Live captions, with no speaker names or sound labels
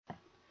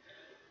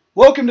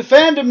Welcome to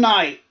Fandom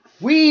Night.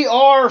 We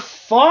are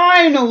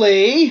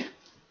finally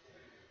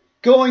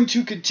going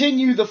to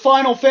continue the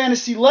Final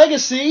Fantasy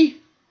legacy.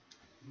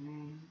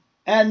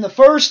 And the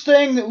first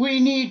thing that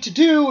we need to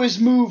do is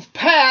move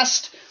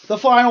past the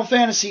Final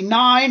Fantasy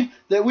IX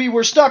that we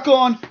were stuck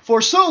on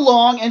for so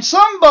long. And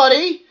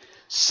somebody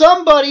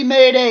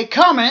made a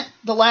comment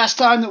the last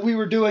time that we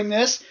were doing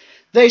this.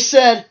 They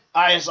said,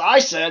 as I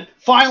said,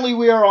 finally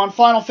we are on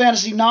Final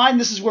Fantasy IX.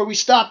 This is where we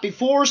stopped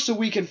before, so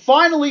we can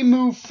finally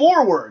move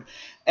forward.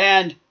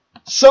 And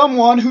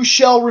someone who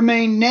shall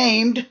remain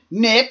named,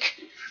 Nick,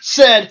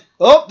 said,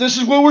 oh, this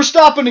is where we're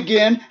stopping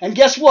again. And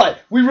guess what?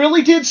 We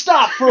really did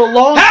stop for a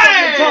long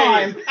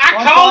time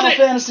on Final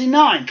Fantasy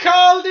IX.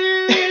 Called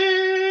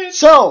it!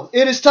 So,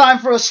 it is time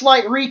for a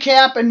slight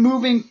recap and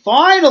moving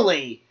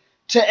finally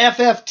to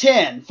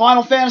FF10.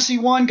 Final Fantasy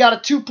 1 got a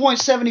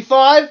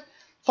 2.75.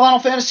 Final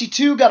Fantasy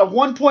 2 got a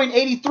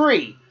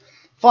 1.83.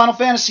 Final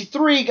Fantasy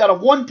 3 got a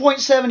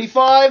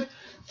 1.75.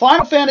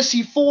 Final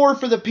Fantasy 4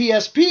 for the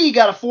PSP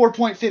got a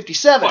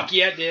 4.57. Fuck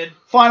yeah, it did.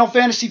 Final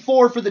Fantasy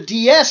 4 for the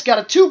DS got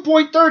a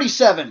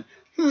 2.37.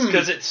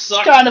 Because it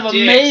sucked. It's kind of a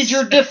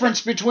major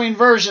difference between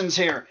versions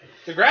here.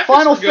 The graphics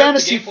Final were good,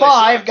 Fantasy the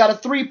 5 sucked. got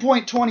a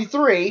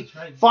 3.23.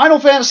 Right. Final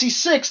Fantasy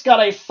 6 got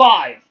a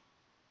 5.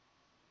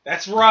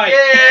 That's right.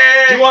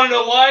 Yeah. Do you want to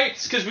know why?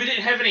 It's because we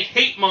didn't have any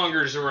hate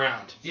mongers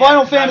around.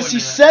 Final Fantasy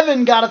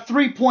 7 got a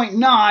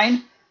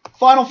 3.9.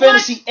 Final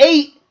Fantasy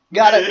 8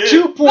 got a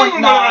 2.9.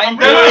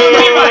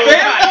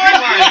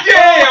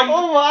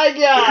 Oh my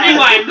god.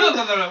 Rewind.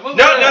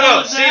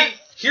 No. See,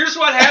 here's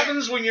what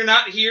happens when you're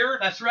not here.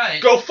 That's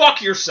right. Go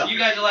fuck yourself. You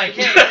guys are like,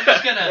 hey, I'm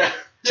just gonna.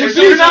 To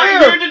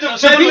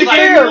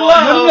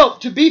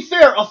be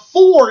fair, a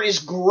 4 is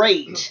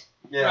great.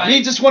 Yeah. It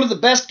means it's one of the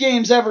best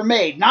games ever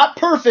made. Not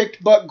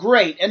perfect, but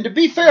great. And to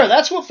be fair,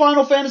 that's what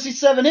Final Fantasy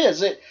VII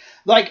is. It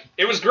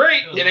was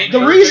great. It ain't the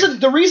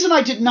perfect. reason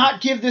I did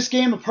not give this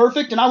game a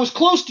perfect, and I was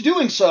close to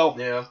doing so.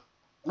 Yeah.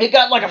 It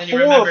got like a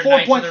 4 or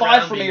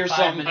 4.5 for me or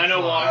something. I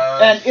know why.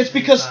 And it's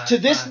because to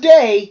this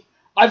day,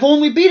 I've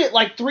only beat it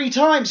like 3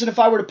 times, and if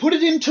I were to put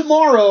it in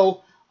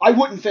tomorrow, I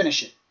wouldn't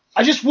finish it.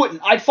 I just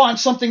wouldn't. I'd find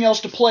something else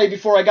to play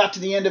before I got to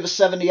the end of a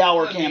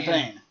 70-hour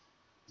campaign.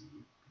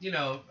 You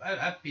know,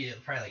 I've beat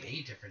it probably like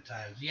 8 different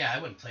times. Yeah, I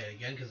wouldn't play it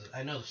again because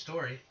I know the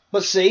story.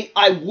 But see,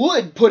 I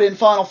would put in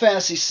Final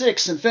Fantasy VI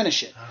and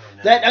finish it.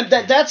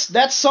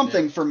 That's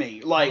something for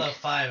me. Like I love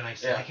 5, and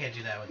I can't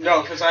do that with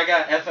No, because I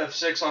got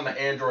FF6 on the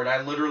Android.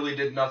 I literally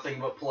did nothing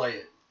but play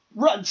it.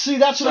 Right, see,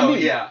 that's what I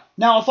mean. Yeah.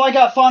 Now, if I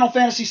got Final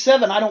Fantasy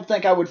VII, I don't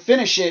think I would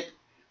finish it.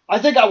 I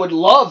think I would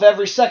love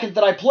every second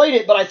that I played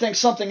it, but I think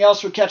something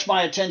else would catch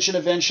my attention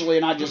eventually,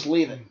 and I'd just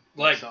leave it.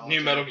 Like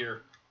new Metal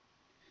Gear.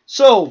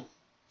 So,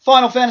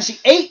 Final Fantasy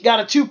VIII got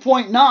a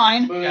 2.9,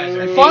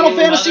 and Final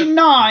Fantasy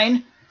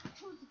IX...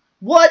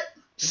 What?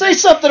 Say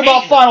something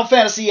about Final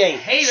Fantasy VIII.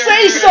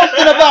 Say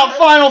something about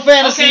Final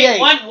Fantasy VIII.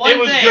 One it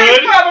was thing.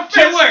 good. 2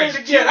 words.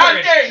 2 words.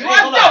 I dare you.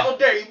 I double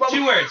dare you.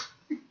 2 words.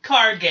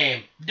 Card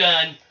game.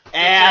 Done.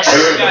 Ass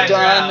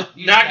done.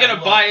 Not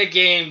gonna buy a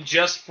game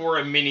just for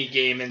a mini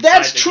game inside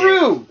That's the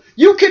true. game.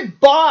 You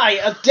could buy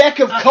a deck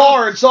of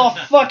cards off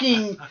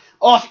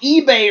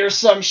eBay or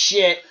some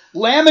shit,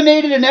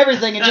 laminated and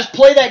everything, and just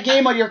play that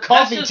game on your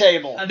coffee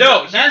table.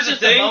 No, that's here's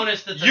just the thing. a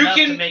bonus that's You enough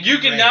to can make you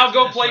it can great. now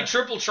go That's play right.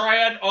 Triple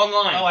Triad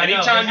online Oh, I know.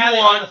 anytime They have you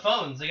it want on the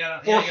phones. They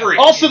got for free.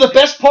 Also, the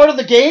best part of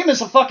the game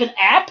is a fucking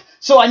app,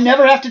 so I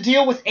never have to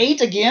deal with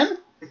 8 again.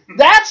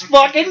 That's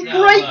fucking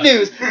great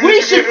news.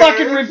 We should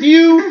fucking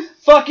review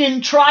fucking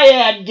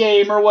Triad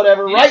game or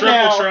whatever right Triple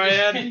now.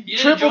 Triad. You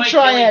Triple enjoy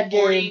Triad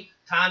killing 40 game.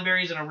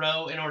 Tonberries in a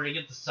row in order to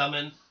get the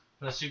summon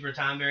for the Super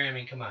Tonberry. I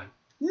mean, come on.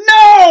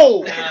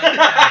 No!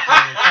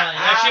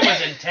 That shit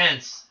was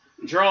intense.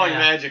 Drawing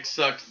magic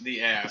sucked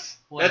the ass.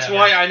 That's Whatever.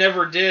 why I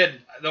never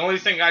did. The only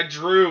thing I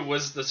drew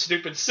was the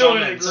stupid Still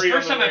didn't summons. agree The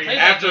first on time I the played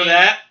rating. After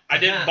that, I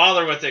didn't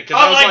bother with it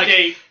because I I was like like,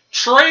 Date.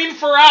 train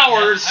for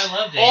hours. Yeah, I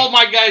loved it. All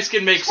my guys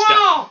can make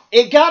stuff.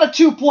 It got a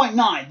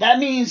 2.9. That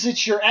means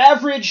it's your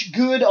average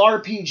good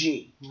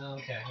RPG.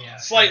 Okay, yeah.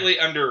 Slightly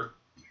under,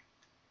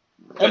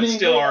 but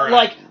still alright.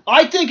 Like,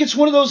 I think it's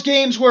one of those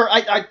games where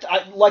I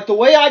like the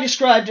way I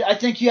described it. I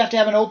think you have to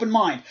have an open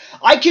mind.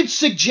 I could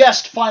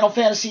suggest Final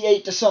Fantasy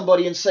VIII to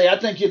somebody and say, I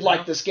think you'd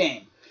like this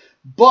game,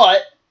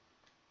 but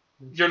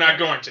You're not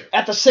going to.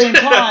 at the same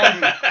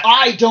time,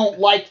 I don't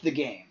like the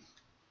game.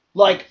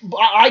 Like,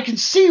 I can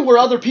see where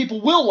other people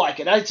will like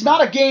it. It's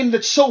not a game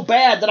that's so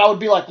bad that I would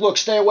be like, look,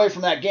 stay away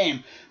from that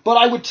game. But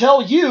I would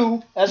tell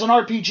you, as an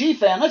RPG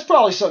fan, that's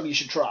probably something you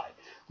should try.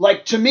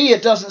 Like, to me,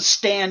 it doesn't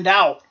stand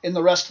out in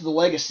the rest of the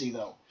legacy,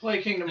 though.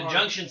 Play Kingdom The Hearts.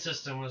 junction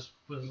system was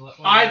what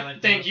I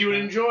liked think most you would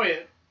about it. enjoy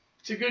it.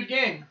 It's a good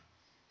game.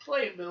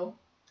 Play it, Bill.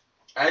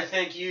 I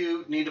think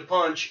you need a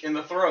punch in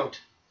the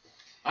throat.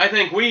 I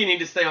think we need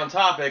to stay on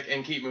topic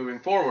and keep moving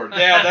forward.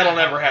 Yeah, that'll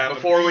never happen.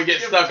 Before we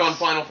get stuck on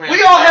Final Fantasy.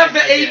 We all have the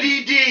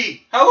again. ADD.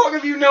 How long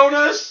have you known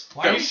us?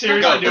 Why are you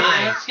seriously stuck on doing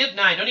 9? that? Skip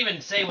 9. Don't even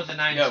say what the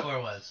 9 Go. score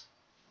was.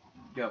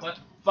 Go. What?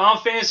 Final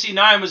Fantasy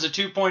IX was a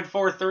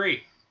 2.43.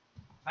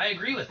 I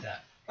agree with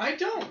that. I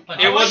don't.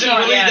 But It wasn't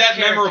really funny-ass that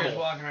characters memorable.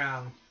 Walking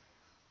around.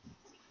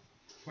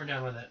 We're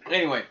done with it.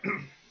 Anyway,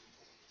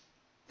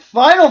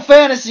 Final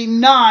Fantasy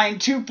 9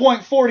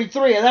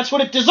 2.43, and that's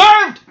what it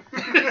deserved!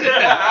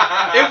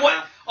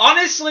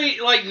 Honestly,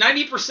 like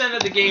 90%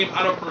 of the game,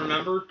 I don't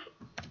remember.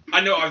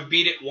 I know I've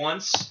beat it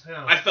once.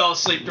 Yeah. I fell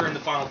asleep during the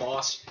final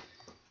boss.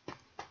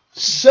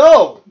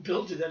 So,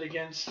 Bill did that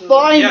again. So.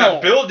 Final Yeah,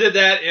 Bill did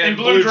that in And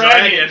Blue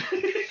Dragon.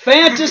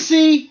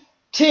 Fantasy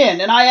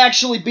 10, and I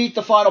actually beat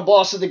the final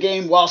boss of the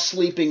game while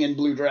sleeping in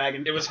Blue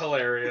Dragon. It was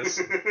hilarious.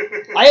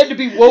 I had to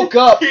be woke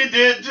up. He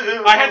did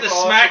too. I had to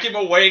smack him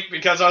awake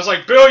because I was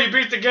like, Bill, you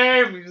beat the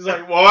game. He's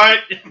like, what?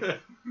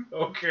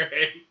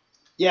 Okay.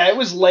 Yeah, it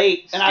was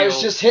late, and I was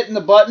Still. just hitting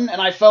the button,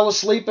 and I fell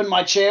asleep in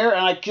my chair,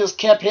 and I just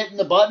kept hitting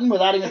the button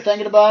without even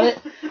thinking about it.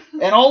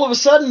 And all of a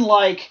sudden,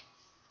 like,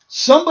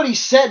 somebody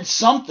said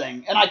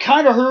something, and I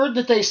kind of heard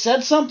that they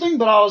said something,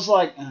 but I was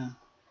like, And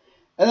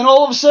then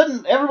all of a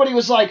sudden, everybody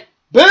was like,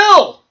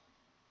 Bill!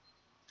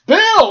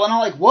 Bill! And I'm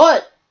like,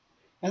 what?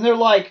 And they're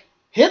like,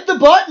 hit the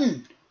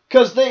button!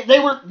 Because they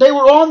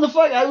were on the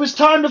it was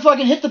time to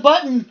fucking hit the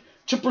button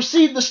to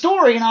proceed the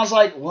story, and I was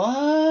like,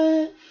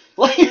 what?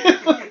 Like,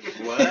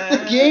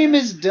 the game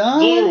is done?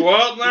 Do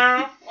what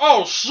now?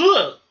 Oh,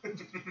 shit.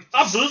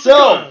 I beat the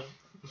So, game.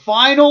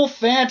 Final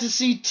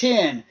Fantasy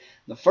X.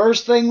 The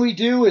first thing we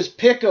do is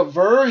pick a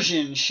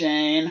version,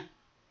 Shane.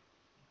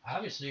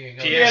 Obviously, you're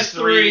going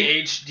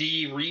PS3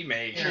 HD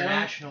remake.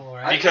 international,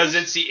 right? Because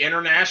it's the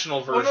international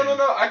Oh, version.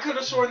 no. I could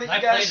have sworn that I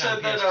you guys played on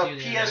said that PS2,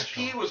 the PSP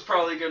international. was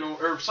probably going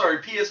to, or sorry,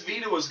 PS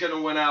Vita was going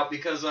to win out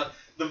because the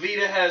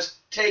Vita has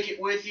Take It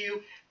With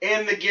You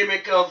and the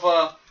gimmick of,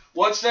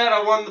 what's that?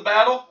 I won the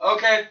battle?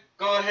 Okay,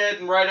 go ahead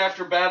and right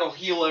after battle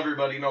heal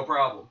everybody, no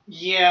problem.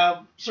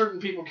 Yeah, certain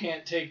people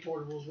can't take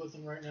portables with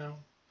them right now.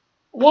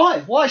 Why?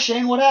 Why,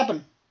 Shane? What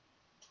happened?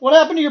 What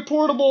happened to your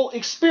portable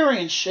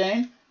experience,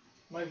 Shane?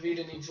 My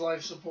Vita needs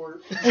life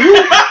support. Shane, let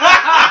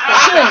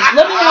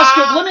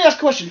me ask a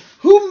question.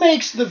 Who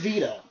makes the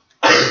Vita?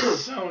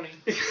 Sony.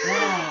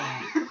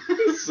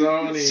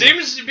 Sony.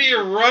 Seems to be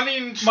a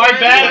running My trend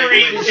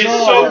battery lately. is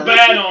bizarre. so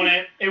bad on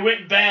it. It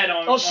went bad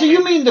on Oh, so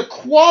you mean the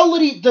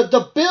quality,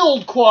 the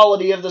build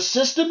quality of the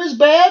system is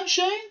bad,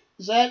 Shane?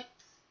 Is that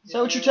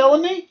what you're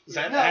telling me? Is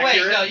that No, wait,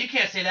 accurate? no, you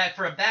can't say that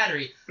for a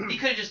battery. He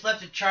could have just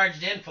left it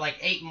charged in for like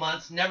 8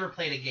 months, never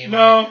played a game.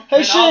 No. On it.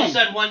 Hey, And all of a Shane.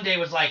 sudden, one day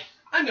was like,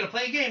 I'm gonna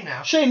play a game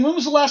now. Shane, when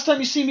was the last time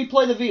you see me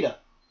play the Vita?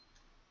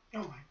 Oh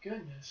my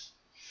goodness.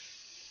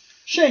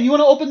 Shane, you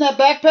want to open that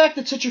backpack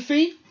that's at your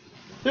feet?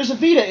 There's a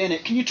Vita in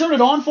it. Can you turn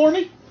it on for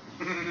me?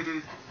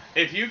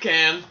 If you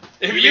can,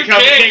 If you you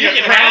become can, king you of,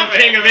 can crown have it.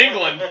 king of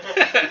England.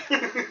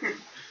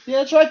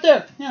 Yeah, it's right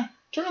there. Yeah,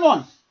 turn it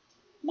on.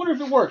 Wonder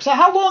if it works.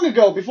 How long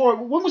ago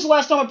when was the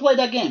last time I played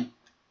that game?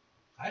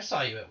 I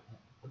saw you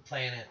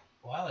playing it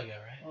a while ago,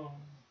 right? Oh.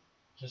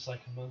 Just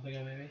like a month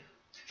ago, maybe?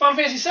 Final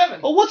Fantasy VII.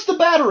 Oh, what's the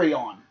battery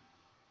on?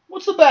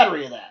 What's the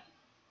battery of that?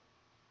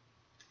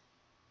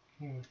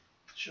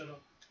 Shut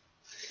up.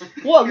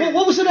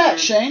 What was it at,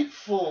 Shane?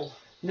 Full.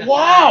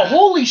 Wow,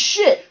 holy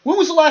shit. When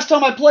was the last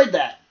time I played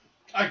that?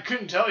 I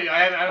couldn't tell you. I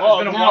haven't. Oh,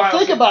 It's been a now while.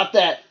 think about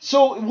that.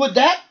 So would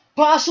that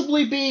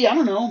possibly be, I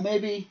don't know,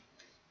 maybe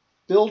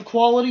build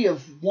quality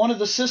of one of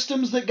the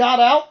systems that got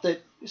out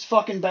that is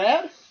fucking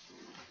bad?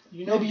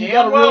 You know maybe you damn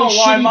got a really well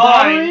why shitty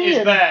mine battery is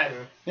and- bad.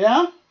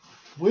 Yeah?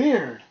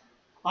 Weird.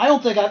 I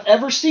don't think I've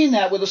ever seen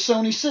that with a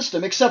Sony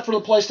system, except for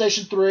the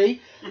PlayStation 3,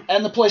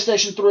 and the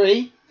PlayStation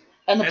 3,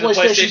 and the And the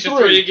PlayStation 3.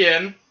 3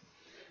 again.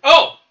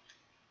 Oh!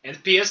 And the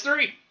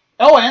PS3.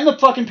 Oh, and the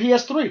fucking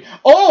PS3.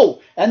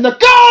 Oh, and the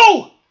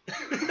Go!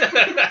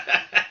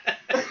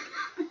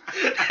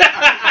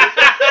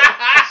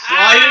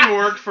 Sliding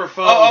worked for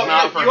phones,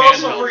 not for you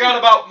also handhelds. forgot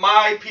about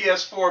my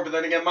PS4, but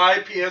then again, my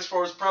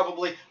PS4 is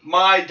probably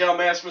my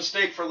dumbass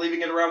mistake for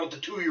leaving it around with the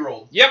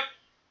 2-year-old. Yep.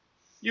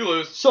 You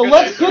lose. So Good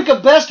let's answer. pick a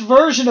best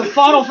version of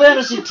Final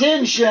Fantasy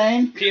X,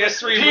 Shane.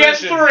 PS3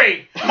 version.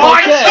 PS3.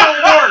 Mine Okay. still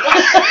works.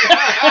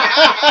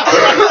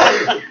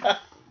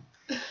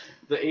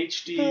 The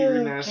HD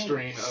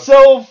remastering of...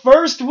 So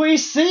first we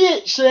see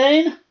it,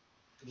 Shane. It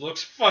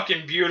looks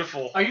fucking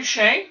beautiful. Are you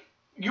Shane?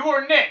 You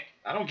or Nick?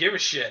 I don't give a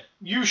shit.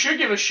 You should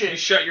give a You shit.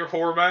 shut your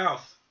whore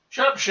mouth.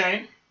 Shut up,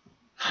 Shane.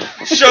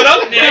 Shut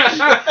up, Nick!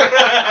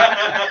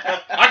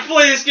 I can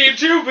play this game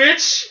too,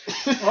 bitch!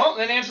 Well,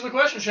 then answer the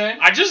question, Shane.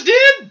 I just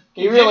did!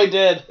 He really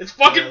did. It's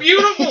fucking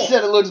beautiful! He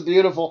said it looks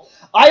beautiful.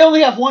 I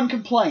only have one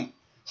complaint.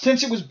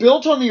 Since it was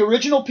built on the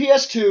original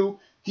PS2,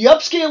 the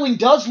upscaling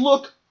does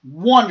look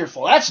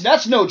wonderful.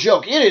 That's no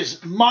joke. It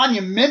is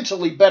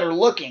monumentally better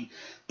looking.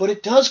 But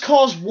it does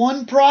cause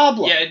one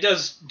problem. Yeah, it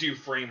does do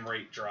frame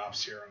rate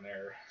drops here and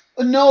there.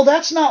 No,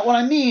 that's not what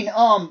I mean.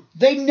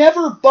 They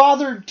never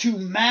bothered to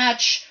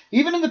match,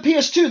 even in the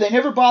PS2, they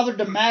never bothered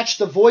to match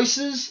the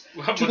voices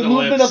to the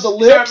movement of the So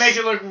lips. it makes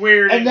it look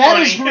weird And that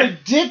funny. is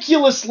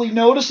ridiculously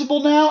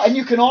noticeable now. And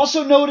you can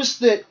also notice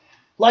that,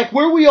 like,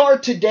 where we are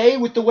today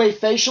with the way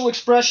facial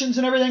expressions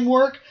and everything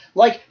work,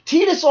 like,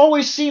 Tidus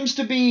always seems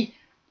to be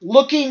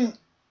looking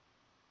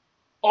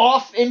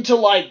off into,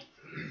 like,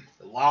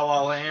 La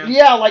La Land.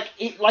 Yeah,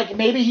 like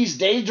maybe he's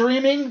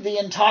daydreaming the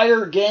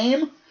entire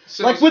game.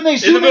 So Like when they in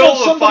the zoom in middle on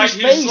of a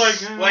somebody's fight, he's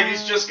face. like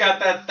he's just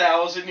got that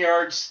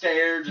 1,000-yard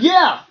stare. Just,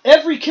 Yeah,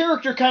 every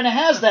character kind of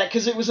has that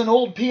because it was an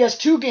old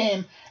PS2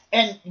 game,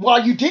 and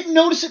while you didn't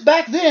notice it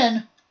back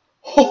then,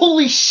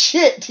 holy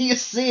shit, do you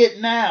see it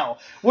now?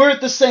 Where at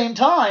the same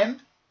time,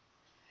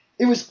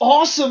 it was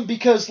awesome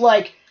because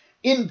like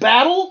in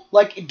battle,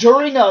 like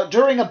during a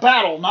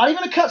battle, not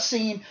even a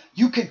cutscene,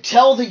 you could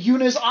tell that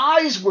Yuna's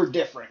eyes were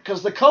different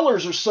because the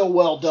colors are so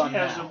well done She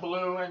has now. a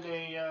blue and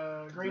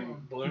a green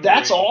one. Blue and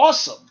That's green.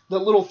 awesome. The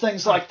little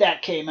things like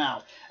that came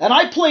out. And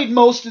I played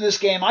most of this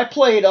game. I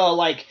played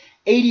like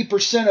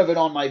 80% of it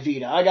on my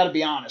Vita. I got to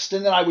be honest.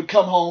 And then I would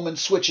come home and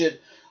switch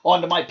it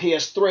onto my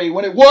PS3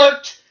 when it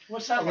worked.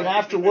 What's that And then like?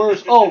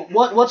 afterwards,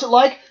 what's it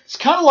like? It's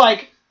kind of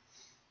like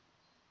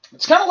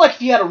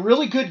if you had a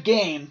really good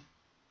game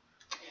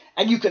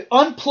and you could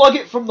unplug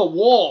it from the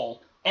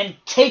wall and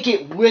take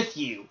it with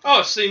you.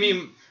 Oh, so you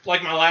mean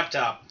like my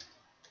laptop?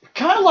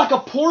 Kind of like a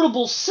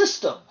portable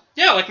system.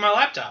 Yeah, like my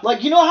laptop.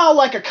 Like, you know how,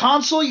 like, a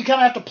console, you kind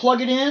of have to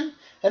plug it in?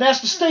 It has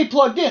to stay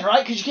plugged in,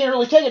 right? Because you can't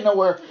really take it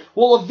nowhere.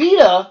 Well, a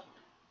Vita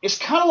is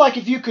kind of like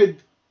if you could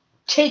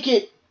take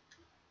it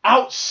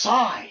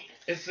outside.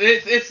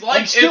 It's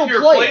like And still if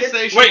your play it.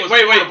 PlayStation Wait, was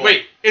wait, wait, portable.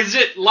 wait. Is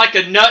it like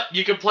a nut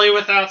you can play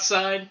with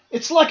outside?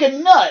 It's like a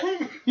nut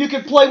you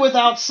could play with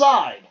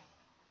outside.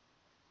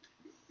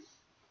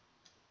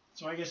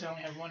 So I guess I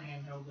only have one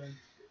handheld then.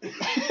 No,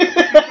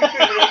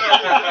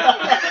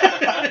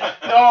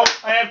 No,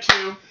 I have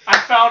two. I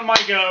found my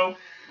go.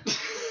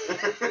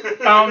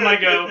 Found my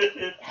go.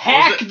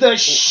 hack the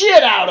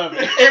shit out of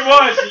it. It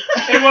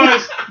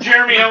was.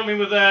 Jeremy helped me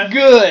with that.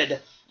 Good.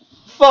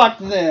 Fuck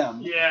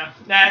them. Yeah,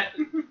 that.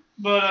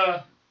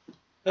 But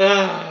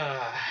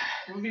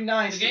it would be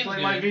nice The to game's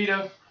play my good.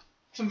 Vita.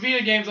 Some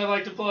Vita games I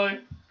like to play,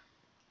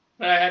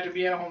 but I had to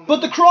be at home.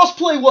 But the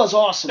crossplay was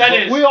awesome. That But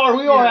is. We are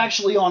Yeah.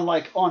 actually on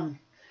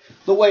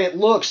the way it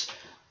looks.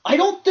 I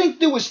don't think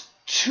there was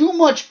too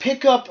much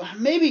pickup.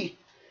 Maybe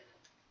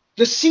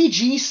the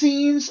CG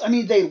scenes. I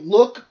mean, they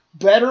look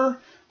better,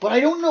 but I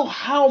don't know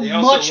how They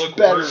also much look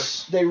better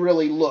worse. they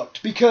really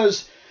looked.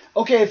 Because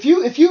okay, if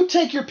you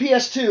take your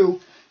PS2,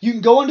 you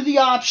can go into the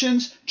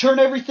options, turn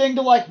everything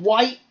to like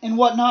white and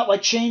whatnot,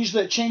 like change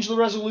the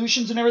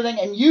resolutions and everything,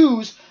 and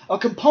use a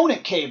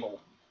component cable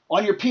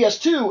on your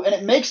PS2, and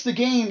it makes the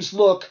games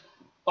look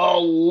a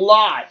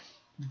lot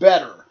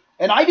better.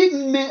 And I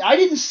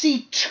didn't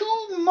see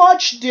too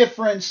much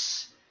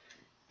difference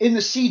in the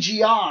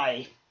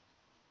CGI,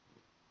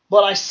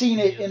 but I seen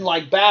it in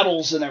like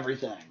battles and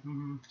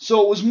everything.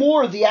 So it was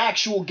more the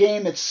actual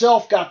game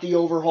itself got the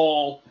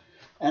overhaul,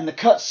 and the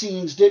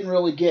cutscenes didn't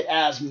really get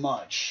as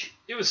much.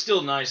 It was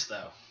still nice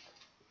though.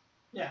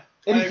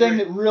 Anything agree.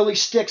 that really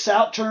sticks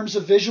out in terms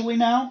of visually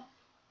now?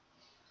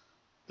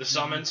 The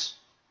summons,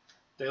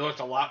 they looked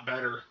a lot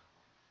better.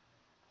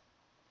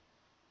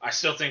 I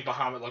still think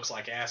Bahamut looks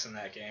like ass in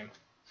that game.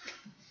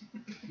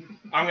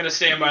 I'm gonna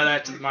stand by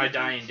that to my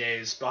dying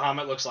days.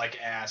 Bahamut looks like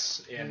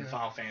ass in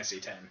Final Fantasy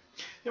X.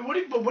 Then what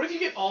if you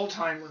get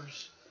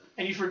Alzheimer's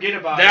and you forget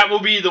about That it? will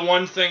be the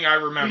one thing I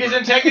remember. Because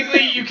then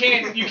technically you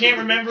can't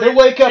remember. He'll it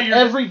wake up till you're-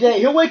 every day.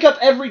 He'll wake up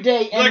every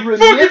day and like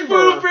fucking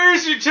Final remember.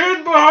 Fantasy X,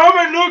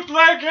 Bahamut looked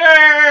like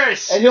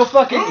ass. And he'll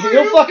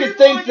fucking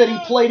think that he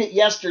played it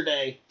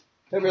yesterday.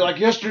 He'll be like,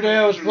 yesterday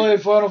I was playing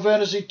Final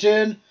Fantasy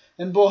X,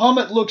 and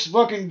Bahamut looks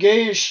fucking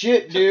gay as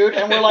shit, dude.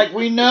 And we're like,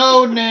 we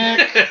know,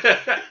 Nick.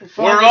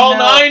 We're all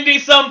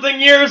 90-something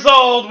years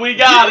old. We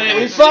got We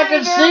it.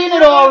 fucking seen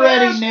it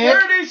already, Nick.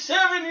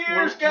 37 years,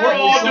 We're guys.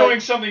 all He's like- doing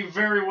something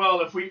very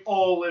well if we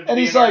all live. And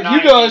he's in our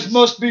like, you guys 90s.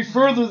 must be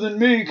further than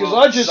me, because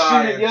Well, I just seen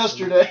science. it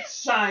yesterday.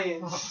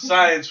 Science.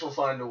 Science will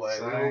find a way.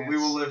 Science. We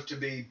will live to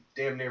be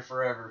damn near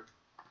forever.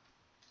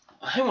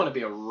 I want to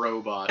be a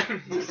robot.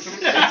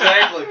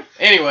 Exactly.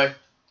 Anyway,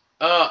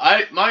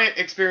 my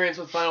experience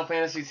with Final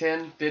Fantasy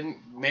X didn't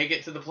make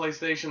it to the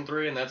PlayStation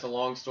 3, and that's a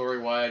long story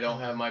why I don't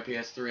have my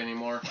PS3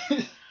 anymore.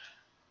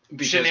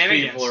 Because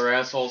Shenanigans. people are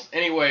assholes.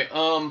 Anyway,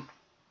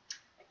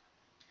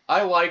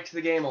 I liked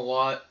the game a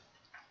lot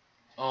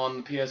on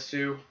the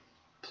PS2.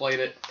 Played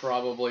it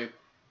probably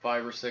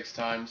 5 or 6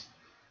 times.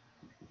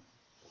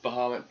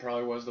 Bahamut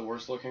probably was the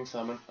worst looking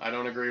summon. I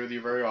don't agree with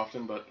you very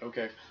often, but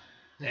okay.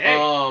 Hey,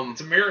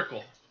 it's a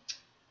miracle.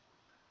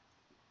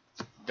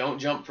 Don't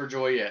jump for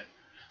joy yet.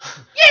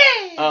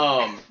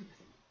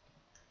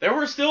 There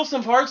were still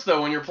some parts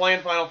though when you're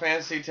playing Final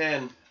Fantasy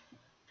X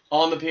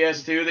on the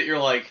PS2 that you're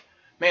like,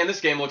 man, this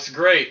game looks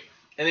great.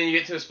 And then you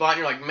get to a spot and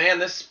you're like, man,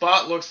 this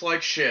spot looks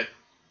like shit.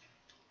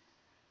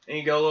 And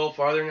you go a little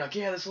farther and you're like,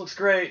 yeah, this looks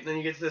great. And then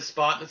you get to this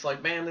spot and it's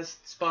like, man, this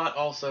spot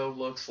also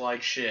looks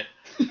like shit.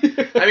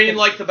 I mean,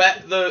 like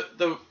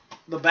the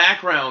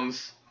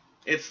backgrounds,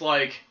 it's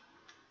like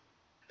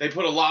they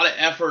put a lot of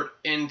effort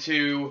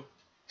into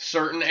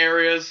certain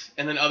areas,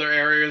 and then other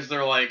areas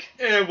they're like,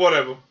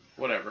 Whatever.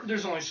 whatever.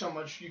 There's only so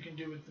much you can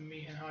do with the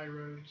Mihan High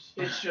roads.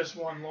 It's just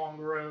one long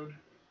road.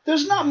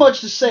 There's not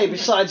much to say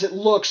besides it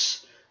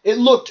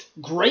looked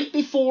great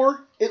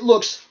before. It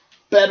looks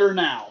better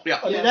now. Yeah.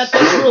 I mean, Yes.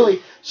 that's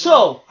really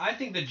so. I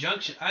think the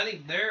junction. I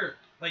think they're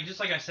like just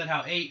like I said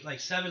how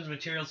 7's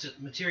material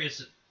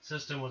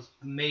system was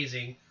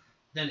amazing.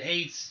 Then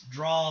 8's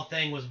draw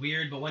thing was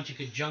weird, but once you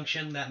could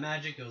junction that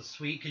magic, it was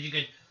sweet because you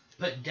could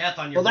put death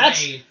on your Well,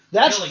 that's blade.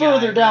 that's kill a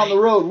further guy, down right? the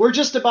road. We're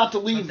just about to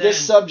leave But this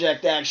then-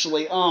 subject,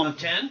 actually. Of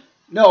 10.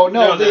 No,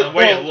 No, the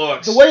way it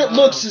looks. The way it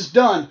looks is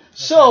done.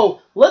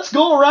 So let's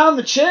go around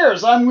the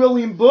chairs. I'm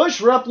William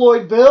Bush,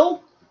 Reploid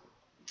Bill.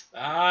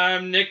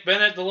 I'm Nick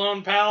Bennett, the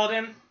Lone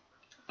Paladin.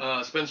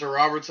 Spencer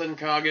Robertson,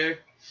 Kage.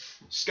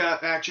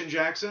 Scott Action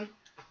Jackson.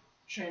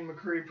 Shane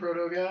McCree,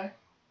 Proto Guy.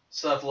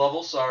 Seth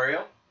Lovell,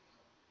 Sario.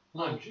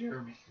 I'm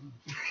Jeremy.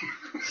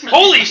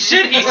 Holy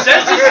shit, he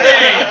says his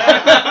name!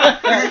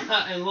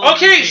 And Lil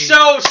Okay, GP.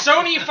 so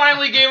Sony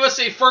finally gave us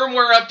a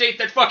firmware update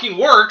that fucking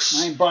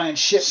works. I ain't buying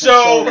shit. from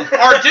So Sony.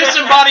 our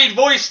disembodied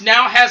voice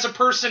now has a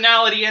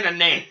personality and a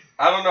name.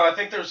 I don't know. I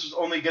think there's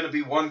only going to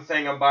be one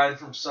thing I'm buying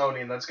from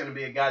Sony, and that's going to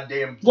be a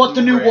goddamn What,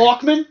 the new Blu-ray.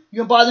 Walkman? You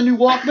gonna buy the new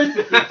Walkman?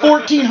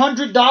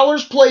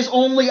 $1,400 plays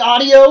only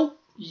audio.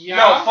 Yeah.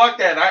 No, fuck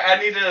that. I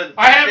need a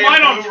I have goddamn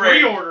mine on Blu-ray.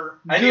 pre-order.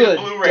 I need a Good,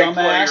 Blu-ray dumbass.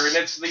 player, and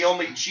it's the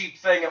only cheap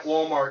thing at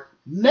Walmart.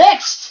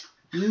 Next,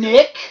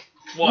 Nick,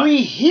 What? we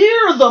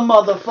hear the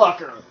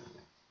motherfucker.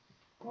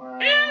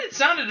 It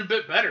sounded a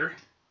bit better.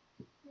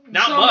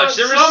 Not Some much. of-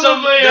 There was some some,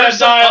 of the, there was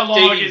some dialogue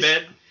updating is-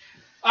 bit.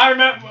 I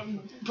remember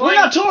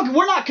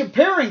We're not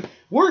comparing.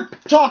 We're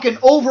talking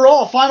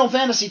overall Final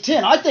Fantasy X.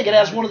 I think it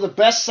has one of the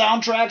best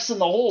soundtracks in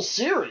the whole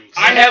series.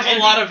 I have a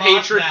Ending lot of boss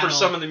hatred for battle.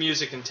 some of the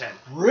music in 10.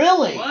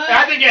 Really? What?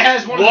 I think it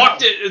has one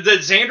Walked of it, the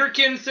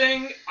Xanderkin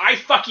thing, I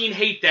fucking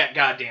hate that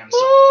goddamn song.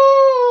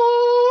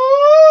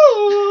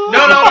 No.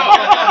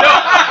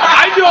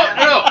 I don't.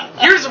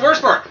 No. Here's the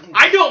worst part.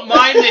 I don't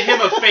mind the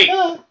Hymn of Fate.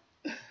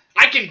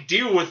 I can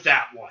deal with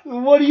that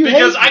one What do you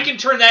because hate? I can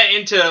turn that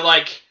into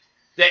like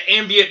that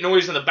ambient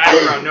noise in the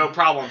background, no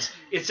problems.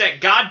 It's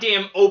that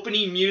goddamn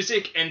opening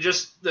music and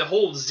just the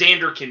whole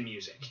Xanderkin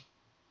music.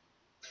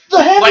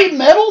 The heavy like-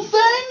 metal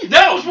thing?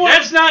 No,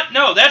 that's not.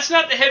 No, that's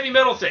not the heavy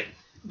metal thing.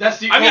 That's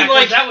the. I mean, 'cause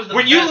like that was the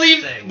when you best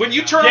leave, thing. when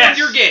you turn Yes. on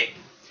your game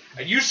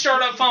and you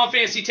start up Final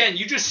Fantasy X,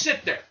 you just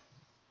sit there.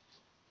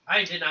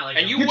 I did not like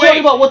And it. you You're wait.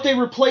 talking about what they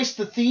replaced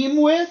the theme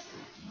with?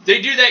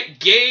 They do that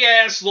gay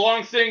ass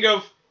long thing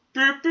of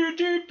boop boop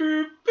doop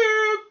boop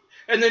boop,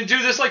 and then do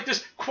this like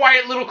this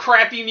quiet little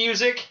crappy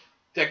music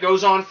that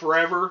goes on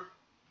forever,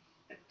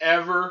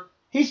 ever,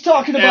 He's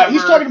talking about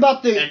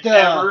and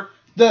ever.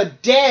 the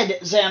dead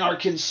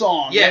Xanarkin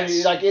song.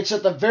 Yes. Like it's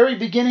at the very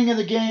beginning of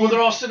the game. Well,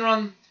 they're all sitting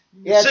on.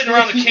 yeah, it's, sitting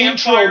around it's the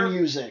campfire. intro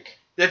music.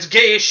 That's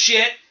gay as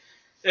shit.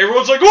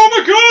 Everyone's like, "Oh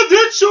my god,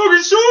 that song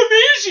is so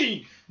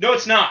amazing." No,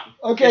 it's not.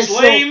 Okay, it's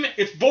so- lame.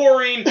 It's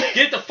boring.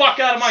 Get the fuck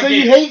out of my So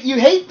game. you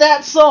hate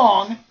that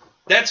song.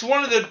 That's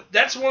one of the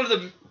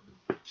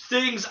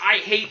things I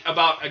hate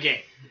about a game.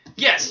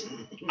 Yes,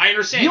 I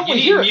understand. You only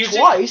need hear music. it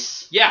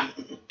twice. Yeah,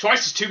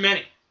 twice is too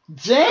many.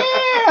 Damn.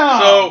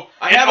 So,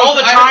 I and have all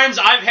a- the I- times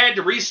I've had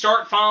to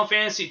restart Final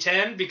Fantasy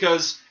X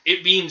because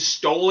it being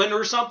stolen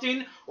or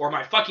something, or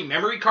my fucking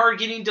memory card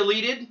getting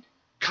deleted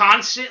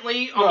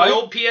constantly on Right. my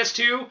old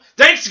PS2.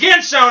 Thanks again,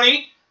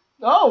 Sony.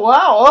 Oh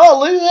wow! Oh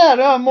look at that!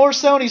 Oh, more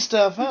Sony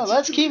stuff. Oh,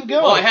 let's keep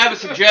going. Well, I have a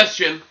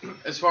suggestion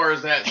as far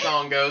as that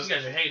song You goes.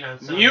 guys are hating on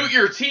Sony. Mute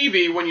your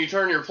TV when you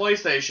turn your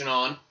PlayStation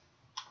on.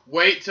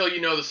 Wait till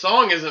you know the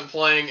song isn't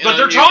playing. And But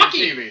they're unmute your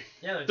talking. TV.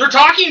 Yeah, They're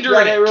talking yeah,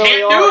 during they it. really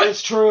Can't are. do it.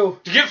 It's true.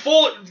 To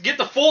get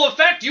the full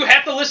effect, you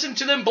have to listen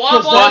to them blah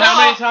 'Cause blah Well, blah.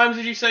 how many times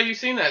did you say you've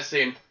seen that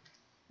scene?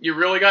 You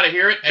really got to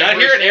hear it. Gotta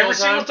hear it every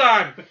single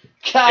time.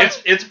 God,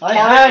 It's I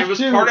part. have It was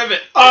to. part of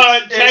it.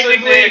 Technically,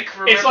 Nick, it's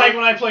remember? like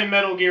when I play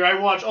Metal Gear. I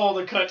watch all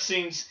the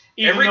cutscenes.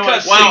 Every though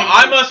I've cutscene. seen Wow, them.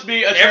 I must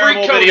be a Every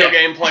terrible video codec.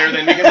 game player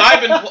then, because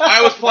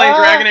I was playing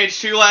Dragon Age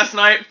 2 last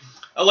night.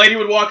 A lady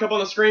would walk up on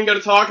the screen, go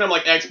to talk, and I'm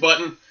like, X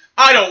button.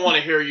 I don't want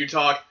to hear you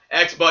talk.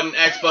 X button,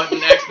 X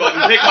button, X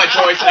button. Pick my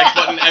choice. X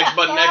button, X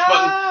button, X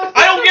button.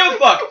 I don't give a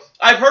fuck.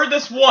 I've heard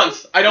this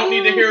once. I don't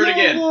need to hear it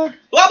again.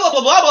 Blah blah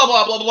blah blah blah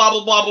blah blah blah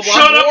blah blah blah.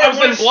 Shut up, I Dwarves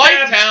wanna in stab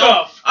Blighttown.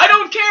 stuff. I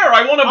don't care.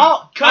 I want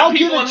to cut I'll give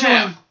people it in to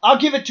half. him. I'll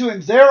give it to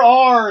him. There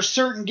are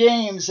certain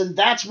games, and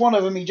that's one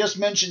of them he just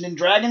mentioned in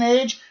Dragon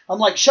Age. I'm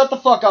like, shut the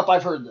fuck up.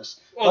 I've heard this.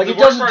 Well, Like, the it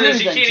worst doesn't part do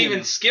is you anything can't to even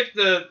me. skip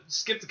the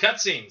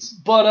cutscenes.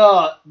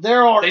 But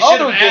there are They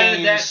should other have added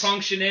games. that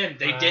function in.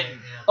 They didn't.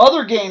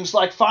 Other games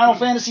like Final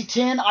Fantasy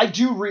X, I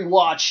do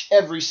rewatch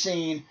every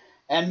scene,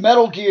 and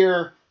Metal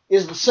Gear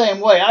is the same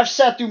way. I've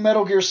sat through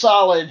Metal Gear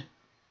Solid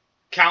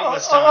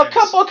Countless a times.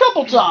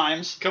 couple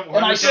times, Couple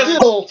and I hundred times.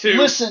 still Two.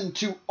 listen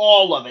to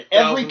all of it,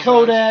 every 1,000 times.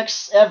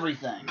 codex,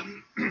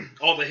 everything.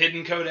 All the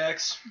hidden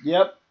codecs.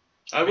 Yep.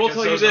 I will Because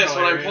tell you those are this, when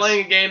I'm hilarious.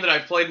 playing a game that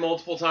I've played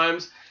multiple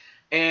times,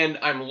 and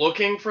I'm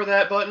looking for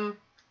that button,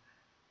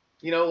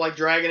 you know, like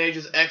Dragon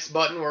Age's X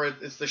button, where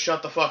it's the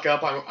shut the fuck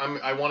up,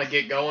 I want to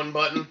get going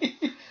button,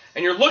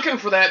 and you're looking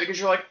for that because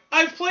you're like,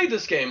 I've played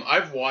this game,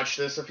 I've watched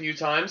this a few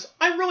times,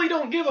 I really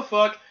don't give a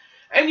fuck,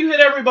 and you hit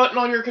every button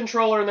on your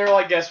controller, and they're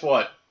like, guess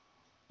what?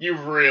 You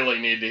really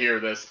need to hear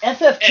this.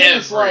 FF10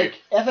 is Every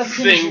like FF10 is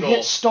you single-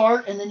 hit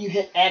start and then you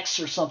hit X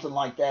or something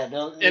like that.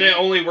 And it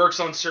only works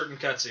on certain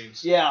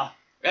cutscenes. Yeah.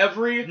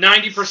 Every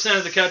 90%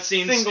 of the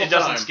cutscenes, Single it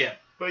doesn't time. skip.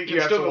 But you You can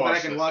have still to go watch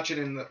back and this. watch it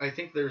in. I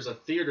think there's a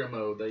theater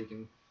mode that you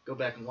can go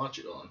back and watch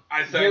it on. I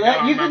Yeah, think that,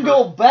 I you can remember.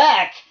 go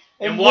back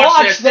and watch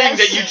that thing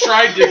that you s-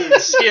 tried to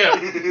skip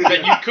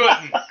that you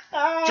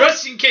couldn't.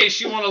 Just in case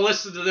you want to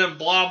listen to them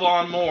blob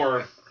on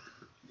more.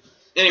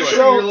 Anyway,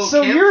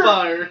 So you're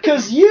campfire.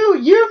 because you're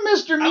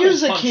Mr. I will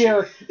Music punch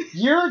here.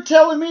 You're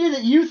telling me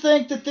that you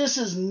think that this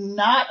is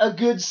not a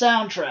good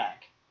soundtrack.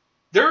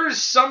 There's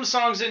some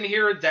songs in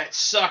here that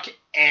suck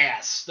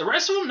ass. The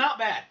rest of them not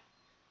bad.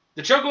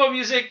 The Chocobo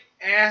music,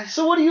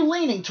 So what are you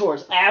leaning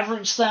towards?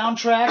 Average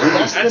soundtrack,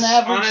 less That's than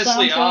average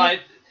honestly soundtrack?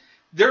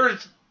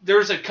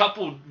 there's a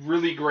couple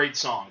really great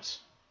songs,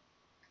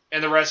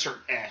 and the rest are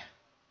eh.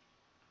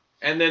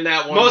 and then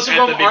that one Most of at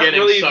them the aren't beginning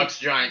really- sucks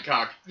giant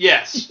cock.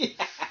 Yes,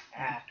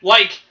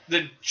 like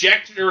the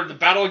the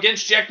Battle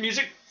Against Jack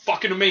music,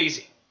 fucking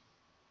amazing.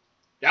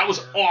 That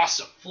was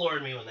awesome.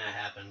 Floored me when that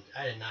happened.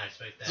 I did not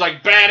expect that. It's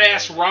like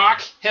badass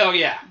rock. Hell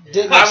yeah.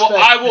 Didn't I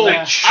will.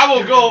 expect- I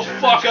will go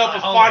fuck up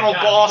a Oh my final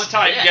God, boss what-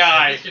 type yeah,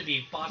 guy this should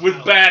be boss with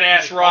battle badass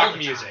music rock all the time.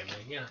 music.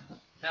 Like, yeah,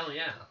 hell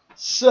yeah.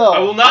 So I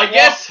will not I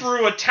guess- walk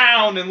through a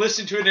town and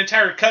listen to an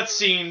entire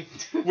cutscene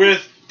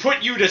with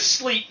 "put you to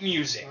sleep"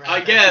 music. Right, I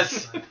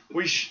that's- guess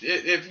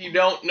if you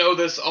don't know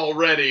this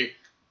already,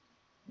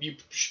 you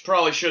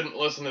probably shouldn't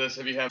listen to this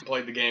if you haven't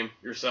played the game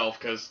yourself,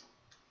 because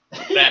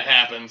that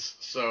happens.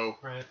 So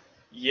Right.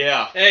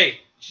 yeah, Hey,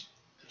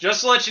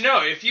 just to let you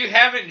know, if you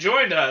haven't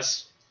joined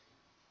us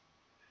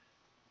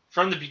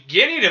from the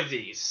beginning of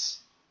these,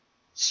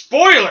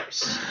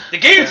 spoilers! The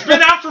game's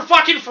been out for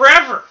fucking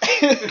forever!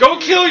 Go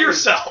kill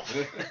yourself!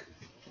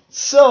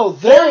 So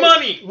For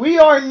money! we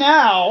are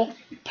now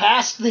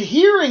past the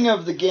hearing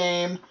of the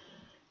game.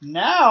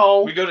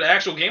 Now We go to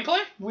actual gameplay?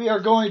 we are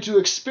going to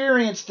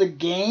experience the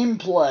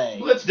gameplay.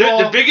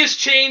 The biggest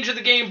change of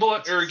the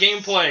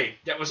gameplay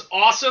that was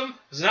awesome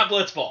was not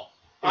Blitzball.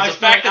 It was the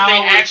fact that they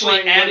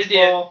actually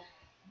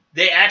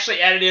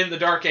added in the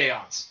Dark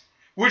Aeons,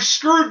 which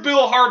screwed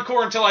Bill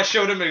hardcore until I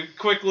showed him a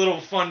quick little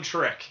fun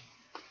trick.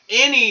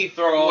 any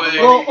Throw all the way. money.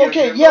 Well,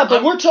 okay, yeah,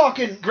 but we're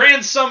talking.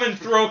 Grand summon,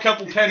 throw a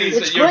couple pennies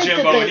It's at great that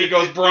Yojimbo, they- and he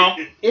goes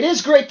brump. It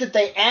is great that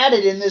they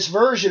added in this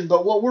version,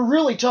 but what we're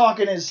really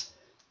talking is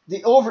the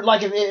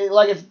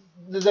if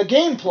the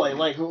gameplay,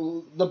 like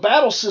the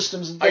battle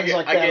systems and things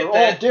like I that, get are all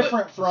that,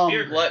 different from.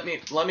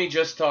 Spirit- Let me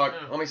just talk.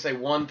 Yeah. Let me say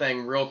one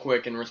thing real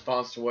quick in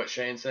response to what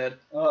Shane said.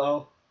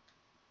 Uh-oh.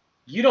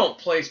 You don't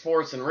play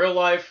sports in real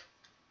life,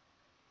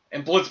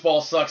 and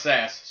Blitzball sucks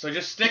ass. So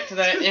just stick to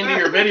that into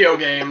your video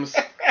games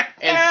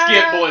and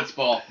skip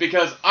Blitzball,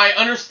 because I You get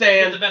the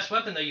understand best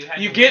weapon that you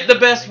had. you to get win, the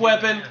best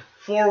like, yeah. weapon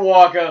for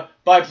Waka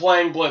by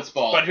playing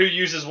Blitzball. But who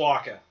uses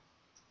Waka?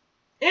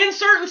 In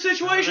certain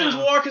situations, I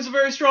don't know. Waka's a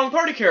very strong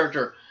party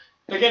character.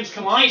 Against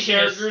combined Completionist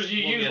characters,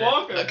 you will use get it. A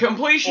Waka.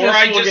 completionist Or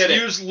I will just get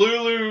it. use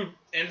Lulu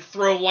and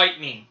throw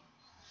lightning.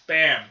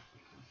 Bam.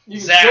 You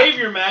can Zap. save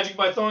your magic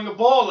by throwing a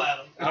ball at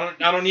them.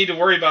 I don't need to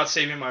worry about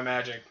saving my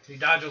magic. You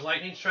dodge those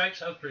lightning strikes.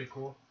 That was pretty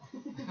cool.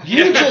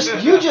 You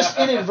just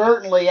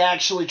inadvertently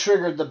actually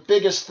triggered the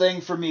biggest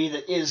thing for me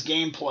that is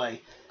gameplay.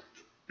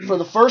 For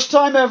the first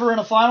time ever in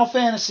a Final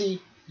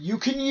Fantasy, you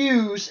can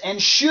use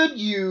and should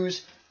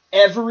use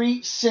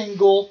every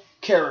single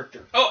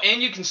character. Oh,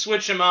 and you can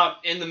switch them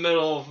up in the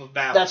middle of a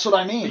battle. That's what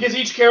I mean. Because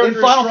each character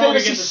In Final is strong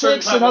Fantasy against a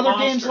certain VI type and of other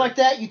monster. games like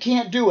that, you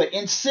can't do it.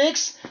 In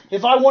 6,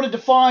 if I wanted to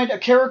find a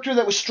character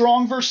that was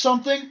strong versus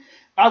something,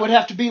 I would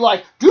have to be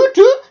like, doot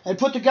doot, and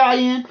put the guy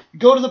in,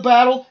 go to the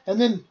battle, and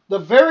then the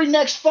very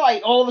next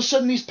fight, all of a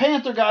sudden these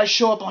Panther guys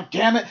show up. I'm like,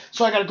 damn it,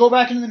 so I got to go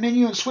back into the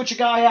menu and switch a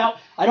guy out.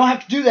 I don't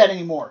have to do that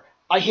anymore.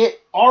 I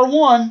hit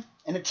R1,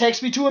 and it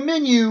takes me to a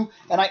menu,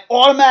 and I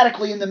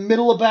automatically, in the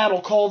middle of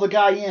battle, call the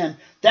guy in.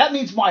 That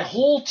means my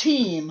whole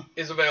team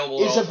Is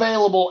available. is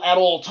available at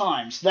all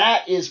times.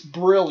 That is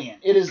brilliant.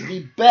 It is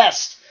the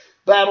best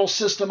battle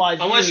system I've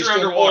Unless used you're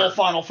in underwater. all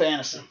Final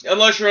Fantasy.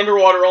 Unless you're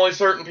underwater, only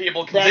certain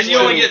people can. That's Then you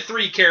only true. get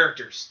 3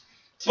 characters.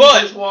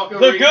 But Just walk over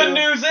the and good go.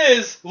 news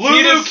is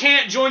Lulu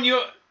can't join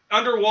you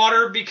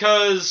underwater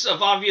because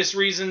of obvious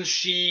reasons.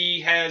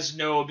 She has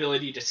no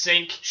ability to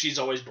sink. She's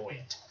always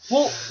buoyant.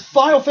 Well,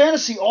 Final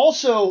Fantasy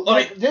also, Let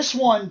like this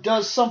one,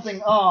 does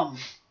something.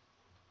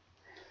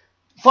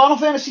 Final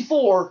Fantasy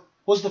IV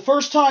was the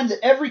first time that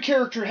every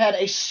character had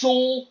a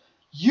sole,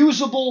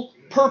 usable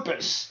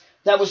purpose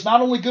that was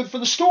not only good for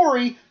the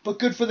story, but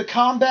good for the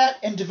combat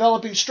and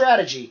developing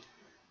strategy.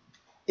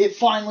 It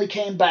finally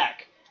came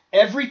back.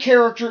 Every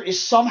character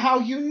is somehow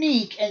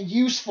unique and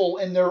useful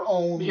in their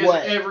own Because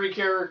way. every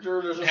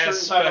character, there's a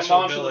Has certain type of special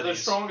monster that they're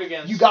abilities. strong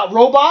against. You got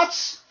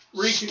robots,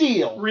 Riku,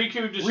 steel.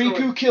 Riku destroyed.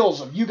 Riku kills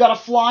them. You got a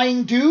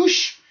flying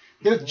douche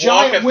with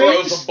giant Waka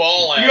wings. throws a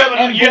ball You at have, it.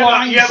 And you have,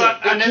 blinds you have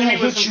it. an It enemy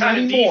can't with hit some you kind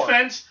of anymore.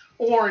 defense,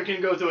 or it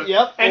can go through it.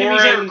 Yep.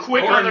 Enemies that are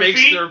quick or on it their makes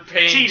feet, their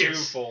pain cheaters.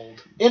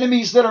 twofold.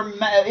 Enemies that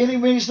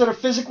are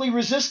physically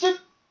resistant.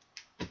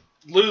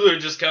 Lulu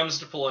just comes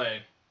to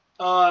play.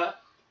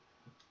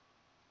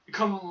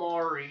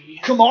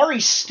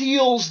 Kamari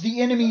steals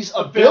the enemy's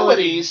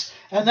abilities,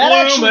 and that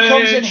actually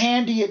comes in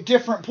handy at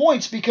different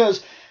points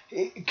because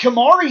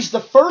Kamari's the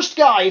first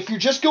guy, if you're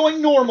just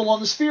going normal on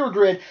the sphere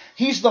grid,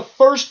 he's the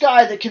first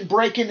guy that can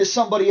break into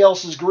somebody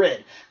else's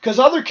grid. Because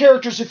other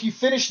characters, if you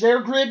finish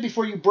their grid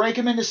before you break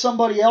them into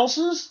somebody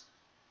else's,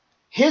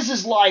 his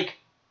is like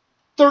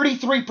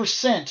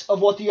 33%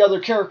 of what the other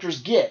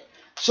characters get.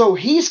 So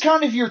he's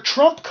kind of your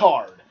trump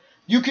card.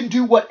 You can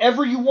do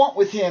whatever you want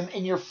with him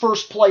in your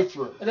first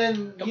playthrough. And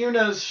then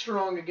Yuna's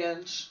strong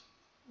against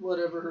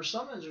whatever her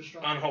summons are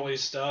strong. Unholy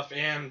stuff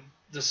and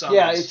the summons.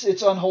 Yeah,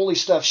 it's unholy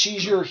stuff.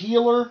 She's your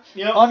healer,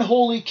 Yep.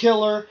 unholy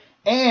killer,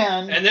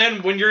 and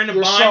then when you're in a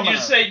your bind, summoner. you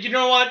just say, you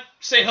know what?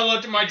 Say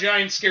hello to my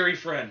giant scary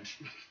friend.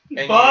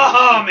 And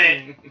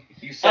Bahamut!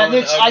 you summon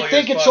And I ugly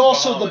think as it's fuck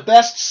also the Bahamut.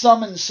 best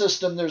summon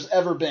system there's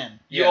ever been.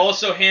 You Yeah.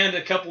 also hand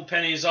a couple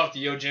pennies off to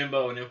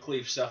Yojimbo and he'll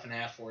cleave stuff in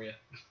half for you.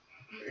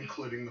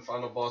 Including the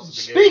final boss of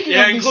the game. Speaking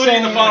Yeah, of me including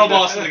saying, the final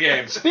boss of the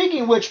game.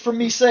 Speaking of which, from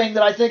me saying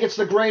that I think it's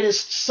the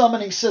greatest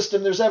summoning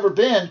system there's ever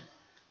been,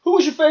 who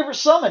was your favorite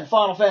summon,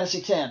 Final Fantasy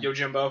X?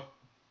 Yojimbo.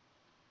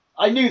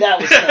 I knew that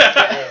was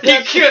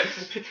coming.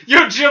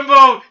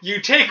 Yojimbo,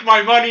 you take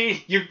my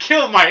money, you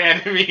kill my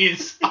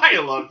enemies. I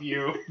love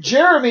you.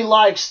 Jeremy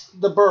likes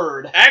the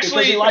bird. Actually-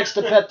 because he likes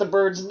to pet the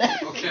bird's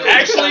neck. Okay,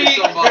 Actually, let's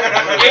talk about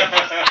the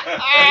bird.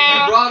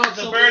 You brought up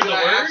something bird, that the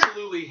I word?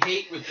 absolutely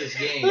hate with this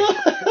game. Is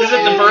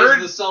it the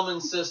bird? The summon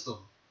system.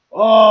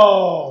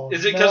 Oh,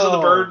 Is it because of the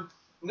no. bird?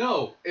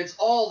 No, it's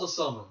all the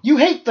summon. You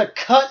hate the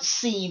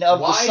cutscene of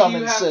Why the summon do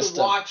you have system.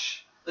 to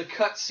watch the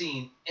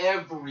cutscene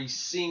every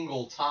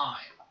single time?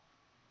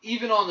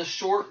 Even on the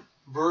short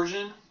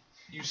version,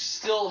 you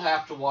still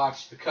have to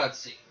watch the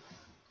cutscene.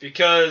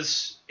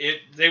 Because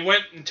they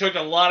went and took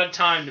a lot of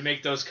time to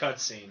make those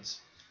cutscenes.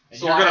 And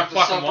So you're I gonna have to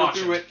fucking suffer watch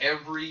through them. it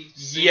every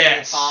single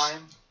Yes.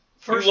 time.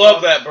 First You love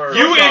off, that bird.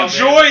 You First off,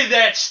 enjoy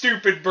that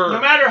stupid bird. No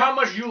matter how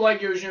much you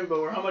like Yojimbo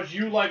or how much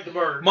you like the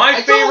bird. My I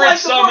don't favorite like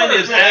the summon bird,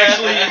 is man.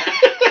 actually.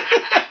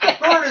 The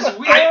bird is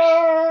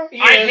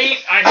weird. I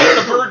hate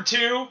the bird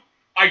too.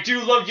 I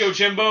do love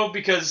Yojimbo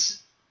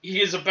because he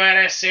is a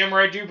badass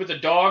samurai dude with a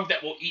dog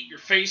that will eat your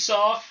face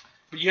off,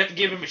 but you have to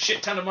give him a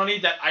shit ton of money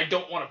that I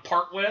don't want to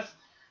part with.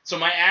 So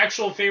my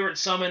actual favorite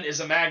summon is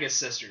the Magus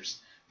Sisters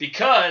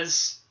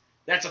because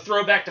that's a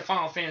throwback to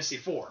Final Fantasy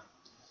IV.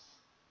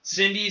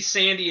 Cindy,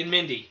 Sandy, and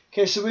Mindy.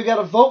 Okay, so we got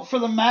to vote for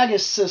the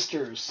Magus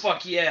Sisters.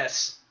 Fuck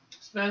yes.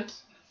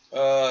 Spence?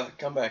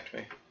 Come back to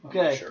me. I'm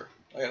Okay. not sure.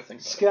 I gotta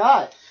think about it.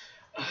 Scott.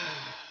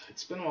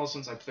 It's been a while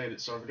since I played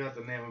it, so I forgot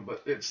the name of it,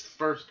 but it's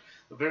the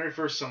very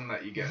first summon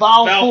that you get.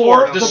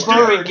 Valfor, the the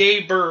stupid bird.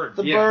 gay bird.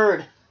 The Yeah.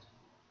 bird.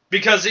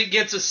 Because it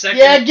gets a second.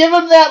 Yeah, give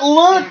him that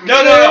look.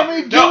 No,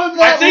 Jeremy. Give him I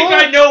that think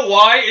look. I know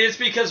why. It's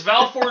because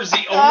Valfor is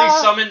the only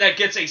summon that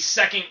gets a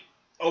second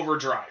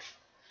overdrive.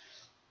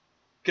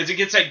 Because it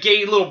gets that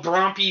gay little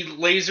Brompy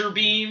laser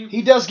beam,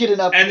 He does get an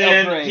and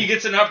then upgrade. he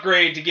gets an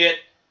upgrade to get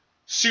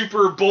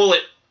super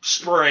bullet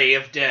spray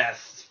of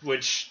death,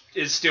 which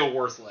is still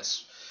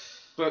worthless.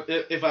 But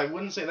if I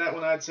wouldn't say that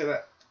one, I'd say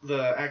that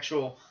the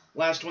actual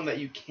last one that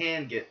you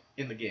can get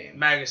in the game.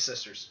 Magus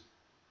Sisters.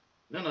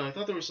 No, I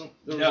thought there was No,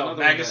 another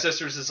Magus one that,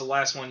 Sisters is the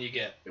last one you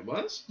get. It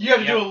was? You have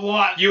to Yep. do a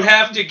lot. You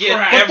have to get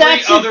Crap. But every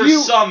that's if other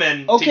you-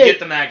 summon to okay, get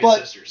the Magus but-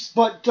 Sisters.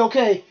 But,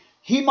 okay,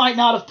 he might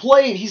not have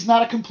played. He's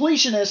not a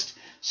completionist.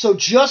 So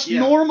just Yeah.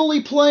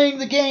 normally playing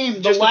the game,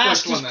 Just the the last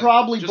first one, is then.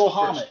 probably Just the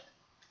Bahamut.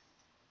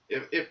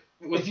 If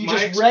If you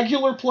just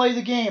regular play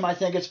the game, I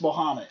think it's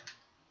Bahamut.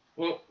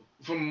 well,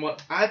 from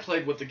what I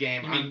played with the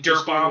game, You mean I'm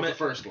just going with Derp-Vomit? the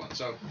first one.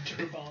 So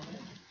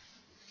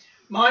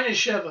Mine is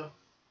Sheva.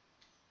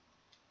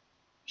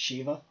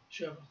 Shiva?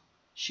 Sheva.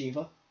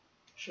 Shiva?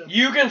 Sheva.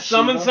 You can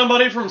summon Shiva?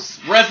 somebody from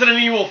Resident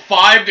Evil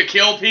 5 to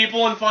kill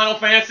people in Final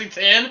Fantasy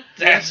X.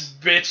 That's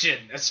bitching.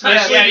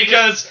 Especially Yeah, you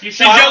because She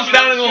jumps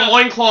down into the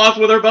loincloth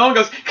with her bow and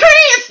goes,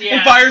 Chris! And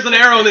Yeah. fires an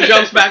arrow and then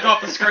jumps back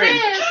off the screen.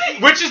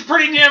 which is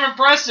pretty damn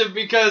impressive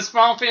because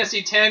Final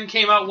Fantasy X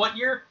came out what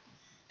year?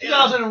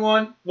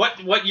 2001.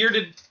 What year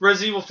did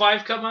Resident Evil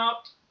 5 come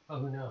out? Oh,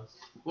 who knows?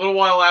 A little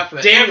while after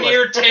that. Damn Anyway,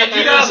 near 10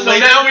 years so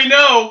later. now we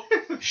know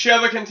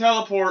Sheva can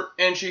teleport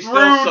and she still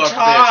Through sucks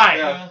time.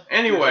 Yeah.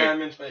 Anyway.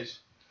 I'm in space.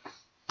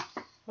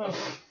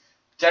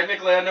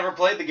 Technically, I never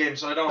played the game,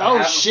 so I don't Oh,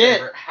 have a shit.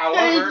 favorite.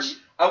 However, Hey,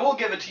 I will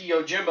give it to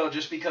Yojimbo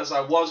just because I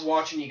was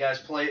watching you guys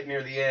play it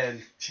near the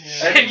end.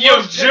 And It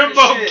was good as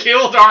Yojimbo shit.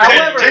 killed our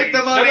However, take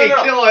the money,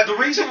 kill it. The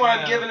reason why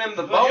I'm Yeah. giving him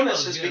the Yojimbo's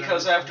bonus is good,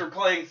 because honestly. after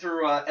playing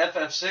through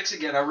FF6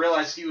 again, I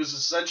realized he was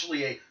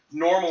essentially a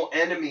normal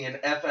enemy in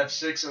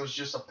FF6 and was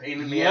just a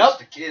pain in the Yep. ass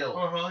to kill.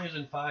 Uh-huh, he was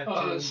in 5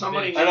 too.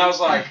 somebody- And I was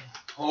like,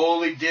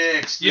 holy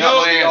dicks, You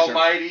God know- the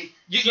almighty.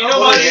 You know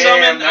what Damn,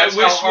 summon I that's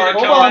wish how would hard have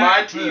Hold come on. my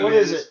back? team What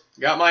is it?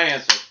 Got my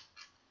answer.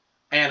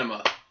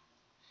 Anima.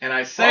 And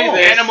I say Oh.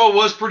 this. Anima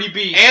was pretty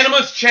beast.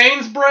 Anima's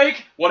chains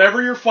break,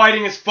 whatever you're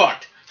fighting is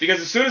fucked. Because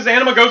as soon as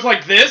Anima goes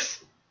like this,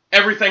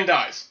 everything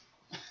dies.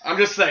 I'm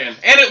just saying.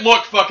 And it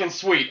looked fucking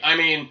sweet. I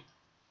mean,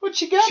 What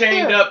you got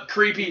chained there? up,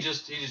 creepy. He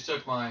just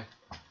took my.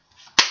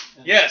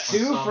 Yes.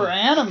 2 for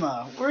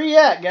Anima. Where you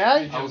at,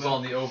 guy? I was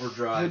on the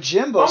overdrive.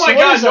 Yojimbo. Oh So my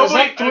what God, is that? Is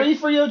that nobody- 3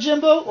 for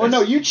Yojimbo? Or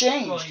no, you Well,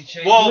 changed. you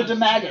changed Well, it You're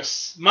to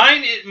Demagus.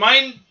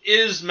 Mine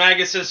is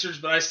Maga Sisters,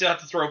 but I still have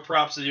to throw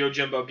props to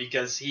Yojimbo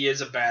because he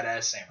is a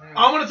badass samurai.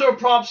 I'm gonna throw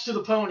props to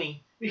the pony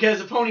because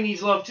the pony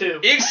needs love too.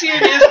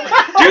 Ixion is...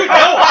 Dude,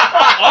 no!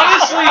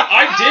 Honestly,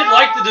 I did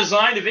like the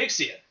design of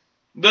Ixion.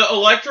 The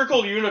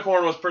electrical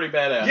unicorn was pretty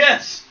badass.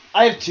 Yes.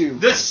 I have 2.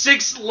 The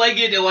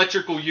 6-legged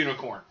electrical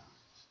unicorn.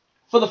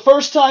 For the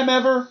first time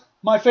ever,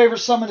 my favorite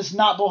summon is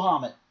not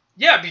Bahamut.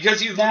 Yeah, because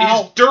he's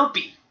Now-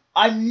 derpy.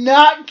 I'm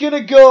not going to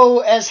go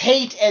as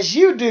hate as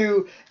you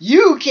do.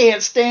 You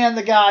can't stand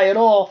the guy at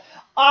all.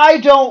 I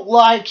don't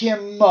like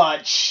him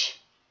much.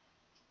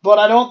 But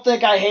I don't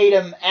think I hate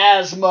him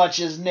as much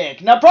as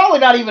Nick. Now, probably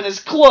not even as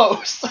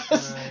close.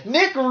 Right.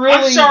 Nick really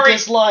I'm sorry,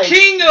 dislikes.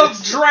 King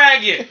of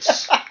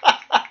Dragons.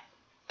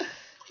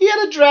 He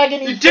had a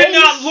dragon. It did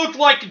not look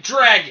like a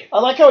dragon.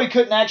 I like how he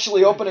couldn't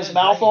actually open his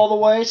mouth all the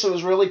way, so it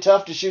was really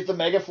tough to shoot the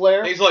Mega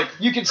Flare. He's like,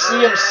 You could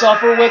see him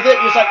suffer with it.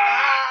 He was like,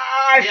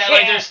 ah, Yeah,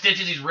 like there's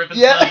stitches he's ripping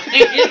Yeah. stuff.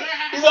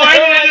 Why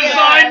did you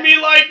design me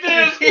like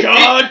this?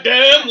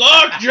 goddamn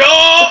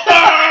lockjaw!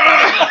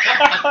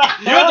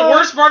 You know what the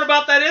worst part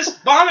about that is?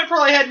 Bahamut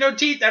probably had no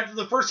teeth after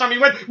the first time he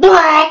went,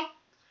 BROM!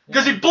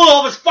 Because he blew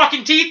all of his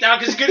fucking teeth out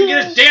because he couldn't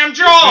get his damn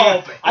jaw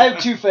open. I have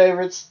 2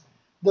 favorites.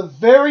 The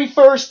very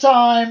first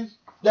time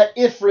that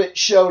Ifrit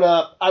showed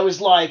up, I was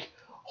like,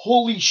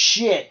 holy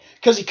shit.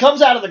 Because he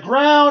comes out of the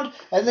ground,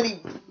 and then he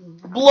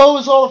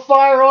blows all the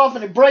fire off,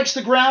 and he breaks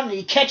the ground, and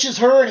he catches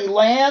her, and he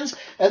lands,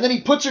 and then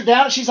he puts her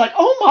down, and she's like,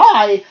 oh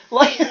my!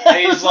 Like, And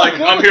he's like,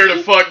 I'm here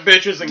to fuck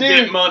bitches and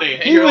Dude, get money.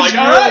 And he you're was like,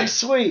 really alright,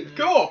 sweet.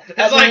 cool. It's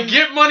And like, then-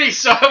 get money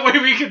so that way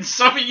we can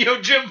summon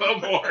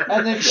Yojimbo more.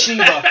 And then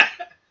Shiva.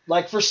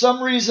 Like, for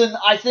some reason,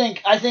 I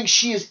think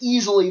she is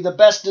easily the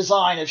best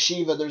design of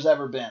Shiva there's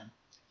ever been.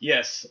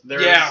 Yes,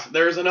 Yeah.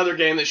 there's another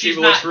game that She's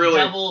Shiva not looks really...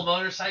 double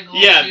motorcycle.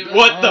 Yeah, Shiva.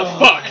 what the Oh.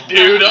 fuck,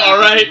 dude?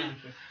 Alright?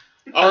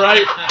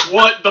 Alright,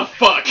 what the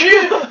fuck?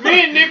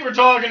 Me and Nick were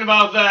talking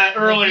about that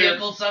The earlier.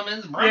 vehicle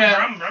summons. Brum, Yeah.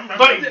 brum, brum, brum,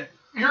 But brum.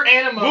 your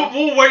Anima,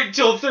 We'll wait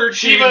until 13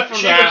 Shiva for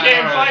can't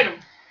that. fight him.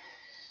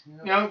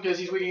 You know, because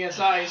he's weak against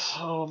ice.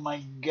 Oh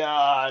my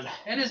god.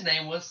 And his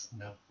name was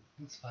no.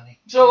 It's funny.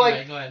 So, Anyway,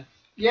 like- go ahead.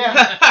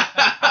 Yeah.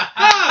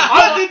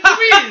 Ah, the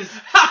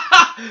twist!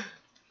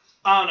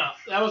 I don't know.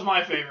 That was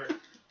my favorite.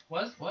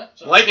 What?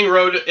 Lightning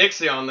Road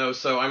Ixion, though,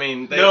 so, I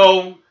mean... They...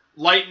 No,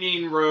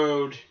 Lightning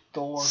Road,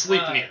 Thor.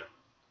 Sleipnir.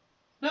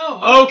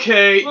 No.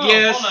 Okay, Whoa,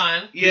 yes.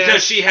 Hold on. Yes.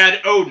 Because she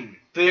had Odin.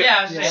 The- Yeah,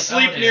 I was Yeah.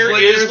 saying Sleipnir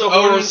Odin. is the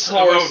Odin's horse of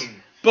horse. Odin.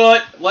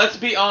 But, let's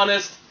be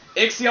honest,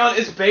 Ixion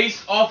is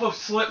based off of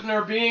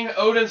Sleipnir being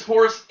Odin's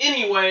horse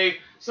anyway,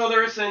 so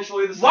they're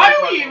essentially the same. Why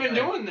are we fucking even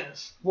thing. doing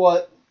this?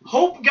 What?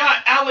 Hope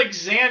got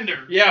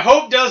Alexander. Yeah,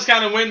 Hope does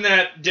kind of win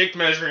that dick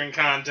measuring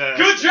contest.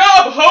 Good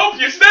job, Hope!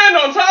 You stand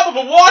on top of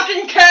a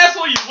walking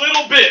castle, you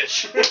little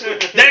bitch!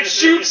 That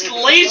shoots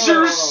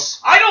lasers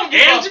I don't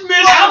give and a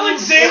missiles.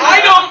 Alexander.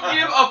 I don't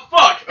give a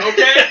fuck,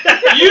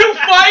 okay? You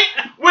fight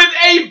with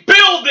a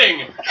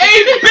building! A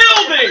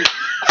building!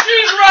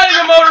 She's riding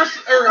a horse,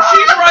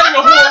 he's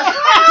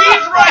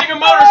riding a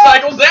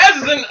motorcycle, Zaz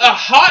is in a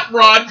hot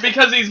rod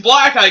because he's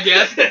black, I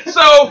guess.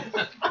 So,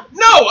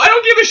 no, I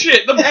don't give a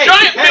shit. The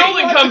giant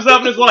building comes up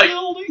and is like,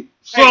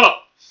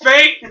 sup?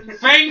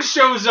 Fang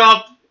shows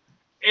up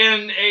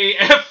in a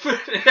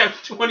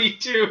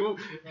F-22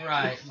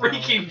 Right.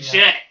 freaking Yeah.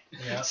 jet.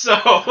 Yeah. So,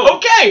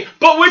 Okay,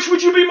 but which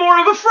would you be more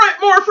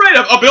afraid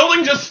of? A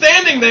building just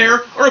standing there,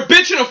 or a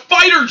bitch in a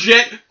fighter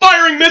jet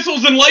firing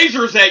missiles and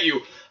lasers at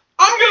you?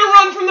 I'm gonna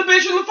run from the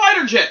bitch in the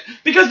fighter jet,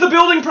 because the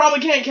building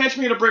probably can't catch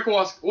me at a brick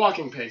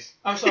walking pace.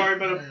 I'm sorry,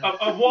 but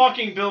a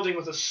walking building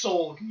with a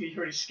soul can be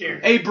pretty scary.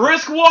 A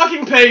brisk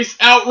walking pace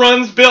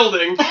outruns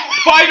building.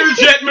 Fighter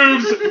jet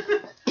moves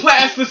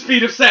past the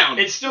speed of sound.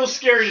 It's still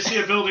scary to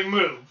see a building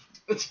move.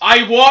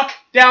 I walk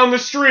down the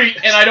street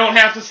and I don't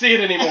have to see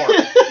it anymore.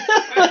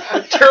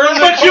 turn the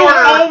But you corner.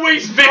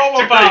 always know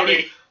about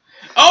it.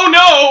 Oh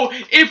no!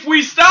 If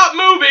we stop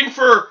moving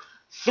for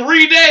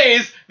 3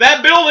 days,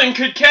 that building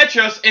could catch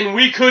us and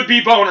we could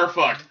be boner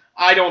fucked.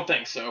 I don't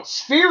think so.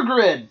 Sphere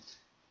Grid.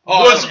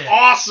 Was Yeah.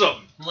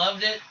 awesome.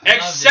 Loved it.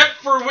 Except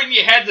for when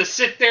you had to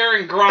sit there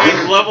and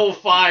grind level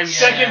 5. Yeah.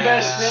 Second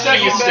best.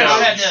 Second Used to. You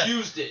had best. to-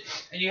 Used it.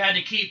 and you had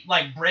to keep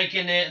like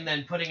breaking it and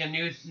then putting a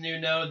new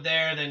node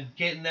there, then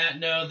getting that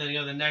node, then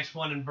the next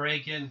one and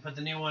break it and put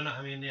the new one.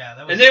 I mean, yeah,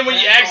 that was. And then when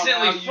you Depends on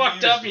accidentally how you fucked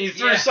use up it. and you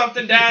threw Yeah.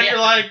 something down, Yeah. you're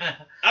like,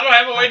 I don't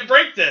have a way to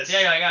break this.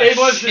 yeah, like, It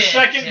was the shit.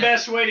 second Yeah.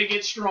 best way to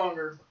get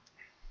stronger.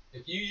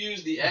 If you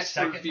use the The expert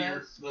second fear,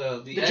 best?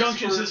 the The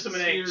junction expert system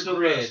in 8 sphere still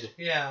grid, best.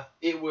 Yeah,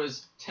 it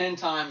was 10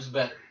 times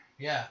better.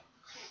 yeah,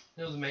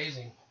 it was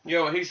amazing. You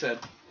know what he said?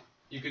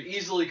 You could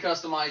easily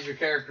customize your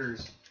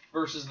characters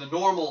versus the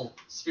normal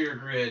sphere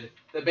grid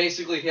that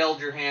basically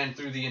held your hand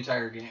through the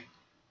entire game.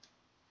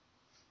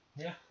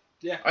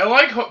 I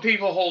like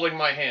people holding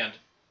my hand.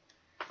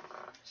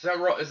 Is that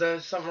wrong? Is there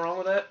something wrong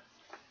with that?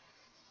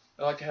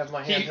 I like to have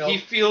my hand held. He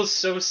feels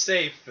so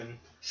safe and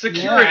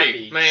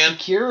Security, Yeah. man.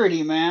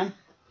 Security, man.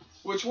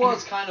 which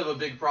was kind of a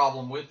big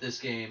problem with this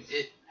game.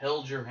 It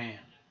held your hand.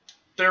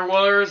 There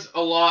was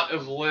a lot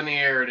of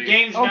linearity.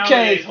 Games Okay.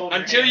 nowadays hold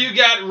your Until hand. you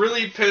got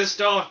really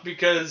pissed off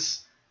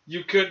because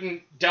you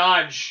couldn't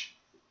dodge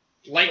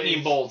lightning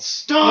Please.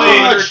 bolts Dodge!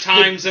 100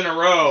 times in a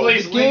row.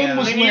 Please, The game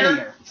was linear.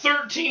 linear.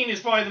 13 is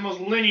probably the most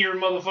linear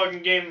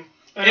motherfucking game.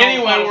 in all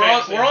Anyway, Final we're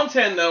Fantasy. on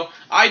 10 though.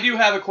 I do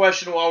have a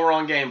question while we're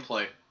on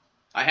gameplay.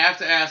 I have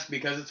to ask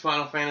because it's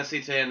Final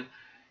Fantasy X.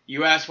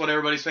 You asked what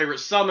everybody's favorite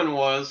summon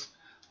was.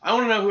 I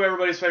want to know who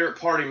everybody's favorite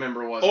party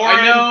member was. Orin.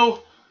 I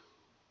know.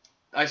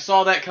 I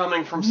saw that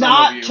coming from some of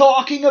Not you.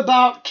 talking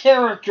about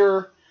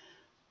character.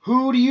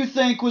 Who do you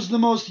think was the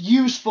most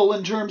useful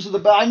in terms of the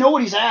battle? I know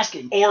what he's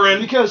asking. Orin.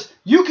 Because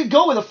you could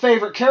go with a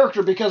favorite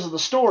character because of the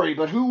story,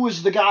 but who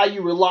was the guy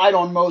you relied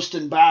on most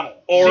in battle?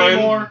 Orin.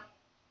 Seymour.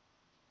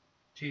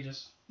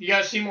 Jesus. You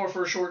got Seymour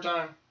for a short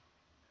time.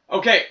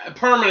 Okay, a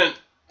permanent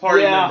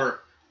party Yeah. member.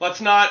 Let's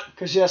not.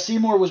 Because, yeah,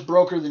 Seymour was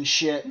broker than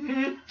shit.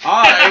 Orin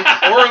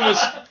was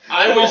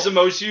always the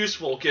most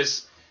useful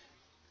because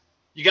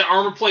you got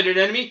armor-plated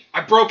enemy.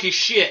 I broke his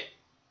shit.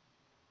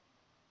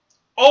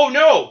 Oh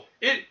no!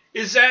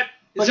 Is that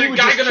But he that would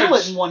guy just gonna? kill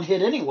it in one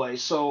hit anyway,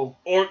 so...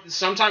 Or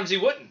sometimes he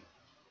wouldn't.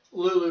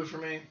 Lulu for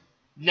me.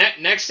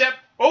 Next step.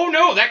 Oh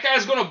no! That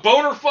guy's gonna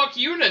boner fuck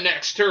Yuna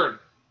next turn.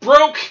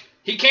 Broke.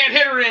 He can't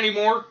hit her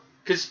anymore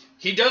because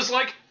he does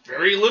like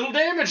very little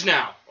damage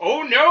now.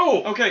 Oh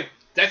no! Okay,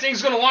 That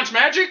thing's gonna launch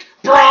magic?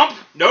 Bromp!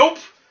 Nope.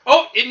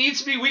 Oh, it needs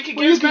to be weak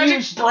Well, you against can magic?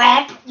 use-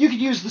 Bromp! You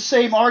could use the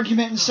same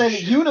argument and say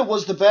that Yuna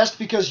was the best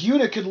because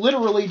Yuna could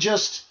literally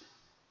just...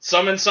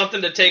 Summon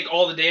something to take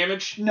all the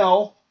damage?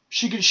 No.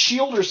 She could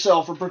shield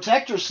herself or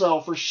protect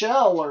herself or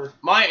shell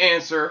my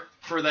answer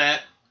for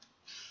that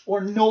or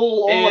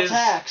null all Is-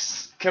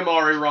 attacks.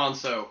 Kamari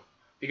Ronso.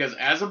 Because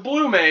as a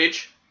blue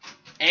mage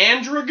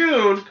and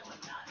dragoon,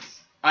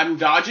 I'm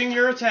dodging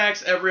your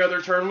attacks every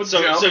other turn with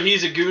jump. So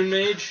he's a goon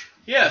mage?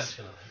 Yes.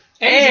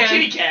 And he's a And-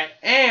 kitty cat.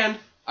 And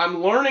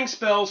I'm learning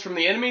spells from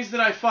the enemies that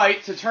I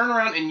fight to turn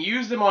around and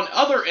use them on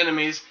other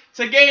enemies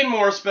to gain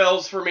more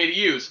spells for me to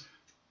use.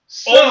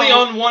 So, Only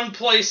on one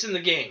place in the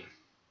game.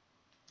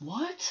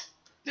 What?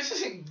 This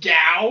isn't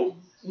Gao.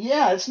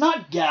 Yeah, it's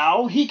not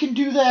Gao. He can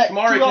do that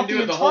Kamari throughout can do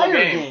the it the whole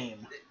entire game.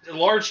 game. A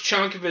large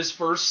chunk of his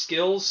first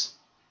skills,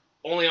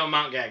 only on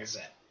Mount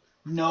Gagazet.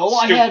 No,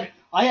 Stupid.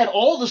 I had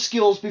all the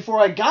skills before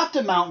I got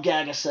to Mount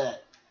Gagaset.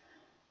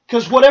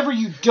 Because whatever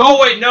you don't...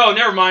 Oh, wait, no,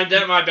 never mind.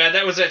 My bad.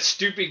 That was that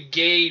stupid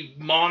gay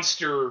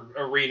monster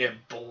arena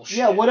bullshit.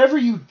 Yeah, whatever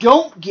you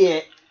don't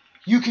get,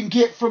 you can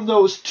get from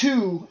those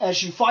two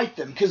as you fight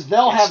them. Because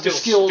they'll It's have the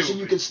still skills and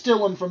stupid. you can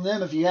steal them from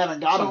them if you haven't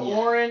got them So yet.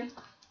 Orin,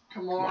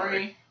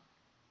 Kamari.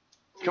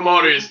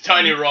 Kamari is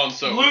tiny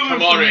Ronso. Lulu for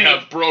Kamari me.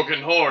 have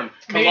broken horn.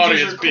 Kamari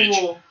Mages is are bitch.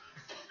 cool.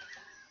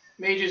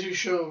 Mages who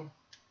show.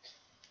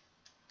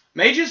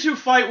 Mages who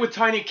fight with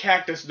tiny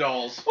cactus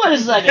dolls. Wait a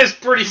second. That's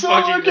pretty So,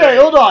 fucking okay, great.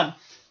 hold on.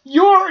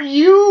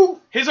 You...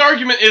 His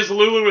argument is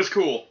Lulu is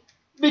cool.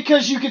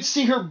 Because you could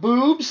see her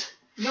boobs?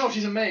 No,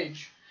 she's a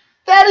mage.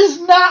 That is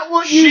not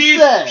what you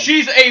said.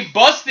 She's a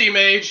busty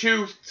mage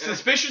who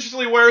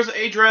suspiciously wears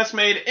a dress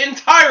made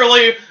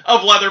entirely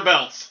of leather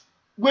belts.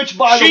 Which,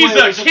 by the She's way,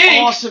 a is an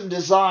kink. awesome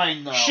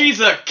design, though. She's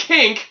a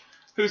kink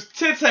whose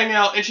tits hang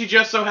out, and she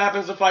just so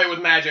happens to fight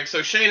with magic. So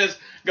Shayna's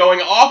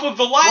going off of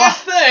the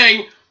last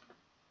thing.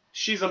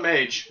 She's a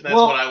mage. That's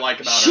Well, what I like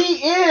about her.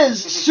 She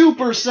is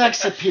super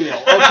sex appeal,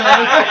 okay? but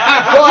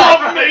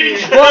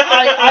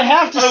I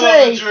have to I love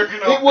say, the jerking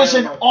off it was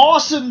an animal.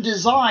 awesome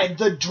design.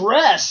 The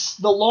dress,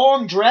 the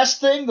long dress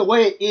thing, the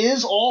way it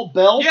is, all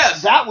belts,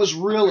 Yes. that was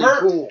really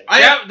Her- cool.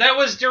 That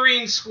was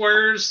during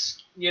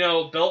Square's,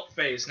 belt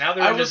phase. Now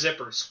they're I into was-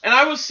 zippers. And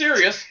I was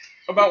serious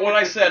about what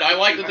I said. I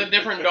liked that the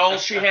different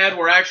dolls she had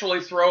were actually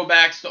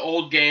throwbacks to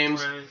old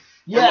games. Or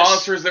Yes.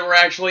 monsters that were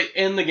actually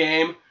in the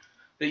game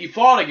that you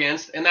fought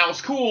against, and that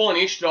was cool, and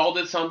each doll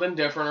did something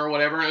different or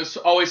whatever, and it was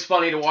always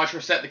funny to watch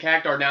her set the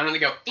cactar down and they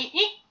go,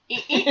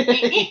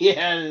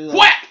 Yeah.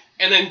 whack!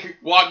 And then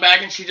walk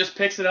back and she just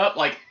picks it up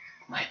like,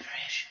 my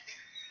precious,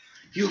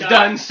 you've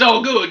done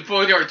so good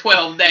for your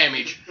 12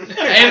 damage. And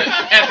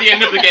at the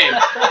end of the game.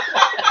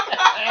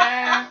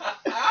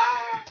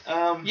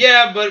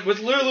 Yeah, but with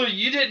Lulu,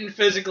 you didn't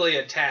physically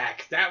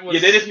attack. That was You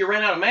did if you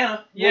ran out of mana.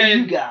 What do you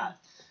and- got?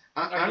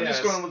 I'm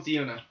just guess. going with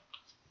Yuna.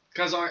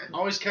 Because I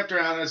always kept her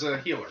out as a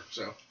healer,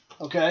 so.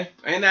 Okay.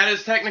 And that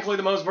is technically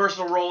the most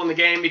versatile role in the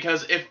game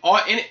because if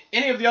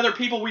any of the other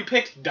people we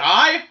picked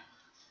die,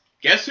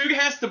 guess who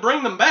has to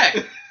bring them back?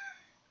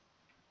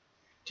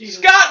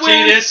 Scott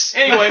wins! Cheetahs.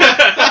 Anyway.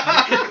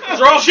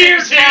 Throw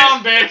Phoenix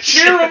down, bitch.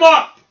 Cheer him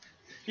up.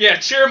 Yeah,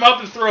 cheer him up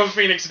and throw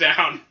Phoenix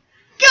down.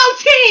 Go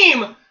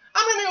team!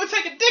 I'm gonna go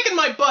take a dick in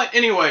my butt.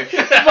 Anyway.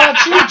 What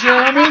about you,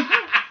 Jeremy?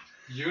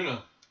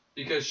 Yuna,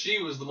 because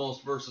she was the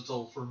most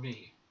versatile for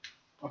me.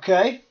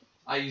 Okay.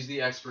 I used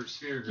the expert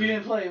sphere You grid.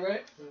 didn't play,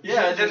 right?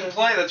 Yeah, I didn't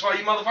play. That's why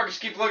you motherfuckers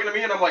keep looking at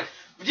me and I'm like,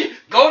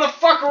 go the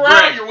fuck around.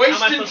 Greg, You're How am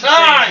I wasting supposed to say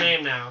his time.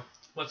 name now?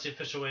 What's the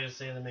official way to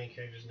say the main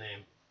character's name?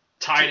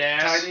 Tight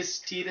ass.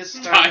 Titus.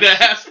 Tight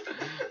ass.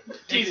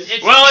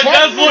 It's- Well, it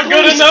does look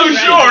good in those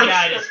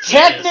shorts.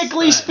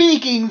 Technically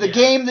speaking, the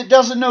game that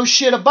doesn't know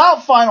shit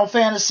about Final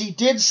Fantasy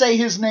did say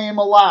his name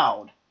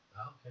aloud.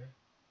 Okay.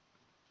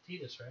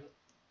 Titus, right?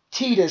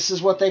 Titus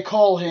is what they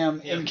call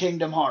him Yeah. in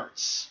Kingdom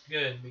Hearts.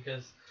 Good,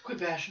 because Quit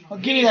bashing Oh,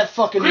 on give me that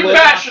fucking Quit lip.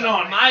 bashing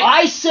on it.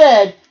 I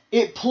said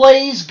it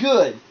plays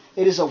good.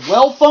 It is a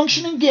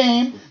well-functioning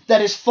game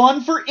that is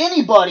fun for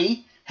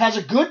anybody, has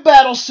a good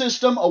battle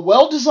system, a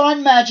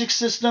well-designed magic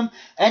system,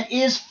 and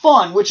is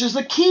fun, which is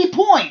the key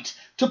point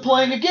to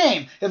playing a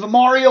game. If a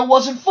Mario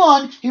wasn't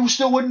fun, he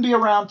still wouldn't be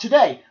around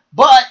today.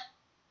 But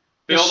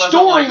the Bill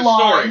doesn't like the storyline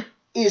story.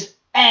 is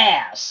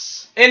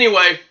ass.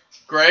 Anyway,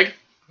 Greg.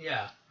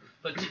 Yeah,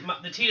 but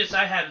the Titus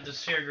I had with the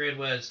Sphere Grid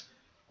was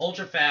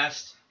ultra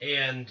fast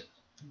and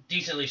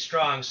decently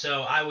strong,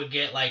 so I would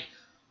get, like,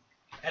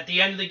 at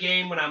the end of the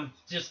game when I'm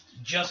just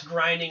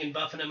grinding and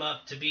buffing him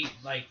up to beat,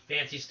 like,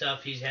 fancy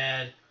stuff, he's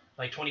had,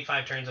 like,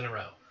 25 turns in a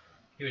row.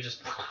 He would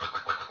just...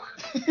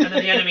 and then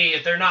the enemy,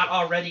 if they're not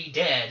already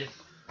dead,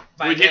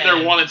 by We get their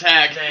then, one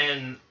attack.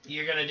 then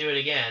you're going to do it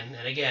again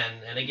and again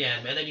and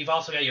again. And then you've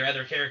also got your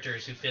other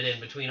characters who fit in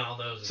between all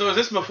those. So is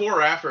this before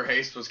or after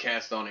haste was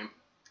cast on him?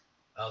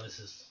 Oh, this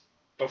is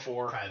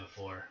Before. probably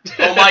before.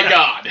 Oh my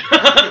god.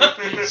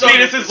 So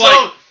this is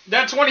like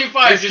that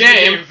 25 this just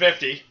game. became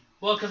 50.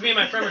 Well, because me and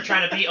my friend were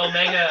trying to beat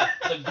Omega,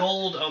 the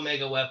gold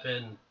Omega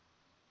weapon.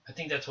 I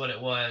think that's what it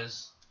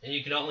was. And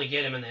you could only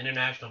get him in the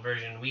international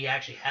version. We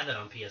actually had that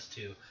on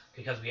PS2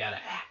 because we had a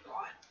hack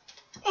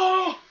one.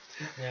 Oh,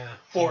 Yeah.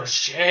 for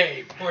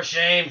shame. For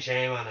shame.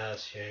 Shame on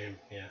us. Shame.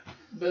 Yeah.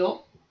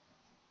 Bill.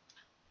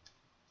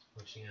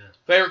 What you got?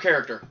 favorite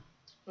character.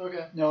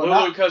 Okay. No, Lulu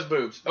not, cuz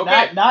boobs.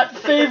 Okay. not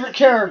favorite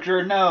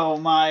character. No,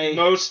 my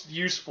Most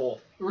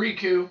useful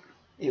Riku.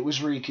 it was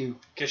Riku.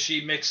 because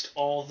she mixed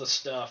all the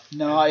stuff.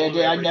 No, and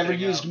blew I never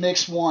everything used out.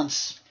 mix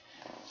once.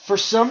 For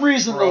some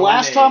reason, the Remade.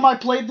 last time I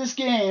played this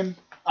game,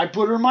 I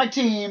put her in my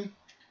team,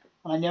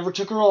 and I never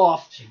took her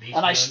off, She beat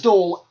and I you.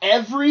 stole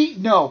every...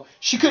 No,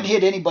 she couldn't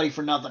hit anybody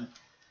for nothing.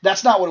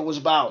 That's not what it was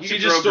about. She You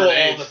just throw stole all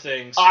grenades. the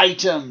things.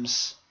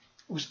 Items.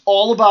 It was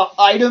all about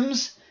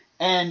items,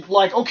 and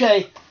like,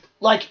 okay,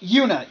 like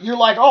Yuna. You're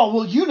like, oh,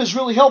 well, Yuna's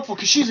really helpful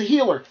because she's a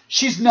healer.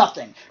 She's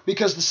nothing.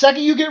 Because the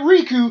second you get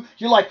Riku,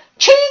 you're like,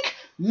 chink!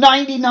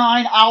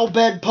 99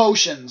 Albed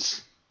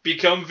potions.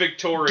 Become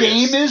victorious.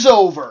 Game is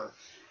over.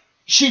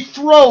 She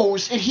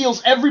throws, it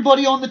heals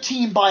everybody on the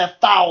team by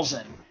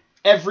 1,000.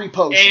 Every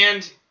potion.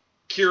 And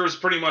cures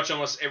pretty much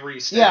almost every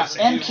Yeah, status.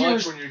 and Too much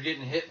cures- when you're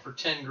getting hit for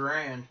 10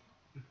 grand.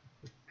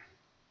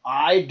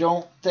 I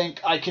don't think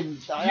I can...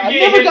 I get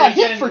never hit got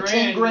with hit for 10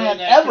 10 grand, grand wouldn't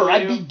that ever. kill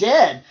I'd you? be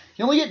dead.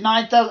 You only get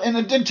 9,000.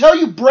 And until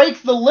you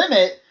break the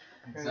limit...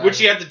 Which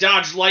you have to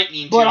dodge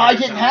lightning. But I 200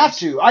 didn't times. have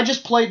to. I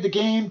just played the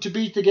game to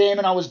beat the game,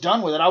 and I was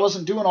done with it. I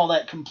wasn't doing all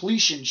that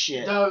completion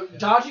shit. No,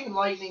 dodging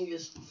lightning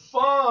is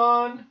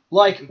fun.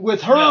 Like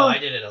with her, No, I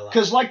did it a lot.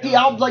 because like It the was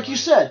Al, really like you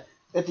nice. said,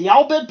 at the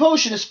Albed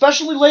potion,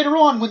 especially later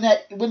on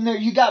when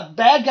you got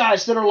bad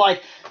guys that are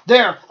like,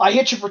 there, I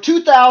hit you for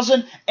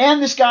 2,000,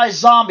 and this guy's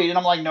zombied, and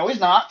I'm like, no, he's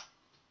not,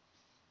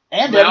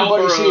 and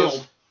everybody's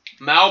healed.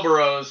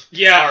 Malboros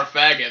Yeah. are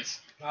faggots.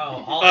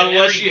 Oh,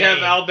 Unless every you have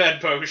game. Albed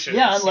potions.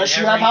 Yeah, unless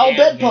you every have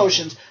damn Albed game.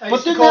 potions. I But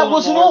used to then call that them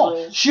wasn't all.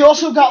 Marbles. She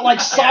also got like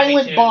me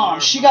silent too,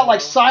 bombs. She got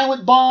like Marble.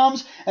 silent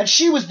bombs, and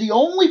she was the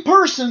only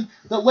person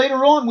that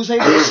later on was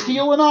able to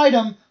steal an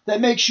item that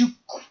makes you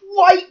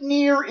quite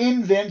near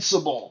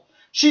invincible.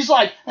 She's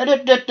like,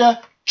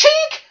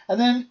 chink! And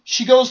then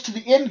she goes to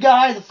the end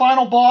guy, the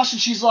final boss, and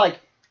she's like,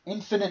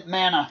 infinite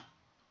mana.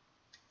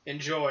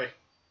 Enjoy.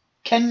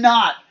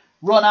 Cannot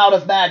run out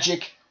of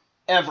magic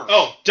ever.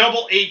 Oh,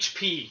 double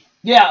HP.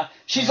 Yeah,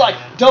 she's like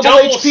double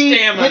Double HP,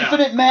 stamina.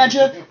 infinite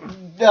magic,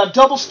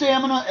 double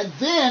stamina, and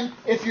then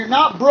if you're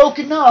not broke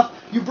enough,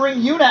 you bring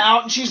Yuna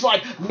out and she's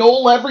like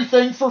null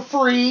everything for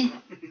free.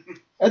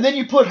 And then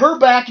you put her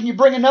back and you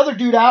bring another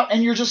dude out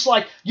and you're just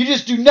like, you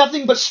just do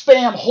nothing but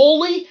spam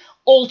Holy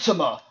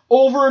Ultima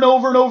over and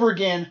over and over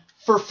again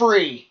for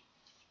free.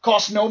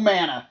 Costs no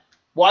mana.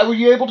 Why were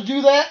you able to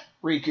do that?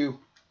 Riku.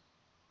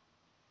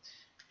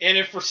 And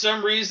if for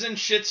some reason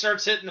shit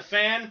starts hitting the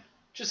fan,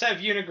 just have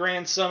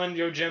Unigran summon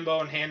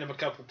Yojimbo and hand him a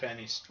couple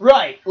pennies.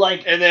 Right,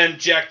 like, And then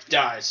Jack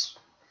dies.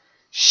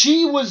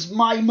 she was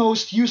my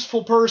most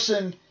useful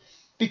person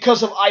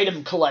because of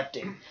item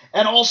collecting.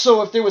 And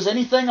also, if there was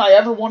anything I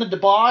ever wanted to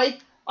buy,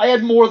 I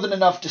had more than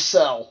enough to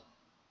sell.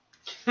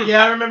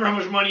 Yeah, I remember how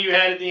much money you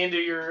had at the end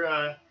of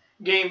your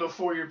game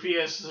before your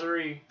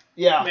PS3.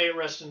 Yeah, May it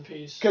rest in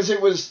peace. because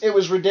it was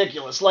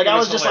ridiculous. Like, It I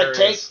was was just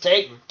hilarious.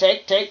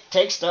 like,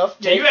 take stuff.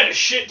 Yeah, you had a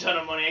shit ton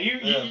of money.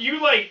 Yeah.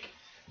 You like...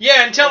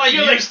 Yeah, until I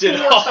feel like used it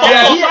 4 all. times.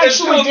 Yeah, he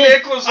actually Until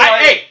did. Nick was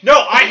like, Hey,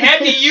 no, I had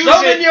to use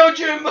summon it.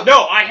 Yojimbo.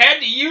 No, I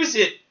had to use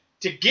it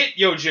to get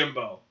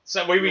Yojimbo. So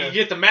that way we could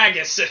get the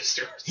Magus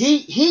sisters. He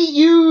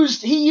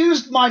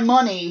used my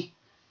money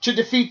to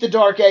defeat the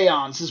Dark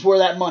Aeons. Is where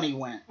that money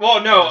went.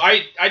 Well, no,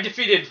 I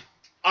defeated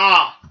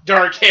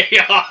Dark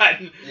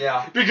Aeon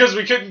Yeah. because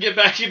we couldn't get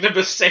back into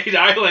Besaid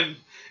Island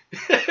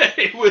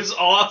It was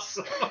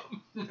awesome.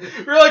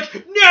 We're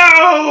like,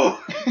 no!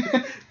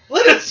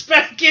 Let us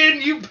back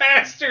in, you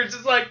bastards!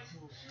 It's like,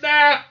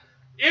 nah,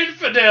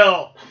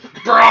 infidel.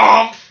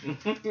 Brom!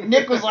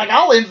 Nick was like,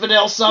 I'll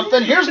infidel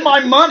something. Here's my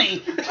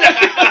money.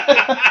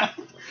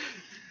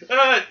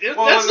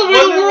 That's the way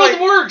the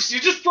world works. You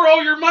just throw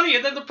all your money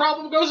and then the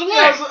problem goes away.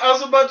 Yeah, I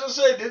was about to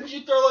say, didn't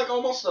you throw like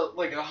almost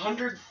like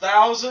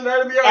 100,000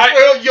 at me?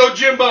 Well, yo,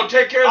 Jimbo,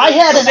 take care of this. I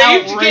had an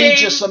Saved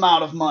outrageous game.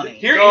 amount of money.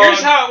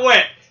 Here's how it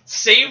went.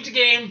 Saved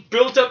game,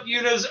 built up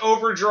Yuna's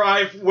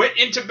overdrive, went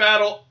into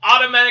battle,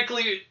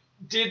 automatically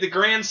did the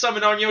grand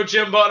summon on Yo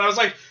Jimbo, and I was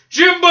like,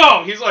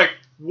 Jimbo! He's like,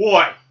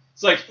 what?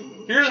 It's like,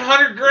 here's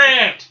 100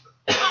 grand.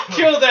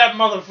 Kill that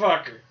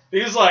motherfucker.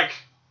 He's like,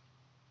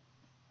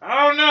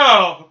 I don't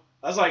know.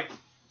 I was like,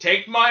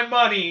 take my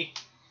money.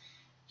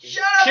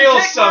 Shut up Kill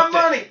and take something.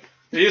 my money.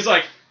 He's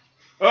like,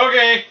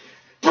 okay.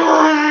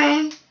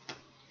 I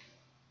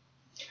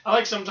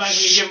like sometimes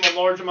when you give him a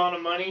large amount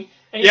of money.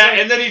 And he's Yeah, like,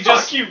 and then he fuck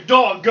just... you,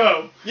 dog,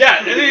 go. Yeah,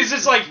 and then he's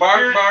just like,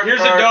 Bark, bark, here's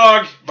bark. a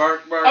dog.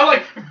 Bark, bark. I'm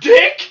like,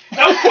 dick,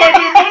 that was quite a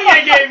bit of money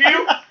I gave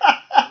you.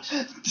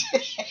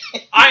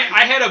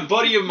 I had a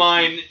buddy of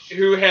mine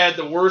who had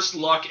the worst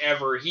luck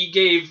ever. He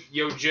gave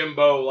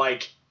Yojimbo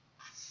like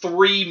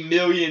 3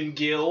 million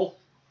gil.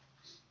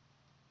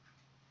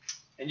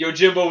 And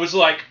Yojimbo was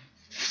like,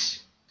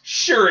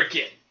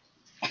 shuriken.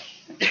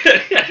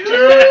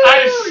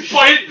 I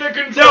spiked the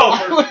controller.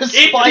 I would have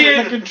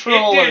spiked the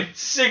controller. It did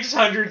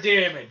 600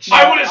 damage.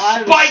 I would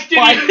have spiked it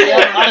even more.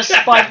 I'd have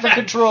spiked the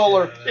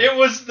controller. It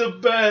was the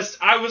best.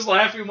 I was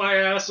laughing my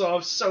ass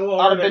off so I'd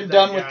hard. have been at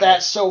done guy. with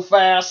that so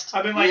fast.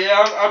 I've been like,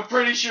 Yeah, I'm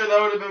pretty sure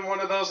that would have been one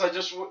of those.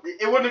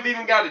 It wouldn't have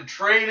even gotten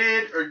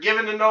traded or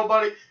given to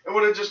nobody. It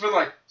would have just been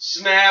like,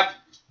 snap.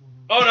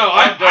 Oh no,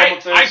 I'm done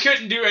with I this.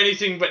 couldn't do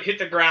anything but hit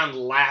the ground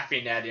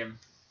laughing at him.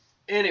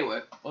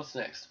 Anyway, what's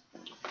next?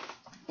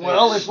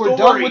 Well, if we're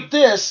done with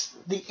this,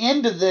 the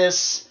end of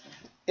this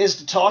is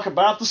to talk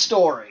about the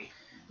story.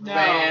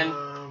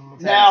 no.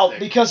 Now,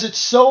 because it's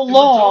so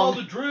long,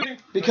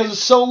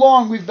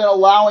 we've been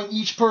allowing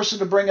each person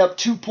to bring up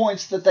 2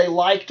 points that they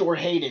liked or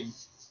hated.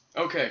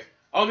 Okay,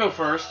 I'll go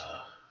first.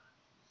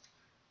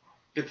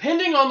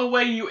 Depending on the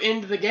way you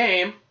end the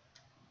game,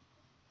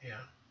 Yeah.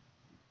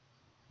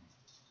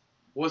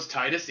 was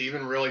Titus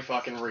even really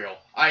fucking real?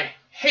 I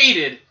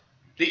hated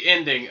the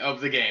ending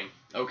of the game,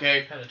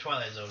 okay? Kind of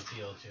Twilight Zone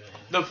feel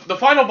to it. The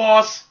final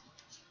boss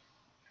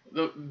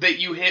that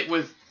you hit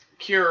with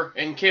Cure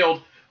and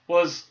killed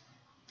was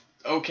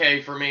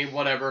okay for me,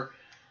 whatever.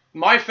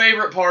 My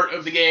favorite part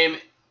of the game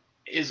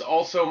is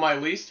also my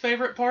least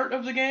favorite part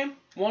of the game,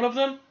 one of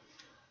them.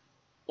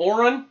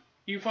 Auron,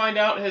 you find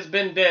out, has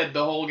been dead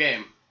the whole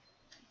game.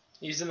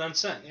 He's an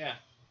unsent, yeah.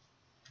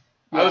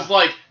 I was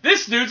like,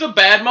 this dude's a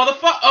bad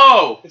motherfucker.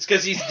 Oh! It's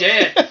because he's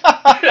dead.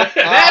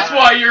 That's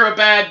why you're a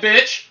bad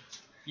bitch.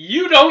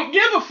 You don't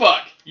give a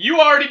fuck. You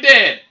already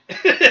dead.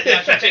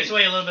 Yeah, so it takes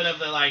away a little bit of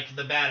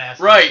the badass.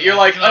 Right, you're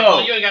like, oh.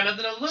 well, you ain't got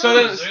nothing to lose. So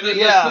then- Or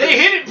yeah. They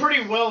hit it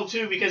pretty well,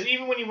 too, because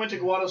even when you went to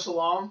Guado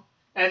Salam,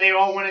 and they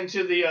all went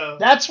into the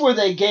That's where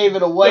they gave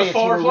it away if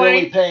you were foreplay,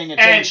 really paying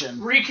attention.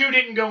 and Riku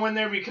didn't go in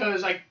there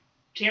because I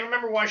can't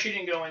remember why she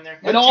didn't go in there.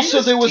 And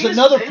also, there was Tina's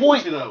another able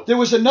point. to, though. There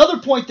was another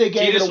point they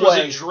gave Titus it was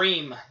away. a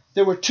dream.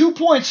 There were 2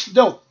 points.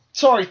 No,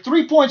 sorry,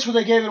 3 points where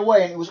they gave it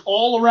away, and it was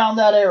all around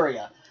that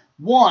area.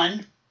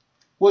 One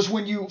was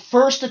when you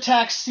first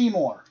attack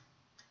Seymour.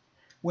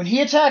 When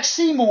he attacks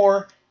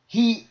Seymour,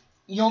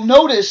 you'll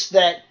notice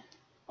that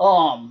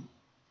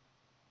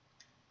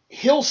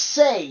he'll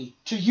say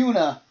to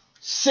Yuna,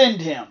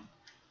 "Send him,"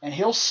 and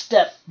he'll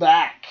step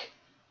back.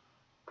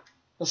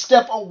 He'll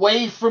step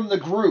away from the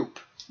group,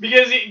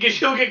 Because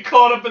he'll get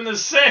caught up in the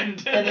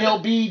send. and he'll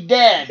be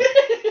dead.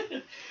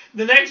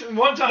 The next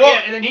one time, Well,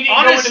 yeah, and then he didn't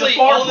honestly,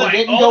 go all into the the- far He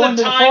plane. didn't all go the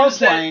into the far times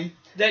that- plane.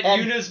 That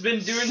And Yuna's been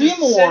doing Seymour-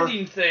 this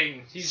sending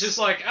thing. He's just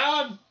like,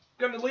 I'm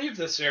gonna leave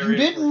this area. You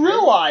didn't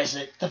realize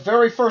it the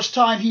very first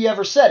time he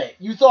ever said it.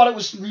 You thought it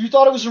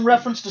was in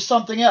reference to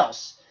something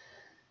else.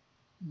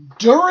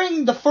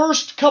 During the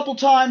first couple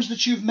times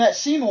that you've met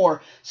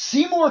Seymour,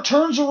 Seymour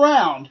turns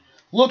around,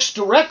 looks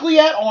directly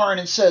at Auron,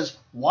 and says,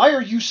 "Why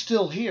are you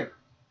still here?"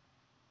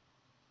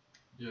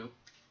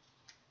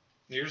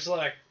 You're just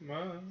like,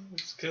 well,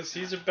 it's because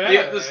he's a bad.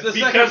 Yeah, the Because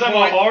second I'm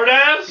point, a hard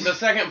ass? the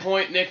second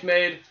point Nick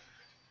made,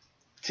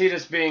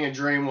 Titus being a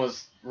dream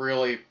was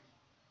really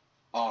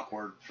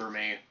awkward for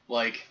me.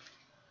 Like,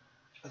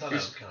 I thought that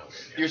was kind of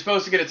weird. Yeah. you're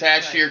supposed to get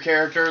attached to your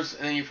characters,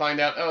 and then you find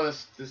out, oh,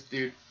 this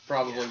dude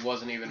probably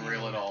wasn't even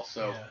real at all.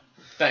 So, Yeah.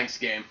 thanks,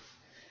 game.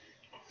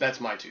 That's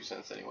my 2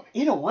 cents anyway.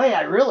 In a way,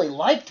 I really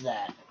liked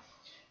that.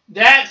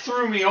 That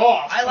threw me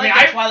off. I like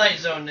mean, the Twilight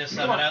Zone-ness of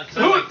it. 'cause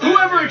I like that,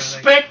 whoever you know,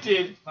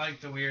 expected I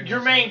like the weirdness your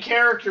of main it.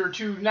 character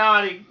to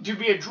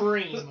be a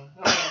dream.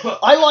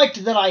 I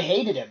liked that I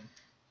hated him.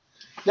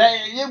 That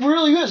it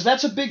really is.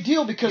 That's a big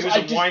deal because He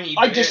was a whiny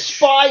I bitch.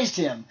 despised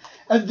him.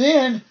 And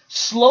then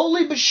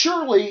slowly but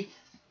surely,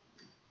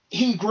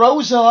 he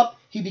grows up.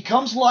 He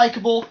becomes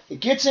likable. It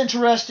gets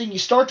interesting. You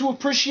start to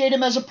appreciate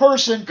him as a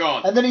person.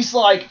 Gone. And then he's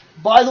like,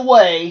 by the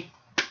way,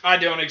 I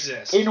don't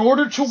exist. in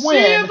order to See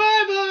ya, win,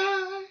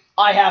 bye-bye.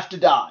 I have to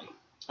die.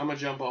 I'm going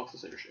to jump off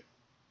this airship.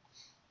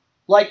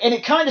 Like, and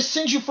it kind of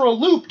sends you for a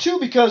loop, too,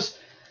 because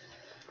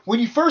when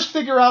you first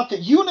figure out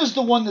that Yuna's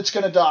the one that's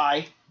going to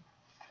die,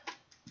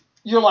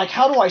 you're like,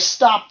 how do I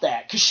stop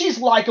that? Because she's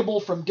likable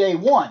from day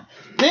one.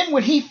 Then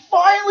when he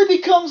finally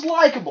becomes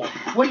likable,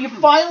 when you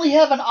finally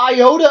have an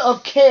iota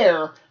of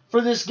care for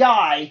this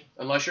guy,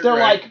 Unless you're they're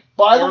Greg. like,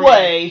 by the Or me.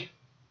 way,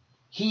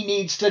 he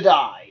needs to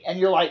die. And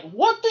you're like,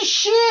 what the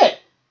shit?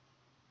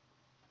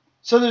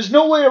 So there's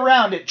no way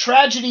around it.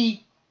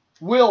 Tragedy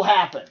will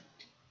happen.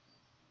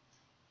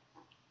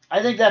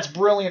 I think that's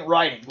brilliant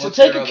writing. What's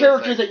to take your a other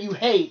character thing? that you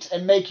hate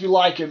and make you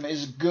like him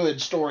is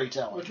good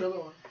storytelling. Which other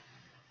one?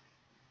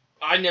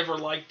 I never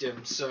liked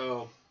him,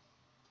 so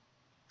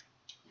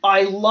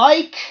I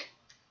like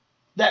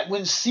that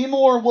when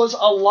Seymour was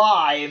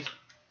alive,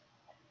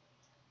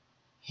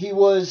 he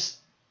was,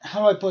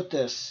 how do I put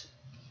this?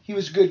 He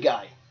was a good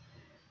guy.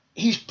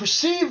 He's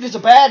perceived as a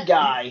bad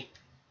guy,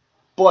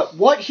 but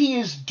what he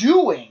is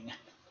doing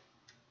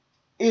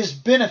is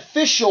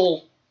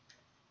beneficial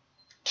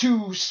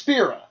to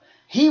Spira.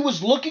 He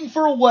was looking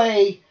for a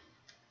way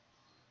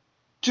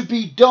to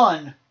be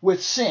done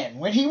with sin.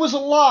 When he was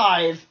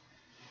alive,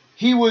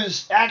 he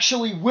was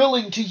actually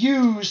willing to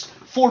use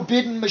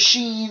forbidden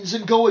machines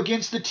and go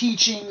against the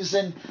teachings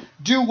and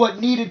do what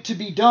needed to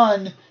be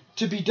done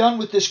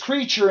with this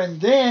creature. And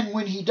then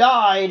when he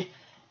died,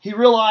 he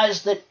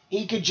realized that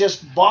he could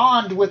just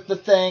bond with the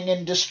thing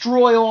and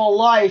destroy all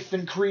life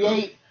and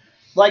create...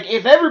 Like,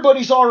 if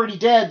everybody's already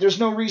dead, there's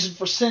no reason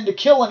for sin to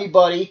kill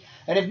anybody.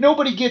 And if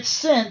nobody gets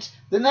sent,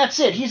 then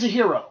that's it. He's a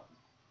hero.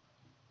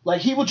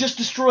 Like, he will just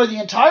destroy the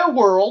entire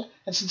world,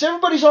 and since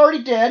everybody's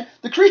already dead,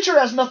 the creature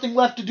has nothing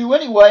left to do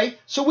anyway,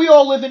 so we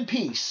all live in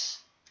peace.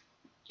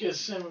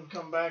 Guess Sim would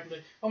come back and be,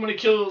 I'm gonna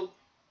kill.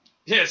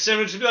 yeah,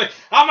 Simmons would be like,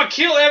 I'm gonna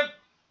kill him.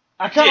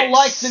 I kind of Yes.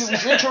 liked that it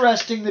was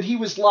interesting that he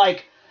was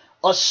like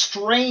a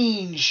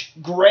strange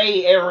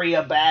gray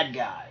area bad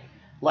guy.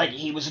 Like,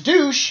 he was a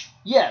douche,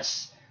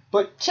 yes,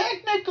 but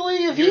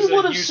technically if He he was a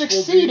would have useful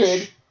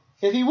succeeded,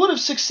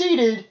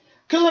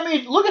 because I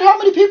mean, look at how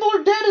many people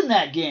are dead in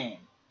that game.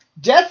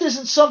 Death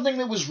isn't something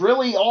that was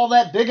really all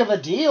that big of a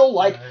deal.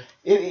 Like,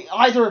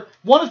 either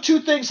one of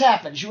two things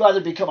happens. You either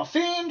become a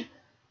fiend,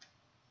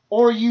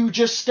 or you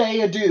just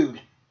stay a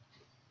dude.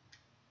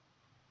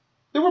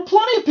 There were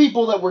plenty of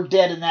people that were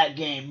dead in that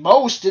game,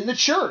 most in the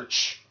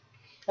church.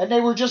 And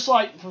they were just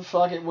like,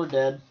 fuck it, we're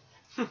dead.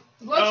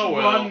 Let's Oh,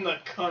 well. run the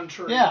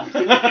country. Yeah.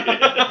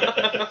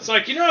 It's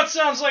like, you know, it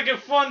sounds like a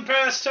fun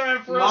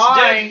pastime for us My-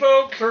 dead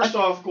folk. First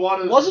off,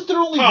 Guado's. Wasn't there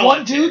only one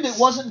Politics. dude that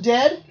wasn't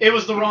dead? It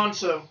was the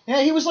Ronso.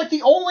 Yeah, he was like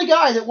the only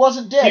guy that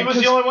wasn't dead. He was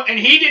the only one, and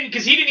he didn't,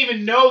 because he didn't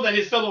even know that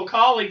his fellow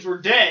colleagues were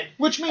dead.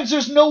 Which means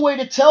there's no way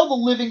to tell the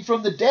living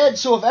from the dead,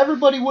 so if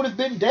everybody would have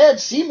been dead,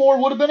 Seymour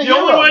would have been a The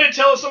hero. only way to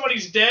tell if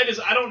somebody's dead is,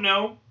 I don't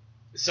know,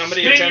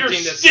 Somebody spin your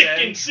attempting to stick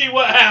send, and see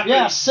what happens.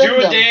 Yeah, send do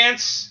a them.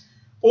 dance.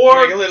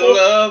 Or, Make a little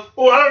love.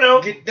 or I don't know,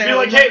 Get be down.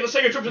 like, hey, let's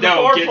take a trip to the No,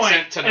 power get plant.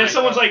 sent tonight, And if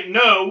someone's though. like,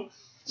 no,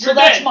 So you're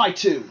that's dead. my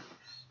two.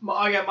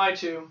 I got my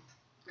two.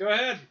 Go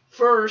ahead.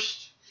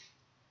 First,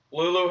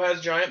 Lulu has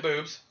giant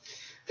boobs.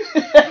 So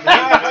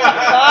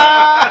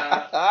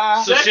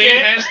Second.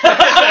 Shane has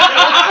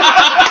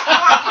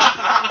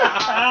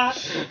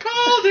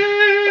Called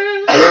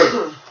it.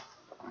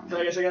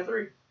 I guess I got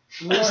three.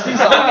 Rusty's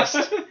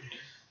honest.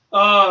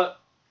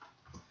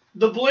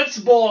 The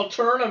Blitzball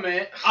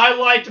tournament, I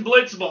liked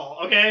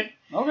Blitzball, okay?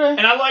 Okay.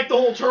 And I liked the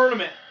whole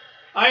tournament.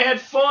 I had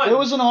fun. It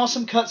was an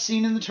awesome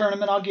cutscene in the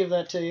tournament, I'll give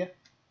that to you.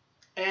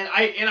 And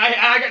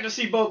I got to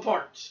see both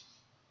parts.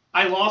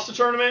 I lost the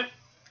tournament,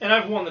 and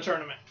I've won the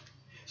tournament.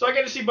 So I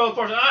got to see both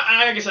parts. And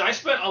like I said, I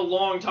spent a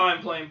long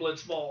time playing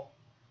Blitzball.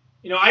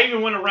 You know, I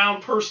even went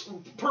around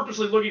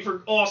purposely looking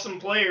for awesome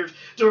players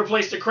to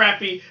replace the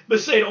crappy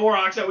Besaid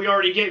Aurochs that we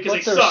already get because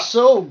But they they're suck.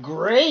 so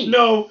great.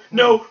 No.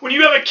 When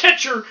you have a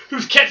catcher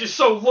whose catch is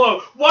so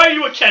low, why are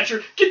you a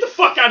catcher? Get the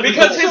fuck out of the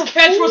Because goal. his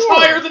catch was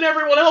higher than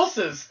everyone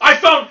else's. I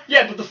found,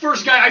 but the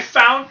first guy I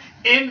found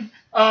in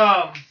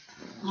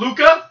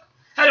Luca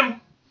had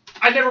him.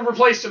 I never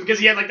replaced him because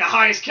he had like the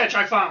highest catch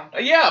I found.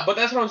 Yeah, but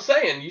that's what I'm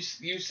saying.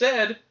 You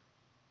said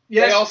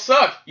Yes. they all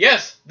suck.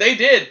 Yes, they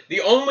did. The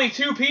only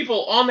two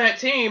people on that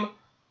team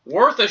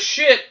worth a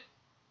shit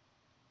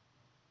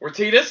were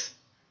Titus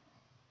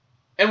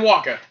and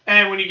Waka.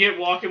 And when you get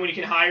walking, when you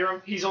can hire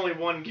him, he's only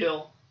one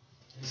kill.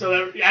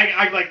 So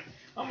that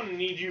I'm gonna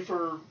need you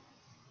for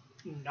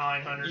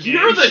 900.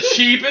 You're games. the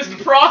cheapest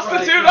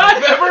prostitute Right.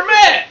 I've ever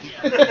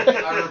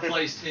met. I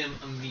replaced him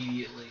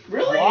immediately.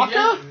 Really?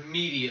 Waka?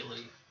 Immediately.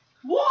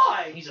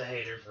 Why? He's a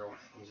hater for one.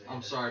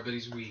 I'm sorry, but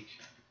he's weak.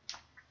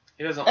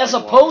 He doesn't As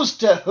like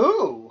opposed to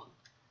who?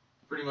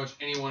 Pretty much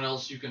anyone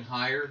else you can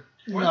hire.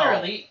 Were there No.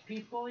 elite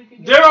people you could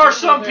get? There are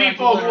some There are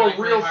people who people are that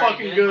real are hard to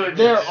fucking get. good.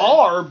 There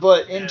are,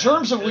 but in Yeah.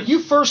 terms of when you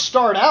first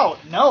start out,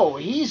 no,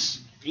 he's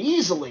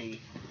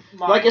easily.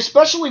 Like,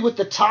 especially with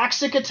the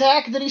toxic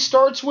attack that he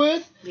starts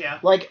with. Yeah.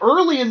 Like,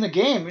 early in the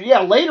game.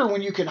 Yeah, later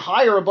when you can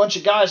hire a bunch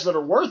of guys that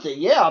are worth it,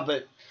 yeah,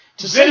 but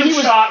to say Venom he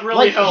was, shot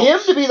really like, helps.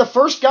 him to be the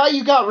first guy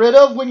you got rid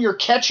of when your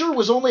catcher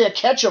was only a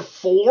catch of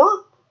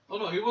 4? Oh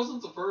no, he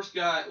wasn't the first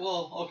guy.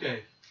 Well,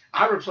 okay.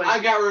 I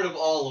got rid of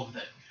all of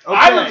them. Okay.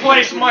 I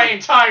replaced my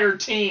entire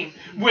team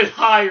with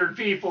hired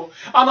people.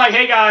 I'm like,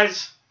 hey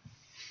guys,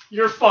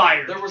 you're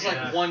fired. There was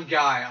like one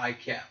guy I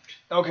kept.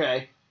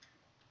 Okay.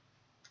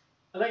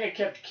 I think I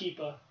kept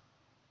Keepa.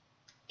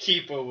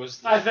 Keepa was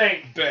the I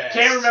think. best.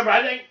 Can't remember.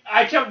 I think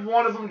I kept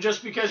one of them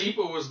just because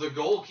Keepa was the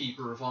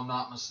goalkeeper, if I'm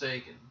not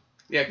mistaken.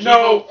 Yeah,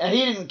 No, And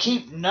he didn't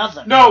keep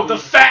nothing. no, the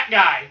fat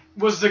guy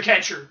was the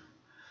catcher.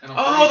 And I'm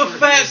Oh, pretty the sure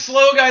fat,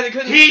 slow guy that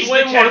couldn't He's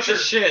swim the worth catcher. a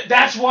shit.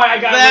 That's why I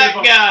got rid That of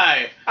him.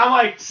 guy. I'm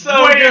like,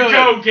 So way good. to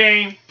go,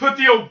 game. Put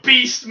the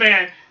obese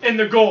man in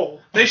the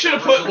goal. They should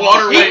have put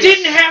water He wings.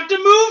 didn't have to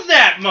move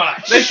that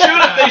much. They should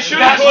have. They should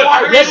have That's put.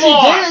 why we Yes,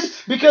 lost. he did,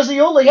 because he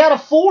only had a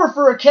 4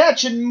 for a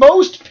catch, and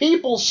most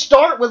people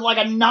start with like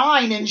a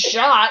 9 in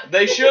shot.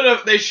 They should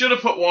have. They should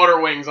have put water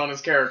wings on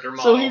his character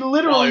model. So he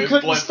literally while was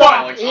couldn't blitz stop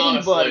filing.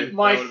 anybody. Honestly,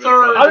 My that would've been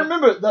third- fun. I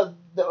remember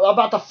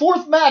about the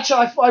 4th match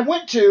I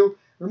went to.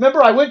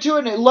 Remember, I went to it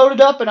and it loaded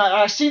up, and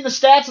I seen the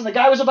stats, and the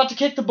guy was about to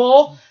kick the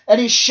ball,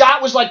 and his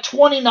shot was like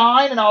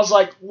 29, and I was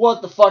like,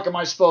 what the fuck am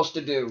I supposed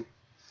to do?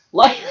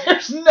 Like,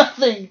 there's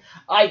nothing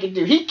I can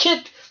do. He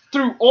kicked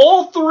through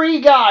all 3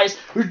 guys,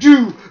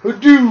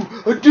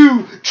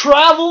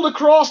 traveled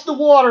across the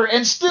water,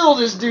 and still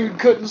this dude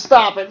couldn't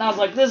stop it, and I was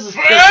like, this is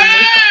pissing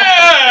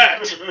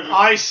me off.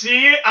 I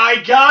see it.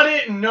 I got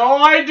it. No,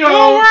 I don't.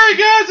 Don't worry,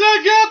 guys.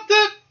 I got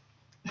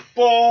the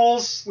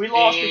Balls. We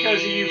lost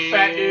because of you,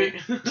 fat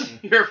dude.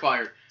 You're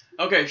fired.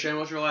 Okay, Shane.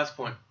 What's your last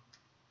point?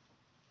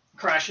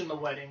 Crashing the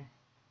wedding.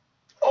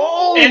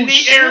 Oh, And the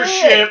shit.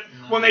 airship,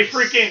 when they Nice.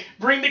 freaking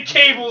bring the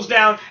cables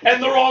down,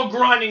 and they're all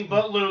grinding,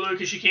 but Lulu,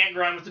 because she can't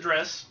grind with the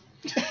dress.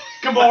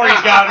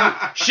 Kamori's got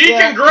her. She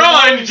Yeah, can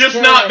grind, Kamari's just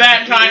carrying not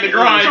that her. kind of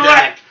grind.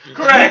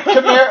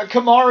 Correct.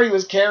 Kamari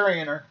was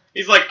carrying her.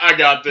 He's like, I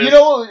got this. You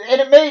know,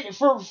 and it made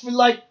for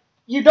like,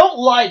 you don't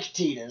like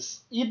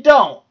Titus. You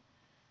don't.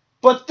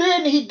 But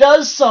then he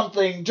does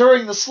something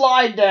during the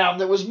slide down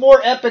that was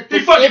more epic He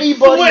than fucking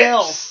anybody flips.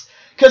 else.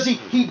 Because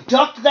he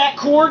ducked that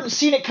cord and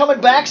seen it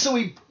coming back, so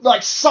he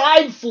like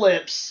side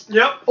flips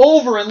Yep.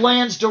 over and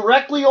lands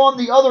directly on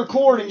the other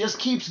cord and just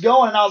keeps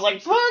going. And I was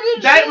like,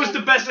 fucking That shit. was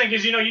the best thing,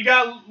 because, you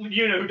got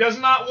Yuna, who does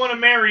not want to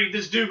marry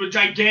this dude with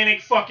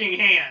gigantic fucking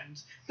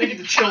hands. Think of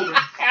the children.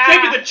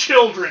 Think of the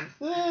children.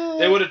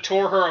 They would have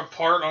tore her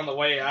apart on the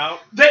way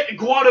out.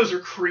 Guados are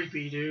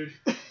creepy, dude.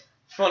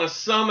 Trying to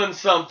summon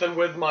something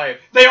with my.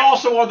 They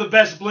also are the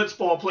best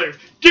blitzball players.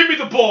 Give me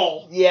the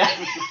ball. Yeah,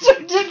 it's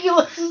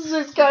ridiculous.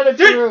 It's kind of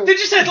true. They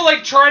just had to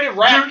like try to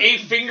wrap Dude, a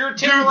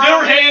fingertip Dude, around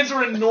their it. hands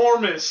are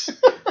enormous.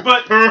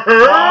 But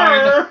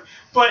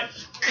but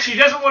she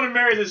doesn't want to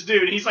marry this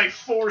dude. He's like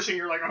forcing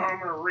her, like, oh, I'm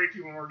gonna rape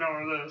you when we're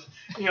done with this.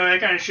 That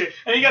kind of shit.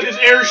 And he got this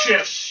airship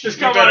just You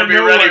coming out better of be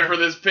nowhere. ready for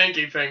this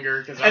pinky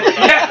finger, because I'm And-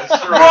 about yeah, to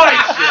destroy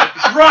right,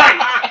 this shit.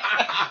 right.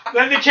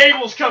 Then the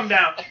cables come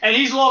down, and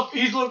he's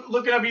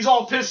looking up. He's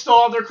all pissed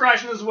off. They're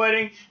crashing his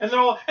wedding, and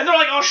they're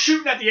like all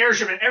shooting at the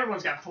airship, and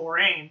everyone's got poor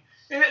aim.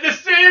 And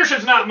the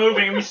airship's not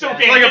moving, and we still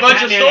can't. like a get bunch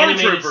that. of Batman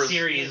animated stormtroopers.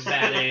 series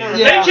bad aim.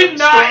 Yeah. They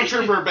cannot.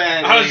 Stormtrooper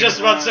band. I was just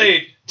about to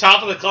say,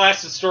 top of the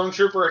class at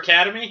Stormtrooper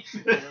Academy.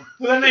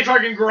 Then they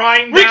fucking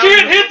grind. We down.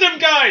 can't hit them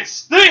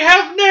guys. They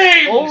have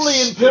names.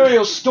 Only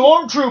Imperial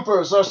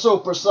stormtroopers are so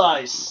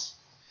precise.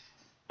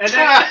 And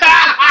then,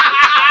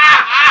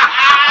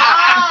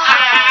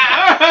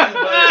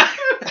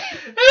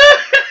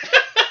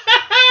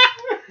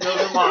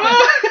 those are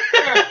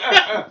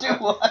mine. Do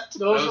what?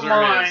 Those are Those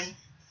are mine. his.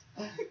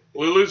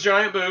 Lulu's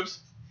giant boobs,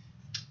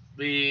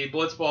 the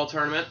blitzball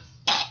tournament,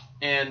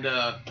 and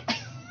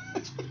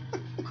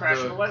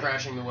Crashing the wedding.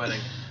 crashing the wedding.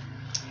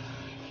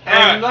 And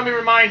Alright. let me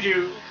remind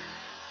you,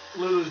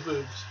 Lulu's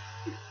boobs.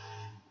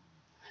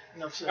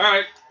 Enough said. All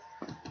right.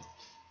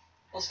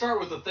 I'll start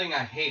with the thing I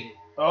hated.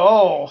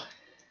 Oh.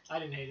 I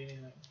didn't hate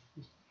anything.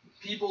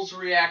 People's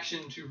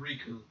reaction to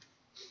Riku.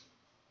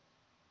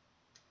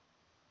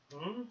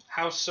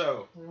 How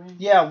so?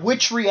 Yeah,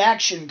 which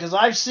reaction? Because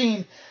I've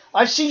seen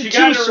She two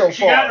got, so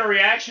she got in a far.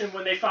 reaction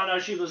when they found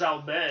out she was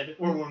out bed,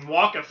 or when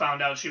Waka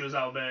found out she was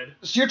out bed.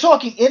 So you're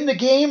talking in the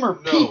game or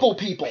No. people?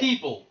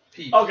 People.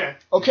 Okay.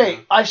 Okay,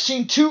 I've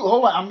seen two.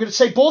 Hold on, I'm going to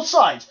say both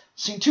sides.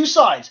 Seen two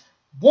sides.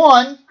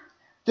 One,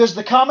 there's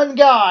the common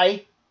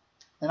guy,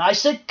 and I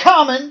say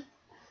common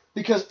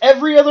because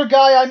every other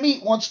guy I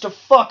meet wants to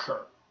fuck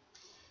her.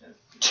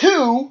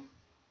 Two,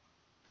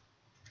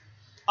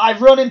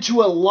 I've run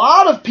into a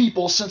lot of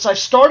people since I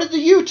started the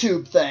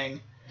YouTube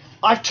thing.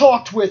 I'm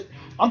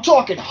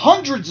talking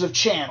hundreds of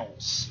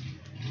channels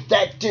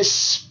that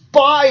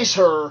despise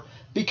her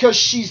because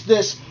she's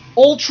this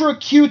ultra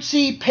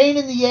cutesy, pain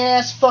in the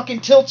ass,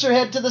 fucking tilts her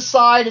head to the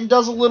side and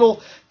does a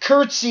little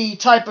curtsy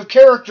type of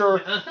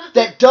character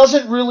that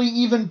doesn't really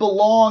even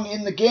belong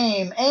in the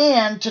game.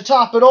 And to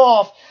top it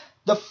off,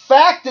 the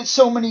fact that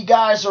so many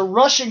guys are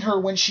rushing her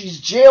when she's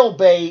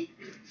jailbait,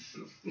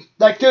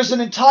 like there's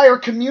an entire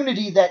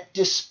community that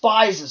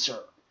despises her,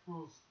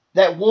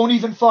 that won't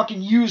even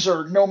fucking use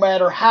her no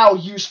matter how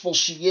useful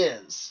she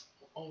is.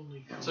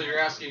 So you're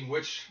asking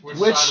which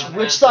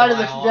side of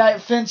am I on? the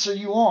fence are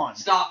you on?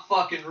 Stop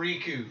fucking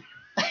Riku.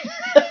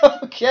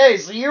 Okay,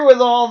 so you're with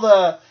all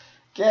the...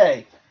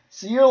 Okay,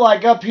 so you're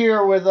like up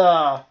here with,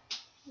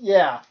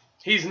 yeah.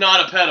 He's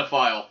not a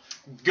pedophile.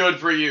 Good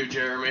for you,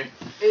 Jeremy.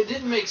 It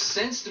didn't make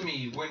sense to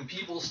me when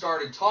people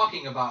started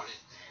talking about it.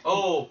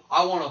 Oh,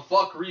 I want to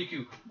fuck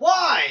Riku.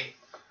 Why?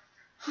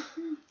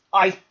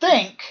 I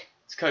think...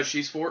 It's because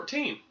she's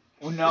 14.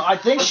 Well, no, I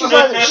think she's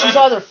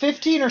either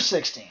 15 or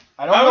 16.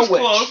 I don't know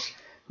which. Close.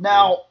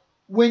 Now,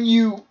 when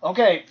you...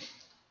 Okay,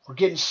 we're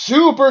getting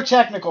super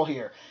technical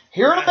here.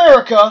 Here in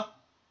America,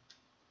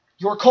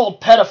 you're called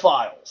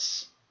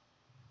pedophiles.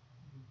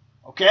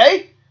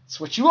 Okay? That's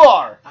what you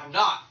are. I'm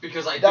not,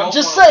 because I don't I'm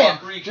just want to saying.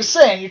 fuck Riku. Just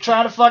saying. You're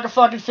trying to fuck a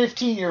fucking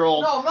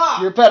 15-year-old. No, I'm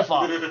not. You're a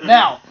pedophile.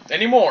 Now...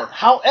 Anymore.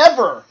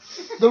 However,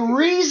 the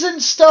reason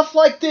stuff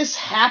like this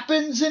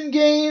happens in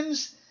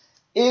games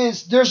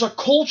is there's a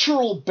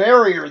cultural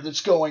barrier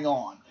that's going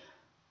on.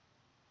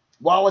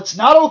 While it's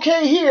not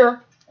okay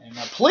here, and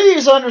now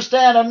please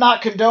understand I'm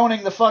not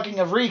condoning the fucking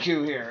of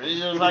Riku here.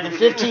 He's a fucking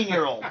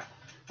 15-year-old.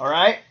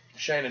 Alright?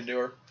 Shannon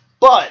Doer.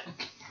 But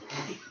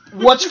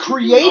what's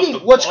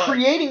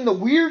creating the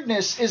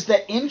weirdness is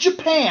that in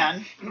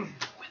Japan,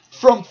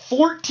 from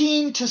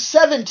 14 to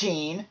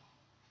 17,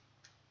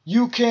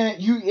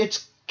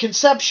 it's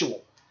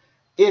conceptual.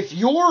 If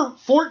you're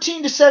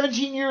 14 to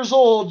 17 years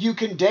old, you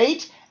can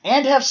date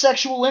and have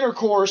sexual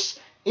intercourse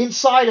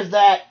inside of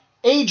that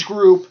age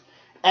group,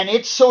 and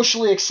it's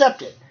socially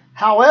accepted.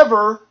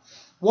 However,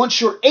 once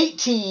you're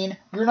 18,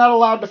 you're not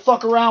allowed to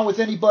fuck around with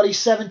anybody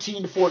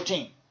 17 to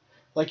 14.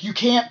 Like, you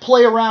can't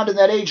play around in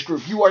that age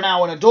group. You are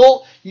now an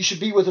adult, you should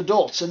be with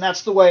adults, and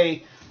that's the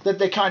way that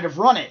they kind of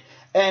run it.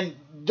 And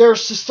their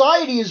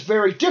society is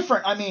very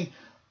different. I mean,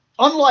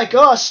 unlike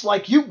us,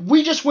 like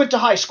we just went to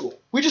high school.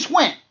 We just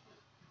went,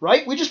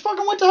 right? We just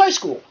fucking went to high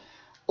school.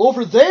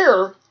 Over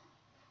there,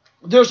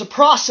 there's a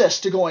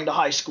process to going to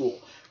high school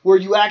where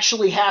you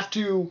actually have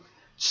to,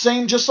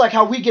 same just like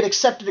how we get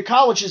accepted to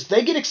colleges,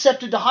 they get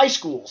accepted to high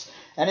schools.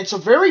 And it's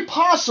very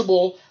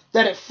possible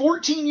that at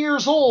 14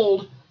 years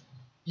old,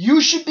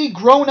 you should be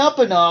grown up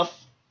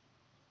enough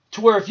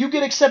to where if you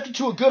get accepted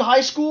to a good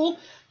high school,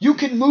 you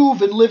can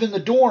move and live in the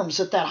dorms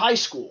at that high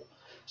school.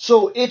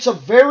 So it's a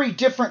very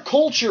different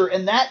culture,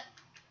 and that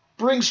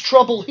brings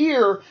trouble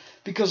here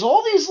because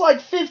all these like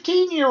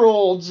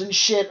 15-year-olds and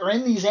shit are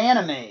in these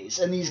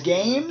animes and these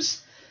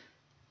games.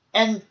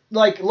 And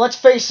like, let's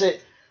face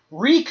it,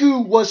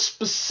 Riku was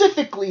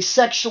specifically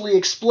sexually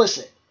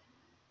explicit.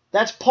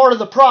 That's part of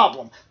the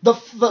problem.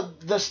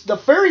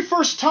 The very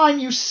first time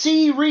you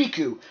see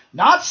Riku,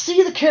 not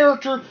see the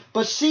character,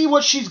 but see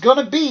what she's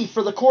gonna be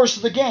for the course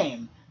of the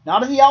game,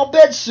 not in the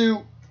Al-Bed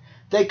suit,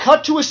 they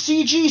cut to a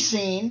CG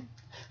scene.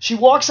 She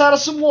walks out of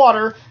some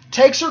water,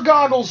 takes her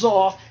goggles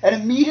off, and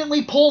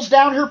immediately pulls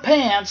down her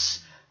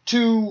pants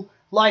to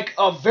like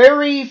a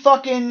very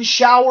fucking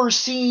shower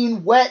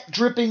scene, wet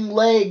dripping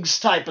legs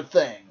type of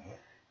thing.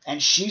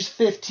 And she's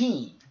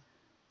 15.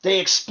 They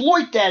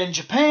exploit that in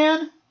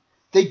Japan.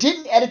 They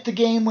didn't edit the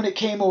game when it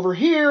came over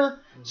here,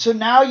 so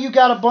now you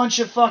got a bunch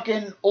of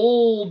fucking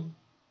old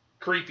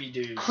Creepy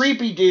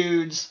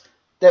dudes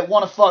that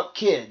want to fuck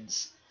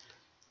kids.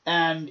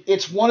 And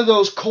it's one of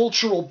those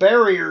cultural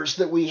barriers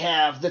that we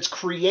have that's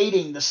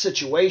creating the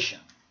situation.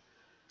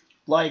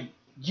 Like,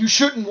 you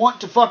shouldn't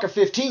want to fuck a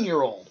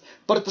 15-year-old,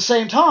 but at the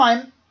same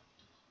time,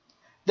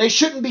 they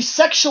shouldn't be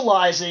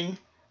sexualizing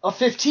a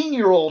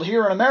 15-year-old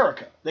here in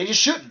America. They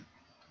just shouldn't.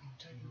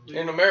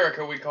 In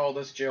America, we call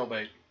this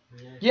jailbait.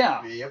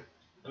 Yeah. Yep.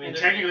 I mean,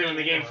 technically, when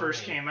the game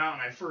first came out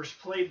and I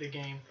first played the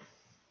game,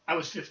 I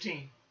was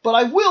 15. But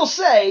I will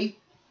say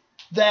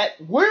that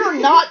we're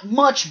not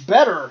much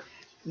better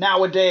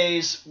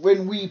nowadays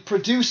when we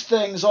produce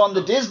things on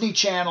the Disney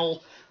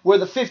Channel where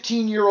the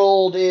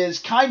 15-year-old is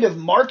kind of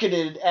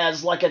marketed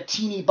as like a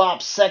teeny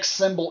bop sex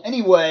symbol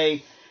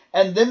anyway,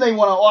 and then they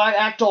want to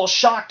act all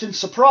shocked and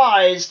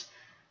surprised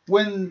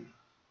when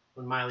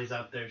Miley's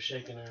out there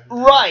shaking her.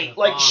 Right,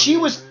 like she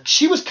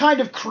was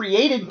kind of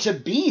created to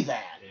be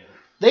that. Yeah.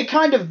 They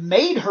kind of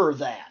made her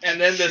that.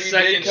 And then the She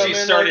second did come she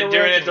in started like a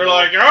doing it, they're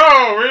wrecking like,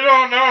 oh, we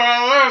don't know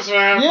how this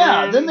happened.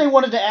 Yeah, then they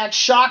wanted to act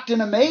shocked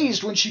and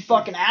amazed when she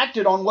fucking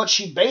acted on what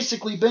she'd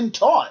basically been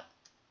taught.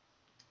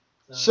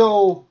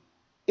 So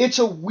it's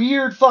a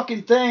weird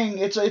fucking thing.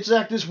 It's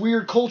like this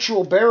weird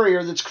cultural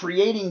barrier that's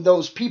creating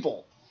those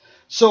people.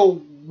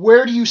 So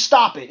where do you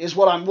stop it? Is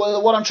what I'm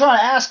trying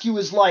to ask you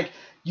is like,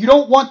 you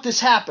don't want this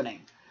happening,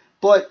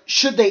 but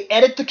should they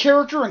edit the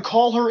character and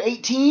call her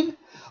 18,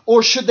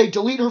 or should they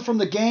delete her from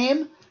the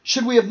game?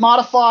 Should we have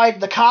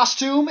modified the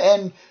costume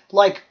and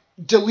like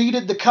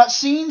deleted the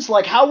cutscenes?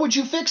 Like, how would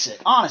you fix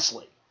it?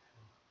 Honestly.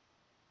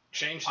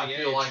 change the I age.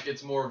 feel like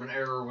it's more of an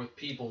error with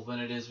people than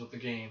it is with the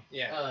game.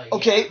 Yeah.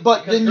 Okay,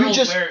 but Because then you girls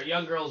just-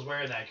 young girls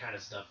wear that kind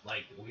of stuff,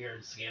 like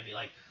weird, scampy,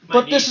 like. my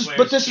But this niece is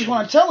wears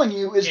what I'm telling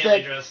you is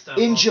scantily that dressed stuff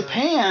in all the time.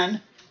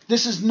 Japan,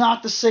 this is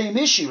not the same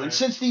issue. And Right.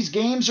 since these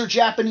games are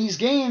Japanese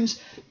games,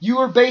 you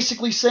are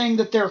basically saying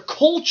that their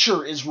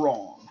culture is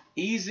wrong.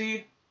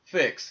 Easy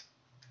fix.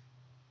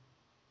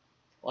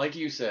 Like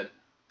you said,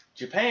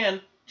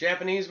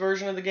 Japanese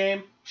version of the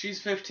game, she's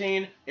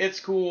 15, it's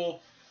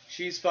cool,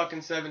 she's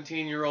fucking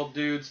 17-year-old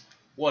dudes,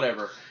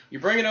 whatever. You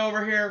bring it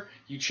over here,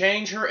 you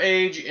change her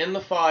age in the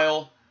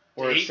file,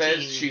 where it 18.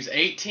 says she's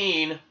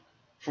 18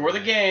 for the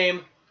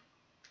game,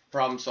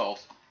 problem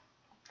solved.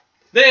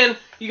 Then,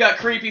 you got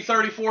creepy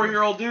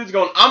 34-year-old dudes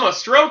going, I'm gonna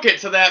stroke it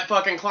to that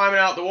fucking climbing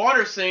out the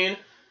water scene.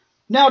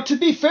 Now, to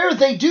be fair,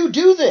 they do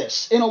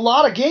this in a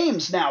lot of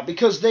games now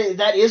because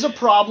that is a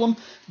problem.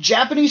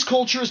 Japanese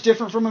culture is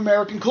different from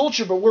American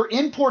culture, but we're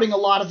importing a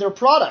lot of their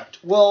product.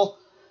 Well,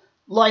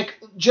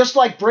 just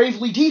like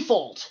Bravely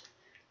Default,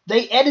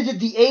 they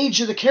edited the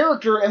age of the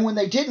character, and when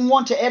they didn't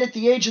want to edit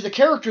the age of the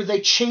character, they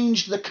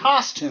changed the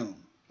costume.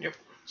 Yep.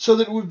 So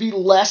that it would be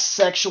less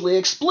sexually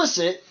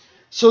explicit,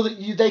 so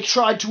that they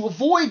tried to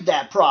avoid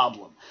that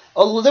problem.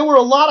 There were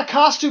a lot of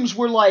costumes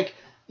where,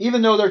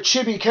 even though they're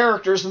chibi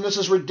characters, and this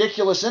is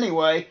ridiculous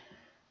anyway,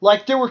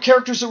 there were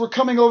characters that were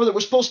coming over that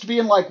were supposed to be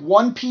in,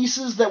 one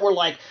pieces that were,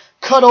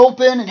 cut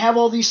open and have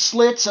all these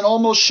slits and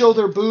almost show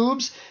their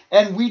boobs,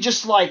 and we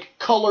just,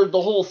 colored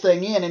the whole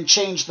thing in and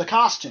changed the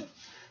costume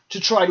to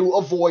try to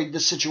avoid the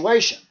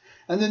situation.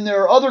 And then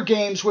there are other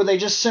games where they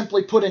just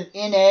simply put an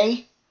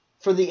NA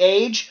for the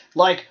age.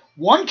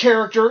 One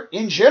character,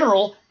 in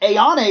general,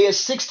 Ayane is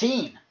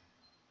 16.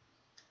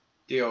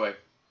 DOA.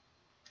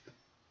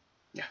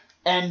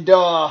 And,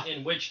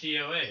 In which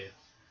DOA?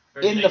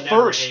 Or In they the never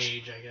first.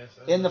 Age, I guess.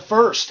 in the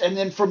first, and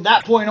then from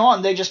that point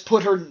on, they just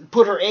put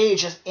her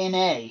age as NA.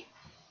 Yeah.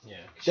 They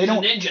She's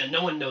don't- a ninja.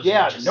 No one knows.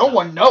 Yeah, ninja no stuff.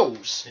 one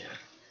knows. Yeah.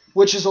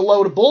 Which is a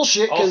load of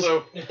bullshit, because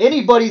Also,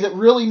 anybody that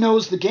really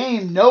knows the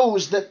game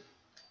knows that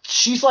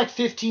she's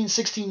 15,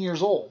 16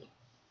 years old.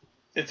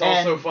 it's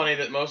also And- funny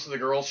that most of the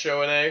girls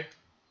show an A,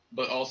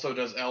 but also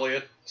does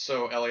Elliot,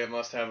 so Elliot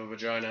must have a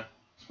vagina.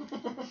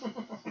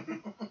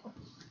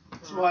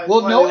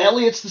 Well, no,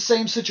 Elliot's the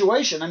same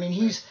situation. I mean,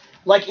 he's,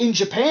 in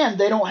Japan,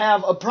 they don't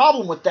have a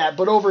problem with that,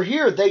 but over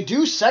here, they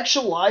do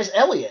sexualize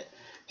Elliot.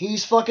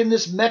 He's fucking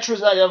this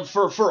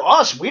for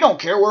us, we don't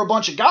care, we're a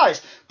bunch of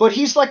guys, but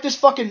he's this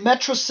fucking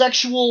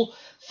metrosexual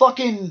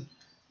fucking,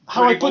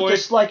 how do I Pretty put boy.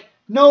 this,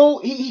 no,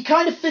 he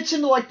kind of fits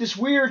into, this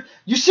weird,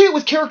 you see it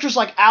with characters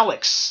like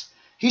Alex.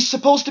 He's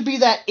supposed to be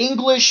that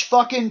English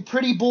fucking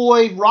pretty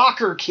boy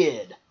rocker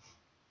kid.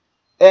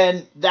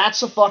 And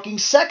that's a fucking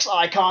sex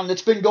icon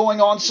that's been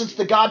going on since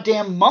the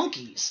goddamn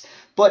monkeys.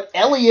 But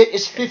Elliot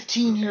is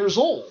 15 years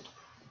old.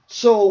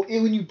 So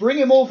when you bring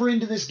him over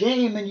into this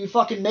game and you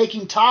fucking make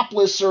him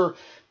topless or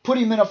put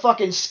him in a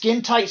fucking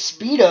skin-tight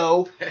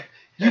Speedo,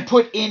 you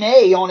put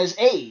NA on his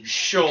age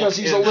Shulk because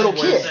he's a in little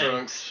swim kid.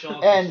 trunks.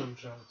 Shulk And- swim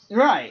trunks.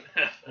 Right.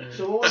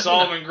 So what was,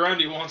 Solomon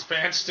Grundy wants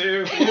pants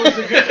too. what was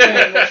the good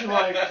thing that you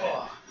like?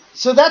 Oh,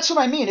 So that's what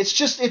I mean. It's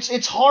just,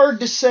 it's hard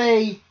to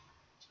say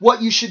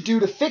what you should do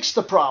to fix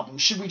the problem.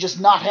 Should we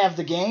just not have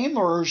the game,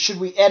 or should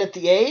we edit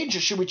the age, or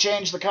should we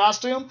change the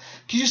costume?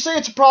 Because you say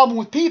it's a problem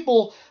with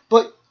people,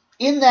 but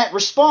in that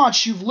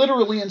response, you've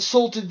literally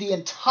insulted the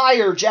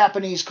entire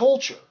Japanese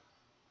culture.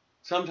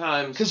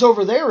 Sometimes Because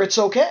over there, it's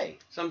okay.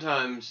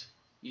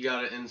 you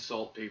gotta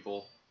insult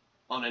people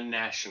on a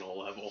national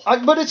level.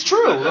 But it's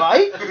true,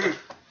 right?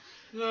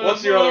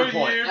 What's your other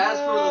point? As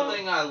for the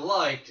thing I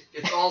liked,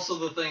 it's also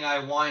the thing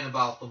I whine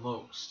about the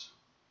most.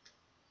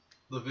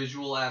 The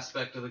visual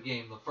aspect of the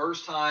game. The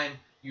first time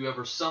you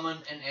ever summon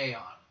an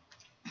Aeon.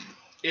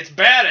 It's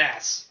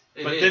badass,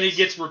 It but is. then it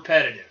gets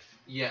repetitive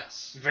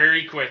Yes.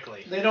 very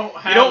quickly. they don't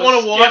have You don't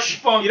want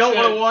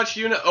want to watch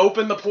Unit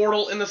open the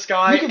portal in the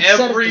sky You can set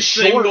it every to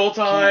short, single can't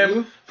time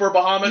you? for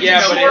Bahamut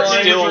Yeah, to but come it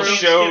flying still through.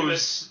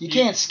 shows. You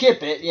can't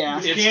skip it, yeah.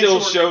 It can't still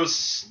short-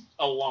 shows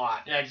a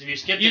lot. Yeah, 'cause if you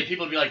skipped it,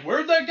 people would be like,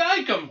 "Where'd that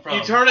guy come from?"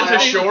 You turn it I to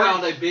also short.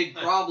 found a big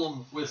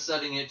problem with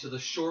setting it to the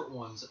short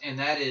ones, and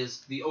that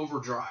is the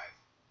overdrive.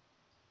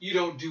 You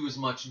don't do as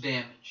much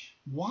damage.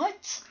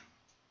 What?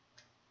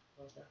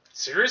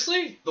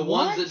 Seriously? The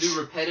What? ones that do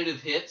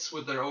repetitive hits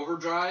with their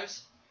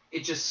overdrives,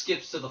 it just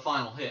skips to the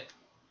final hit.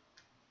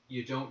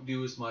 You don't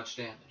do as much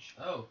damage.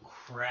 Oh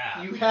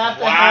crap! You have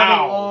to have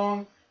a Wow.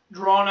 long,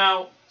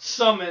 drawn-out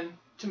summon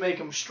to make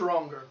them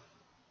stronger.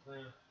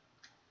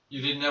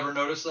 You didn't ever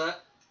notice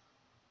that?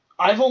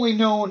 I've only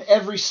known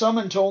every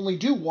summon to only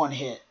do one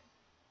hit.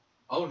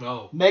 Oh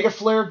no. Mega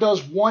Flare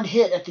does one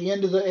hit at the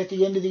end of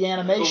the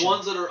animation. The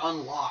ones that are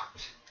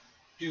unlocked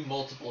do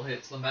multiple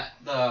hits. The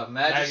Magic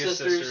Magus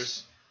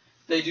Sisters,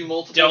 they do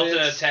multiple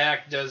Delta hits.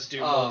 Attack does do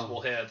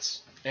multiple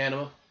hits.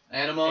 Anima.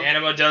 Anima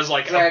Anima does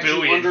like a drags you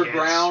billion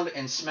underground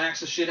and smacks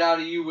the shit out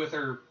of you with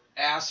her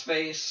ass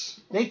face.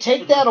 They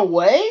take that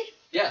away?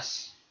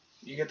 Yes.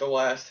 You get the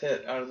last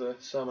hit out of the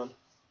summon.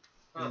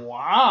 Huh.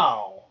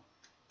 Wow.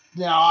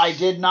 Now, I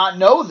did not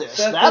know this.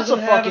 Seth That's a doesn't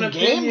have an fucking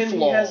game opinion, he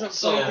flaw. hasn't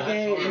So played the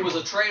game. it was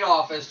a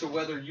trade-off as to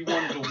whether you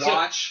wanted to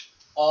watch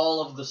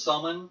all of the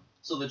summon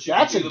so that you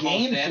That's could a do the most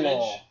game damage.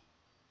 flaw.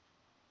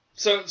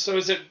 So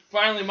is it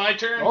finally my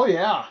turn? Oh,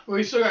 yeah.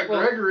 We still got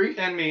Gregory.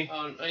 And me.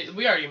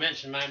 We already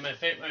mentioned my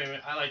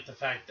favorite. I like the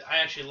fact that I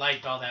actually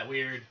liked all that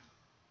weird,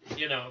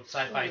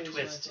 sci-fi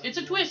twist. It's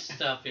a twist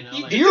stuff,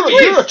 Like,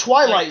 You're a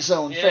Twilight like,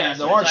 Zone yeah, fan,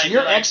 so though, aren't it's you? like-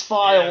 You're like-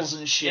 X-Files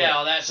and shit. yeah,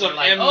 all that Some sort of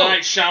like, M. oh,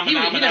 Night he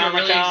never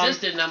really Shyamalan.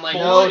 existed, and I'm like,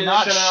 No, oh,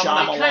 not It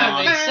kind of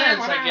Shyamalan. makes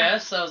sense, I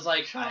guess. I was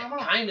like,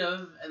 kind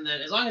of, and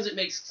then as long as it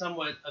makes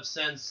somewhat of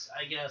sense,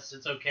 I guess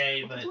it's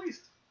okay. But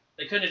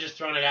they couldn't have just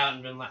thrown it out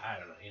and been like, I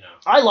don't know,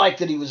 I liked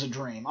that he was a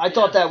dream. I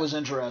thought that was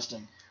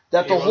interesting.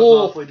 That He the was whole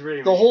awfully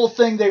dreamy. the whole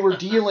thing they were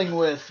dealing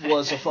with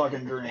was a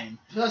fucking dream.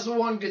 That's the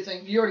one good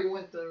thing. You already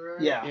went though,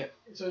 right? Yeah. Yeah.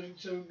 So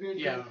good.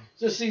 Yeah.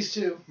 Just these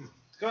two.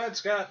 Go ahead,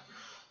 Scott.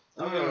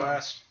 I'll go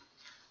last.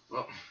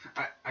 Well,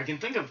 I can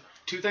think of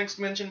two things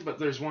to mention, but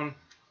there's one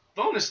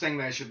bonus thing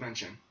that I should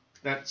mention.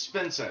 That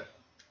Spin said.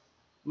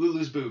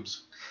 Lulu's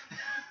boobs.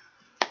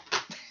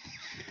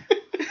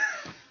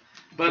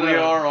 But We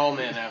are all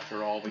men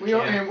after all. We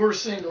are, and we're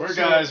single. We're so-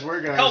 guys.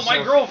 Hell,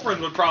 my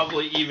girlfriend would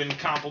probably even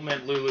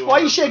compliment Lulu. Why are on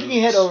you her shaking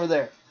your head boobs. over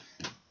there?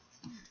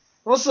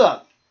 What's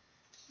up?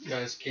 You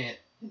guys can't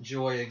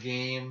enjoy a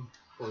game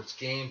for its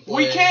gameplay.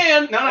 We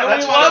can. No, and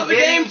that's we what love I'm the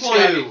getting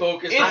gameplay. to. Be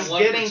focused It's on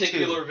one getting to.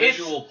 particular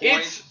visual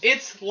point.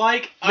 It's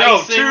like No,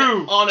 icing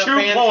two- on a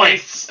two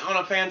points. on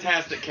a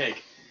fantastic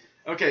cake.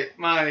 Okay,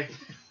 my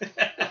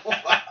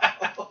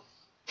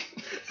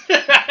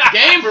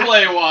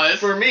Gameplay was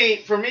for me,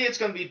 it's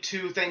gonna be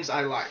two things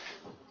I like.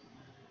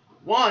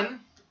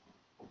 One,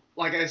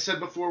 like I said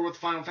before with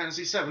Final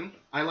Fantasy VII,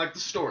 I like the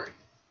story,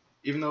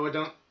 even though I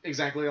don't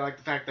exactly like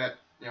the fact that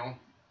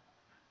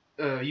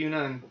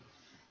Yuna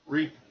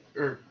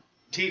and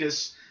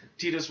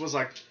Titus was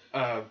like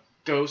a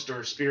ghost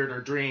or a spirit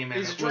or dream, and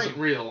He's a it wasn't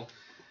real.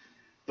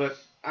 But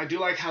I do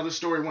like how the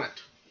story went.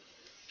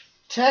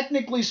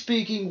 Technically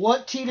speaking,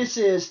 what Titus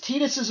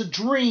is a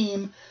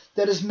dream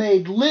that is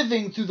made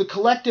living through the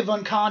collective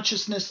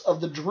unconsciousness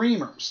of the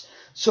dreamers.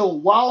 So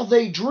while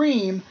they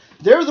dream,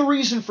 they're the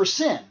reason for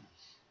sin.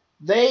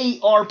 They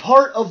are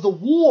part of the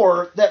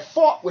war that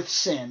fought with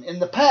sin in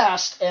the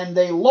past, and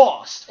they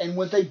lost. And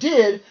what they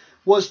did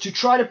was to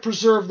try to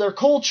preserve their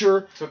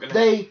culture.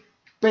 They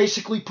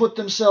basically put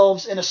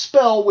themselves in a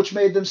spell which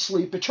made them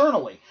sleep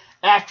eternally.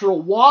 After a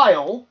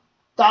while,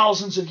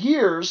 thousands of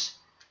years,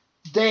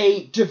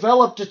 they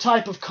developed a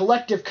type of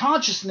collective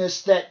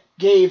consciousness that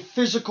gave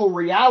physical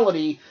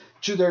reality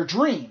to their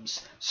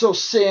dreams. So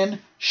sin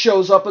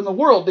shows up in the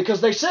world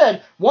because they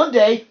said, one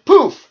day,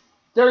 poof,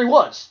 there he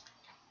was.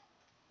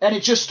 And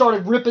it just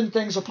started ripping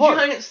things apart.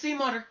 giant sea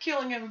otter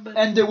killing everybody.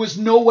 And there was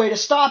no way to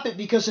stop it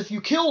because if you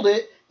killed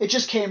it, it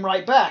just came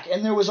right back.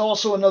 And there was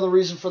also another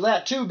reason for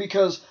that too,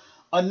 because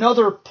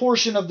another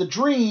portion of the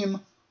dream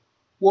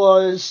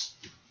was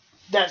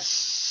that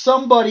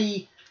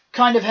somebody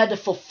kind of had to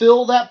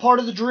fulfill that part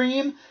of the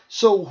dream.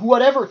 So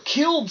whatever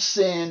killed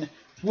Sin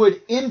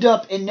would end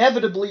up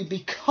inevitably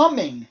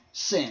becoming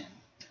Sin,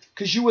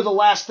 because you were the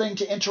last thing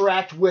to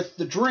interact with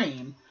the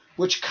dream,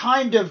 which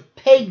kind of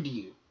pegged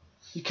you.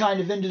 You kind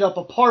of ended up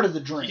a part of the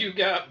dream. You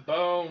got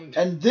boned.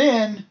 And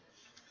then,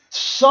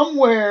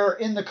 somewhere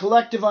in the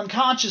collective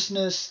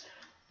unconsciousness,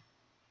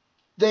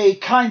 they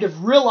kind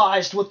of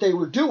realized what they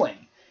were doing.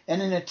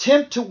 And in an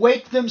attempt to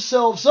wake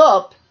themselves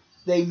up,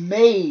 they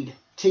made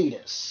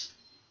Titus.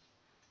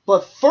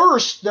 But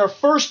first, their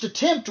first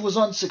attempt was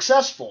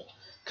unsuccessful,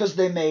 because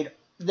they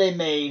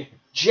made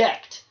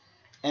Jekt.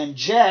 And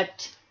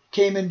Jekt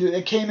came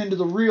into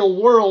the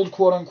real world,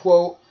 quote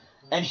unquote,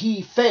 and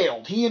he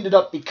failed. He ended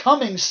up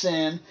becoming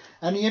Sin,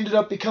 and he ended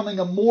up becoming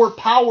a more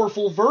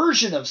powerful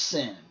version of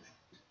Sin,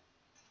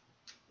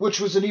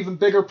 which was an even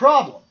bigger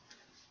problem.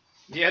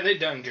 Yeah, they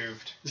done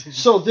goofed.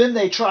 So then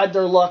they tried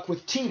their luck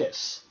with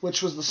Titus,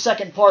 which was the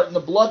second part in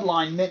the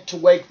bloodline meant to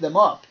wake them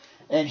up,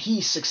 and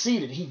he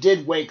succeeded. He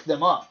did wake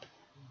them up.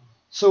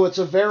 So it's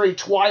a very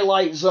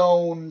Twilight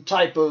Zone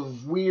type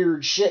of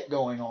weird shit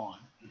going on.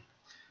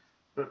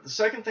 But the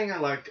second thing I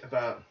like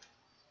about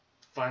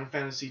Final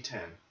Fantasy X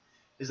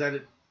is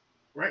that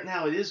right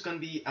now it is going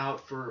to be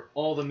out for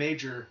all the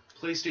major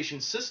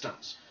PlayStation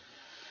systems.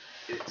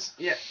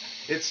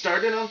 It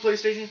started on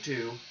PlayStation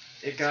 2,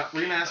 it got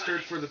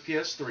remastered for the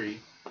PS3,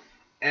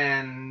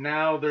 and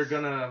now they're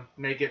going to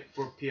make it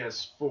for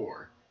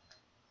PS4.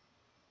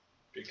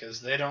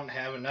 Because they don't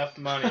have enough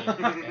money,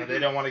 and they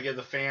don't want to give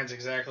the fans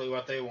exactly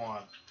what they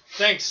want.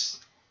 Thanks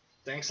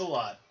a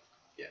lot.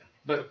 Yeah,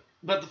 but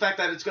the fact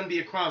that it's going to be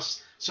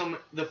across so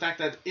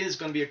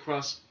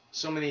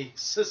many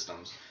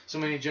systems, so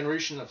many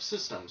generations of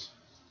systems,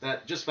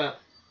 that just about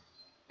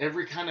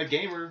every kind of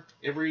gamer,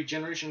 every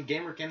generation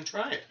gamer can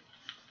try it.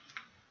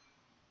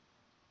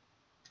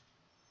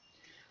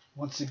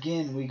 Once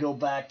again, we go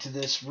back to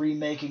this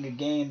remaking a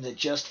game that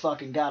just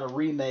fucking got a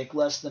remake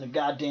less than a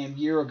goddamn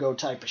year ago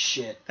type of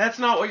shit. That's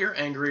not what you're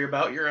angry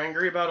about. You're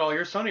angry about all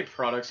your Sony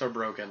products are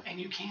broken. And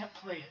you can't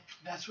play it.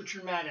 That's what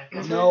you're mad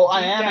at. No,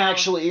 I am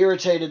actually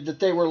irritated that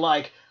they were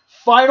like,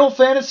 Final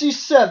Fantasy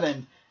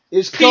VII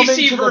is coming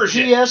PC to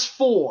version. the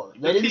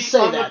PS4. They didn't say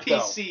on that, the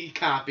PC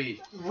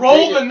copy.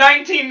 Roll the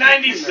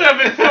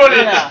 1997 footage.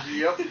 Yeah.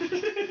 Yep.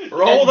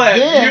 Roll And that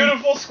then,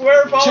 beautiful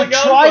square polygon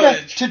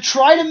footage. to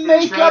try to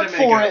make try to up make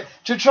for it it,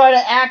 to try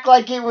to act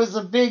like it was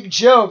a big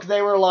joke,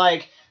 they were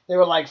like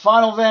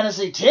Final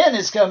Fantasy X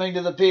is coming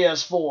to the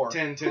PS4.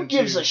 10, Who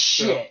gives 2, a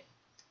shit?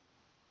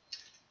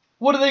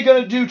 What are they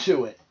gonna do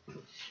to it?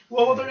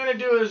 Well, what they're going to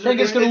do is...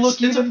 Think it's gonna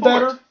look it's a even port.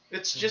 better?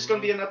 It's just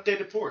going to be an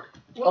updated port.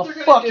 What A they're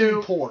going fucking to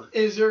do port.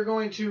 is they're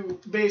going to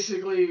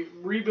basically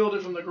rebuild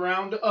it from the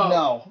ground up.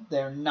 No,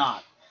 they're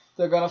not.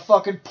 They're gonna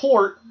fucking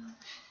port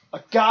a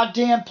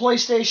goddamn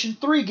PlayStation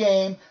 3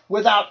 game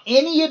without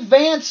any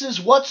advances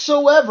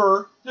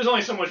whatsoever. There's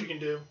only so much you can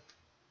do.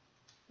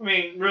 I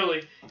mean,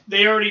 really.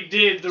 They already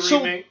did the So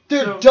remake.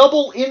 they're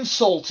double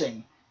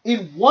insulting.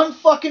 In one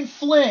fucking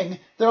fling,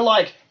 they're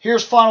like,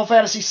 here's Final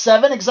Fantasy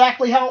VII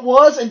exactly how it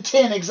was, and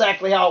 10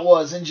 exactly how it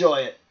was. Enjoy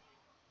it.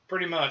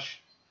 Pretty much.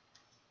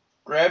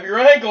 Grab your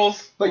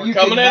ankles. But We're you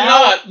coming can in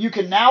now hot. you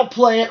can now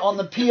play it on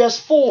the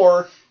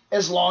PS4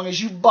 as long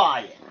as you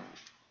buy it.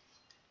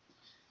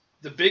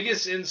 The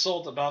biggest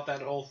insult about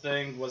that whole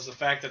thing was the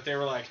fact that they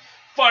were like,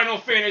 Final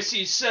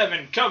Fantasy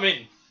VII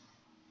coming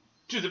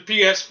to the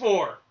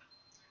PS4.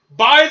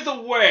 By the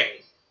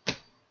way,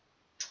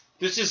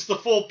 this is the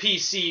full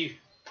PC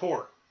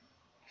port.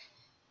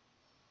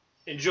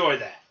 Enjoy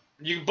that.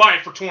 You can buy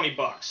it for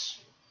 $20.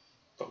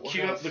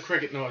 Cue up the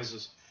cricket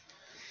noises.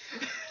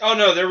 Oh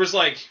no, there was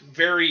like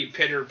very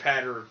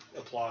pitter-patter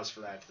applause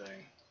for that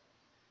thing.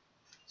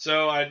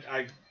 So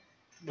I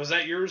was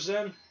that yours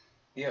then?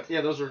 Yep.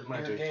 Yeah, those were my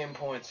Your two. game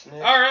points, Nick.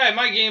 Alright,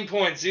 my game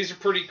points. These are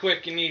pretty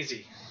quick and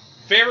easy.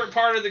 Favorite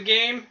part of the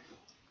game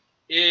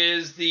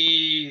is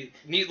the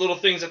neat little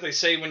things that they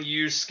say when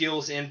you use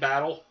skills in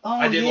battle. Oh,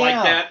 I did yeah.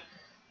 like that.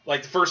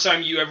 Like the first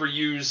time you ever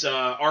use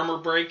armor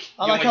break,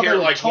 I you like only how hear they it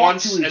would like talk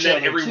once, to and each then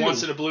other, every too.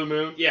 once in a blue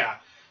moon. Yeah.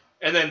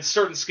 And then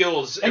certain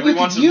skills, And every you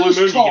once could in a blue use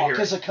moon you can talk hear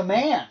as it. a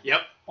command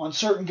Yep. on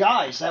certain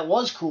guys. That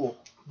was cool.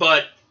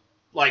 But,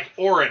 like,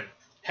 Orin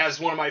has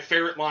one of my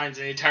favorite lines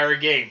in the entire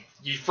game.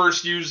 You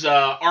first use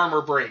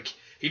armor break.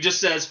 He just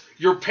says,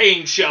 your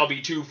pain shall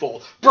be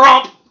twofold.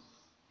 Bromp!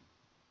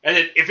 And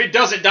then if it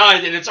doesn't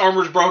die, then its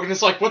armor's broken.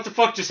 It's like, what the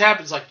fuck just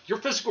happened? It's like, your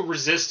physical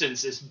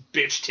resistance is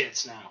bitch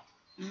tits now.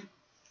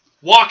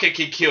 Waka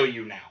can kill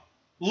you now.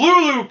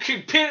 Lulu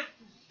can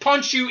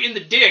punch you in the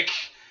dick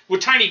with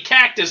tiny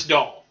cactus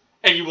doll,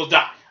 and you will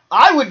die.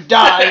 I would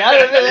die.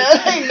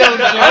 That ain't no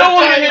joke. I don't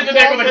want to get hit in the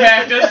neck with a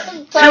cactus.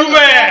 Too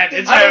bad.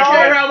 It's I don't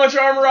care happening. how much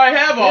armor I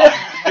have on.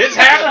 It's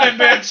happening,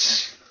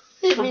 bitch.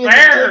 Hit me in the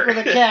Prepare. dick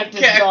with a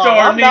cactus Cactar doll.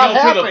 I'm not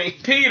needle to happy.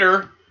 the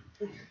Peter.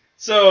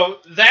 So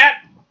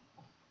that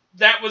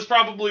was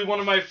probably one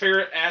of my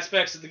favorite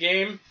aspects of the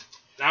game.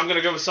 Now I'm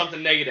gonna go with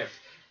something negative.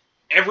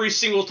 Every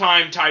single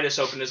time Titus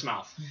opened his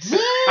mouth.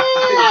 Damn.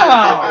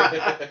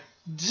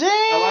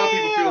 Damn. A lot of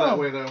people feel that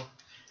way, though.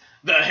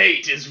 The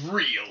hate is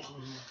real.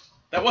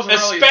 That wasn't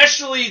really...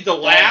 Especially the The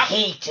laugh.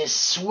 hate is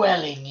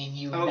swelling in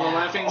you Oh, now. the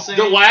laughing scene?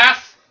 The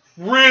laugh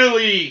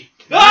really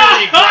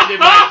grinded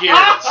my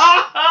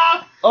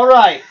gears. All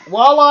right.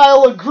 While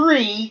I'll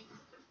agree,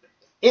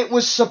 it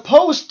was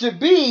supposed to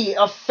be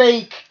a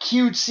fake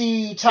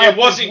cutesy type It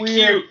wasn't of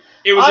weird. cute.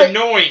 It was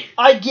annoying.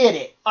 I get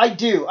it. I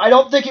do. I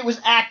don't think it was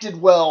acted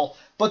well,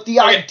 but the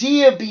Okay.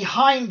 idea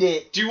behind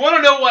it. Do you want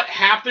to know what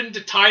happened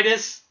to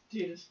Titus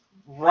Yes.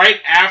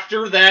 right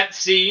after that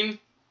scene?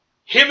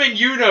 Him and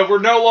Yuna were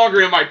no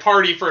longer in my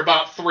party for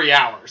about 3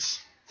 hours.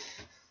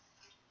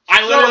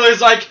 I literally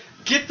was like,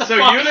 get the fuck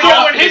Yuna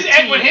out got of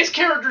And when his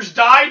characters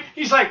died,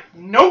 he's like,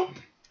 nope.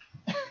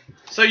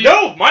 So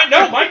no,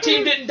 my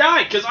team didn't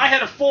die because I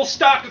had a full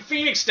stock of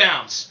Phoenix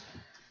Downs.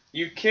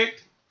 You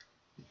kicked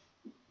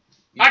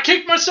I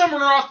kicked my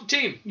summoner off the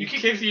team. You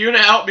kicked Yuna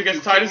out because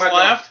You Titus kicked my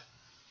laughed?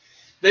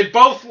 They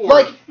both were.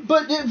 Like,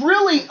 but it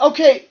really,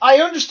 okay, I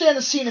understand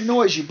the scene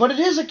annoys you, but it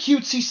is a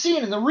cutesy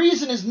scene, and the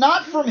reason is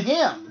not from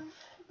him.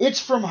 It's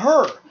from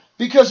her.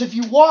 Because if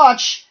you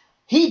watch,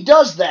 he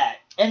does that.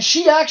 And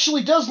she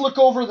actually does look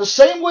over the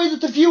same way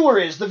that the viewer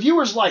is. The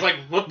viewer's like,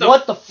 what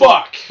the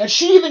fuck? And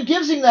she even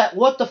gives him that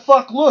what the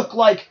fuck look,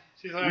 like,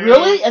 She's like,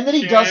 really? And then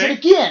he does it okay.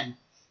 again.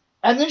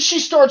 And then she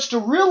starts to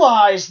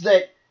realize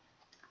that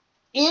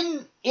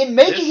in making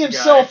This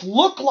himself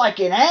look like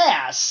an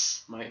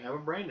ass, Might have a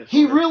brain disorder.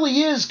 he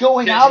really is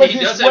going out of he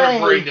his does have a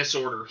way. brain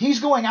disorder. He's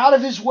going out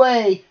of his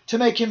way to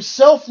make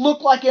himself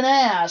look like an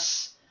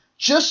ass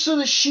just so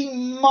that she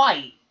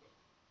might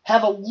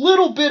have a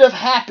little bit of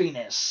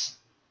happiness.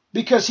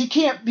 Because he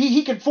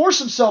can force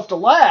himself to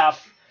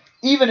laugh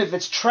even if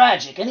it's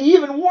tragic. And he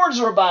even warns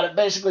her about it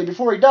basically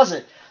before he does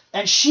it.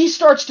 And she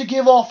starts to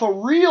give off a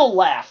real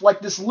laugh, like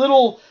this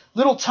little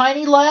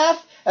tiny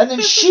laugh, and then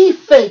she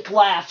fake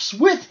laughs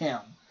with him.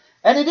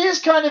 And it is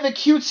kind of a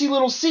cutesy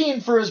little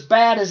scene for as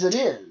bad as it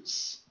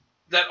is.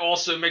 That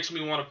also makes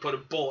me want to put a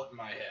bullet in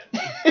my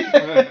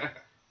head.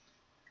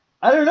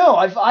 I don't know.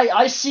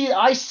 I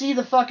see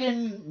the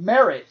fucking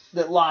merit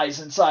that lies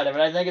inside of it.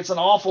 I think it's an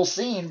awful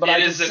scene, but I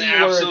It can is see an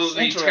where it's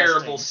absolutely interesting.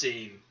 terrible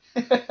scene.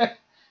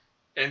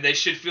 And they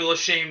should feel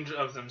ashamed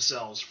of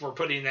themselves for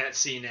putting that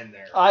scene in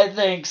there. I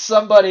think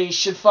somebody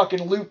should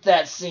fucking loop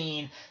that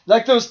scene.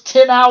 Like those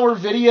 10-hour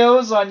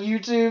videos on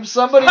YouTube.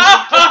 Somebody Bill,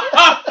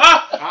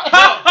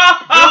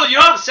 you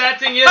know what the sad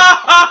thing is?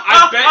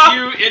 I bet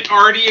you it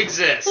already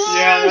exists.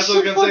 Yeah, that's what I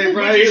was gonna say. What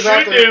Probably you is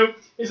out should there. do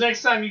is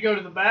next time you go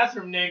to the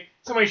bathroom, Nick,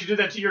 somebody should do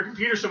that to your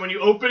computer so when you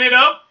open it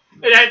up,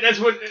 that's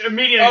what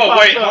immediately Oh, pops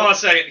wait, up. hold on a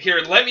second. Here,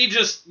 let me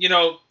just,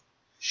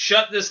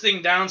 shut this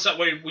thing down so that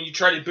way when you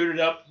try to boot it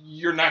up,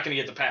 you're not going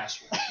to get the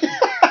password.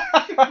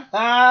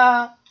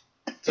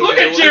 Look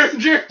at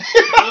Jerry.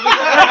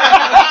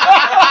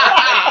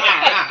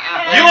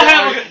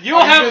 You'll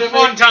have a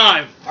fun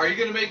time. Are you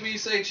gonna make me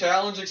say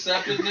challenge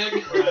accepted, Nick?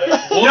 No,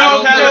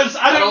 because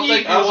I don't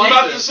think I was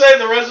about to say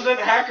the resident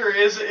hacker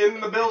is in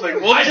the building.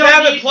 We'll just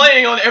have it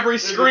playing on every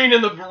screen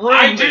in the room.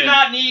 I do then.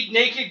 not need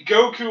naked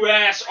Goku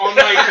ass on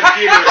my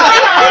computer.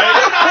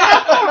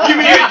 Alright? You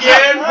mean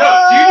again?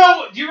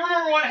 No, do you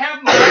remember what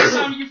happened the last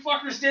time you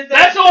fuckers did that?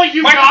 That's all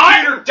you my got?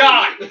 computer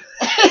died.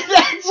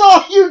 That's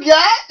all you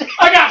got?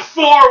 I got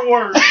far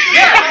worse.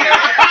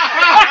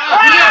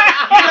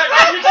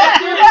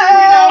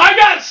 I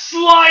got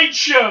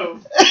slideshow.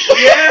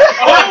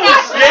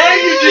 Yeah,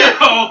 you do.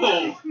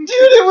 Dude,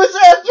 it was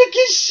epic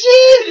as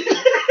shit!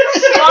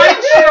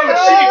 Slideshow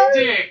chick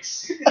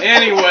dicks.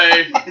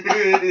 Anyway,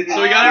 so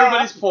we got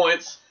everybody's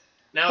points.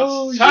 Now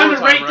Holy it's Time your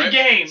to rate time, the right?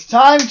 game. It's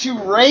time to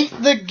rate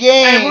the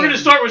game. And we're going to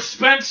start with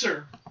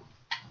Spencer.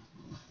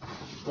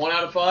 1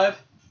 out of 5.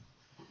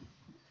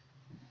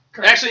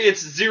 actually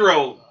it's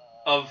 0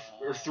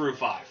 through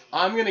 5.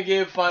 I'm gonna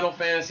give Final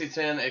Fantasy X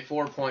a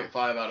 4.5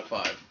 out of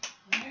 5.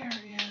 There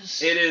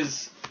is. It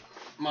is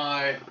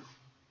my. Is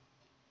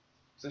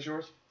this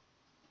yours?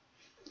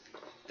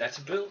 That's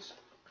a Bill's.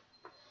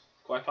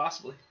 Quite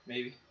possibly,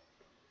 maybe.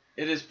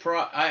 It is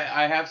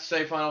I have to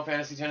say Final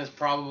Fantasy X is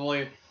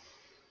probably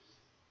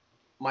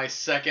my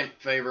second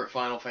favorite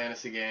Final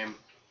Fantasy game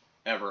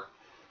ever.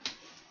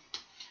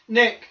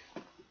 Nick.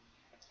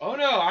 Oh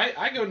no,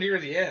 I go near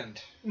the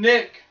end.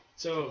 Nick.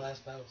 So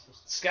Last battle system.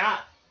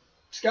 Scott.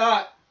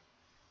 Scott.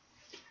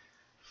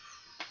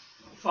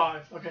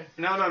 5. Okay.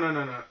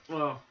 No.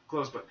 Well,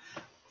 close, but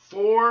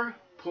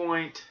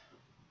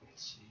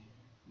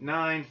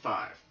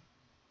 4.95.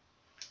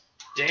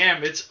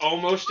 Damn, it's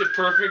almost a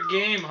perfect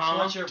game, So huh?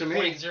 what's your to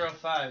me.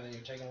 0.05 that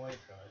you're taking away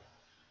from it?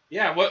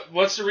 Yeah,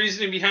 what's the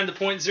reasoning behind the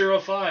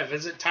 0.05?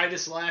 Is it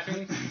Titus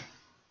laughing?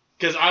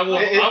 Because I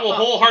will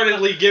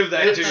wholeheartedly give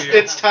that to you.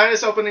 It's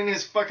Titus opening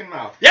his fucking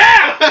mouth.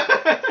 Yeah!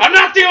 I'm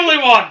not the only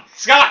one!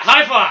 Scott,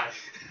 high five!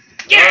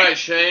 Yeah! Alright,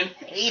 Shane.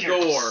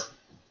 Score.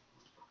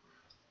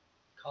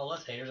 Call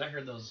us haters. I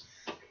heard those.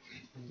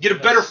 Get a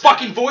better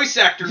fucking voice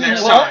actor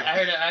next What? time. I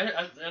heard it.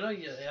 I know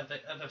you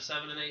have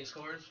 7 and 8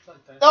 scores.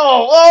 Fuck that.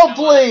 Oh,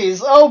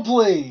 please. Oh,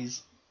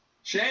 please.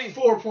 Shane.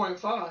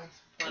 4.5.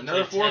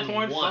 Another 10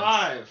 4.5.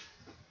 once.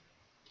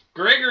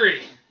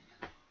 Gregory.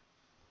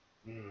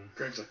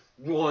 Greg's like,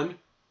 1.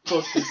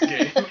 Fuck this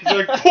game. He's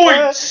like,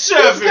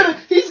 0.7.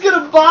 He's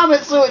gonna bomb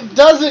it so it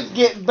doesn't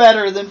get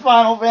better than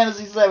Final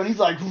Fantasy VII. He's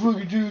like,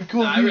 dude,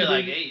 cool. No, I really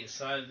like 8,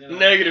 so I,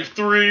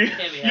 -3.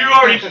 can't be You happy.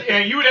 already. Yeah,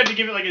 you would have to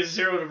give it like a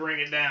 0 to bring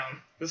it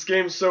down. This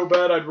game's so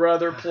bad I'd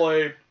rather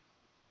play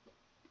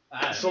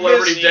I don't know.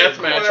 Celebrity Yes,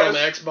 Deathmatch on the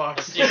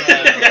Xbox. Do, Oh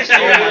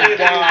my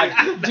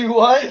god. Do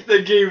what?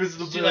 The game is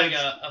the do like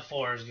a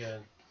 4 is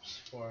good.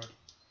 4.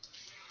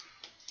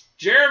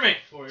 Jeremy.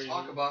 4 is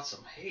Talk about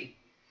some hate.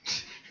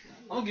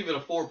 I'll give it a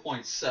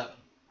 4.7.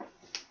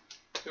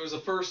 It was the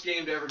first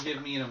game to ever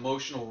give me an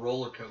emotional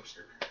roller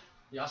coaster.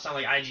 Y'all sound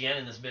like IGN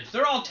in this bitch.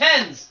 They're all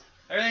 10s.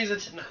 Everything's a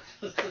 10.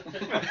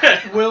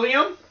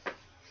 William.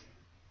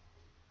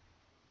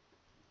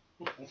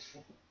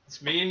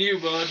 It's me and you,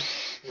 bud.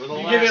 We're the You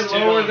last give it two.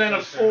 lower than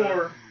a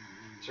 4.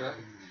 That's right.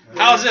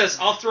 How's this?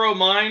 I'll throw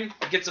mine.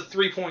 It gets a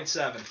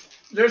 3.7.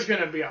 There's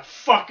gonna be a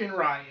fucking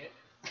riot.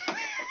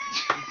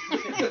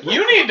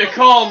 You need to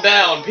calm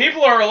down.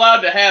 People are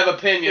allowed to have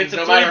opinions It's a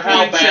no matter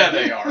how 3.7. bad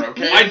they are,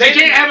 okay? They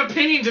can't have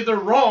opinions if they're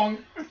wrong.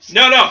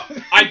 No.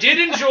 I did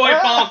enjoy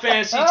Final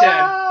Fantasy X.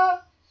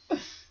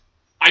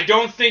 I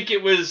don't think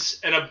it was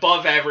an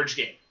above average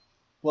game.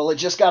 Well, it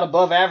just got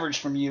above average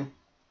from you.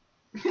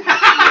 Anyway,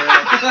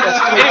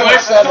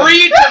 That's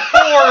 3 to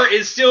 4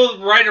 is still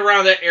right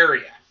around that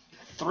area.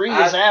 3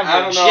 is average.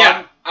 I don't know.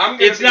 Yeah. I'm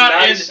gonna It's be not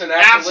nice an and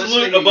after absolute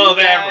listening to above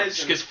you guys average,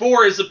 and- because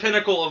 4 is the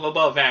pinnacle of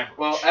above average.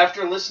 Well,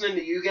 after listening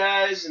to you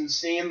guys and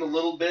seeing the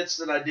little bits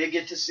that I did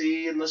get to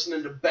see and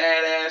listening to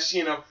badass,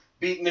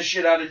 beating the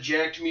shit out of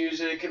jacked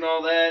music and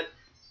all that,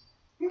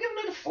 I'm giving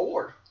it a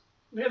 4.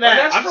 Look at And that.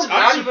 that's I'm from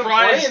not even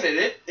surprised. playing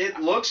it. It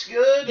looks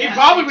good. He Yeah,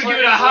 probably would It give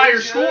it a looks higher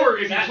good. score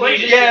if you That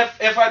played it. needed- Yeah,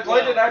 if I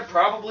played it, I'd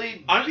probably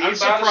be I'm about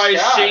surprised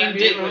as Scott. Shane I mean,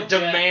 didn't Jack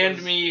demand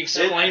was- me It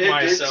explain did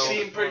myself.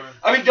 seem pretty.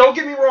 I mean, don't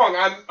get me wrong.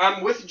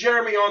 I'm with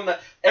Jeremy on the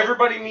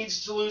everybody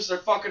needs to lose their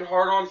fucking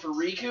heart on for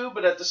Riku,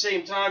 but at the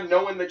same time,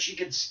 knowing that she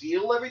could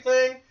steal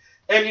everything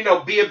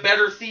and be a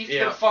better thief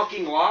Yeah. than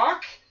fucking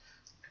Locke.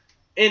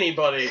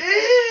 Anybody.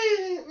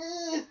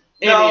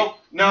 No,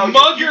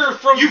 Mugger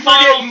from you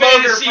Final forget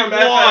Mugger Fantasy from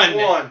I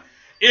FF1.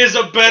 is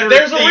a better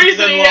There's a thief reason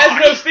than he Locke.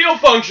 has no steal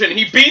function.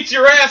 He beats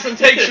your ass and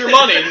takes your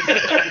money.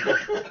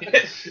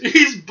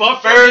 He's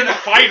buffer Fair than a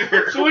enough.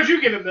 fighter. So what'd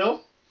you give it,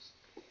 Bill?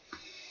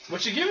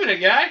 What you giving it,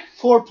 guy?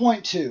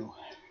 4.2.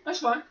 That's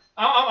fine.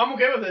 I'm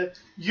okay with it.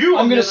 You,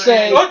 I'm on the gonna other say-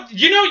 hand- Well,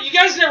 you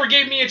guys never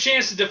gave me a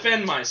chance to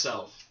defend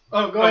myself.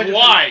 Oh, go Of ahead.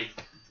 why?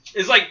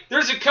 It's like,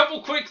 there's a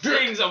couple quick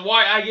things of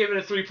why I gave it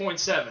a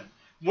 3.7.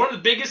 One of the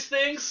biggest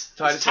things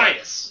is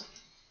Titus.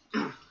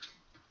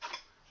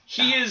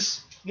 He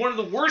is one of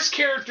the worst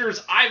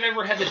characters I've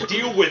ever had to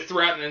deal with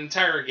throughout an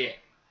entire game.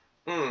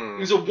 Hmm. He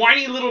was a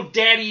whiny little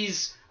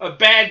daddy's a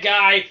bad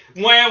guy,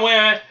 wah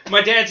wah,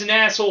 my dad's an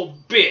asshole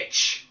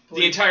bitch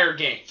the entire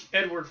game.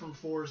 Edward from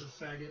 4 is a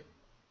faggot.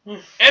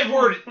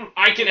 Edward,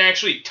 I can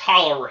actually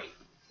tolerate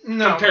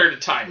No. compared to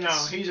Titus.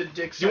 No, he's a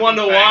dick. You want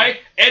to know why?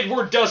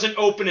 Edward doesn't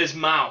open his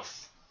mouth.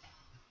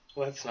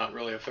 Well, that's not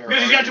really a fair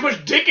Because he's got too argument.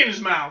 much dick in his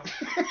mouth.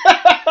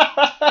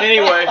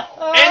 Anyway.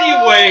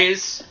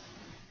 Anyways,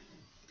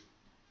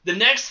 the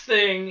next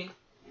thing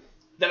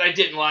that I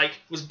didn't like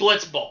was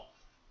Blitzball.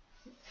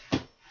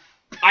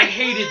 I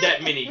hated that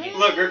minigame.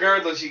 Look,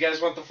 regardless, you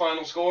guys want the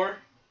final score?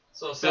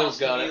 So it Bill's sounds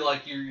got to me it.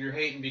 like you're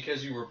hating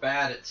because you were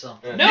bad at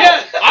something. No,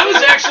 I was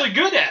actually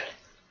good at it.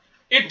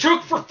 It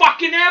took for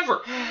fucking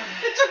ever.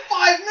 It took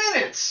 5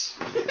 minutes.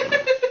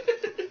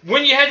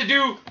 When you had to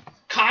do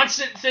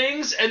constant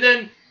things, and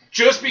then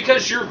just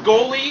because your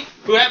goalie,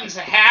 who happens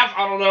to have,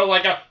 I don't know,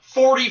 like a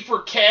 40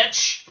 for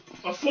catch.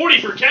 A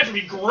 40 for catch would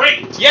be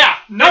great. Yeah.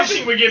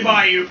 Nothing would get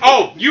by you.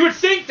 Oh, you would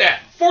think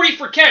that. 40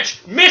 for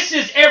catch.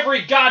 Misses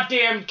every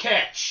goddamn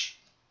catch.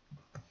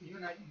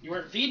 You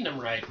weren't feeding them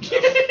right. You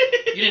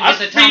didn't I'm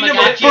get the feeding them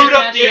a Tamagotchi boot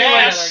up the together,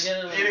 ass.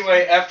 get it-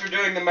 Anyway, after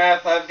doing the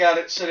math, I've got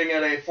it sitting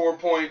at a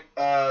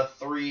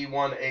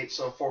 4.318,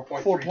 so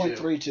 4.32.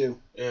 4.32.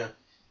 Yeah.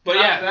 But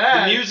Not yeah,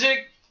 bad. the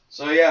music,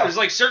 So yeah. there's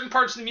like certain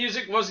parts of the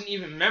music wasn't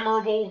even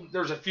memorable.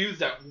 There's a few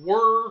that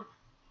were.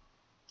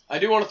 I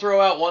do want to throw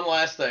out one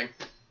last thing.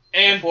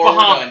 And Before we're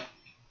Bahamut. done.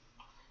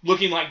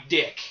 Looking like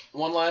dick.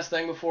 One last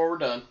thing before we're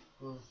done.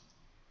 Hmm.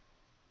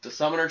 The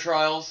Summoner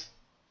Trials,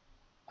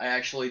 I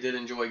actually did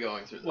enjoy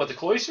going through them. What, the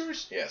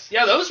Cloisters? Yes.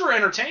 Yeah, those were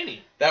entertaining.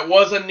 That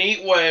was a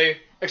neat way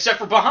Except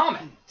for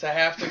Bahamut. to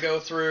have to go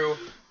through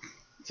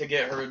to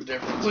get her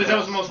different Please, that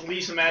was spells. the most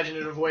least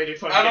imaginative way to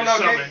fucking I don't know.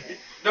 summon.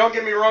 Don't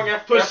get me wrong.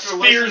 After Put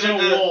spears in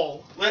listening a to,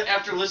 wall.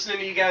 after listening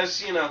to you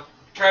guys,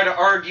 try to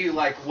argue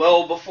like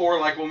well before,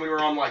 like when we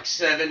were on like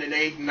 7 and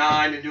 8 and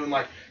 9 and doing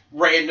like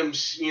random,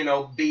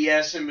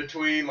 BS in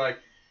between, like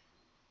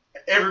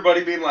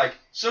everybody being like,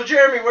 "So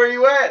Jeremy, where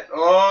you at?"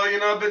 "Oh,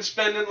 I've been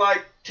spending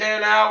like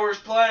 10 hours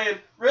playing."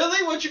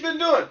 "Really? What you been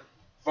doing?"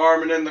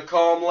 "Farming in the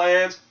calm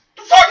lands."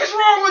 "The fuck is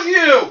wrong with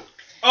you?"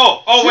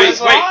 Oh, wait.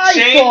 See, I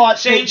Shane, thought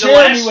Shane, that the Jeremy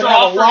last would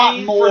straw have a lot for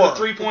me more.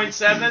 for the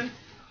 3.7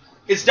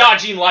 is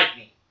dodging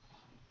lightning.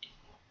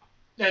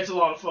 That's a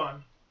lot of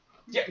fun.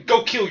 Yeah,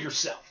 go kill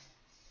yourself.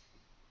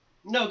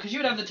 No, because you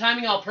would have the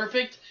timing all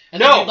perfect, and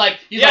No. then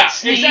you'd Yeah, like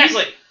sneeze.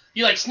 exactly.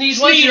 You like sneeze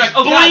once, Sneeze, you're like,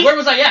 oh blink, god, where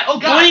was I at? Oh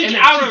god, Blink and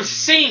then- out of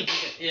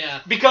sync. Yeah.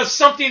 Because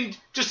something,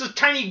 just a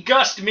tiny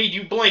gust made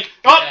you blink.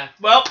 Oh, Yeah.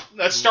 well,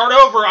 let's start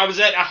over. I was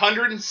at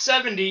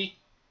 170.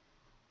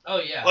 Oh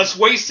yeah. Let's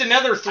waste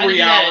another I did 3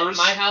 that hours.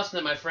 at my house and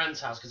then my friend's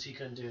house because he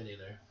couldn't do it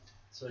either.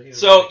 So he was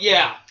So, like,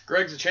 yeah,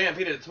 Greg's a champ.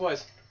 He did it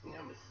twice.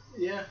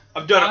 Yeah.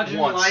 I've done Dodging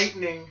it once.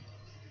 lightning.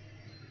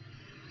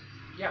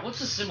 Yeah, what's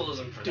the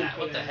symbolism for that?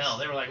 What the Stupid hell? ass.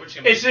 They were like, we're just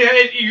gonna.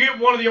 You get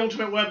one of the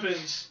ultimate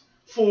weapons.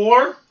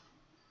 4?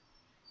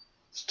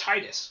 It's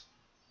Titus.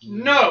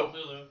 No.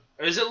 Lulu.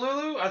 Is it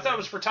Lulu? I thought it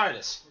was for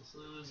Titus. It's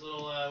Lulu's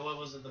little, what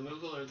was it, the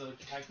Moogle or the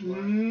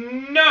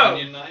Cactuar? No.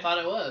 I thought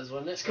it was,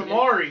 wasn't it? It's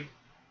Kamari.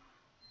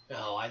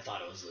 Oh, I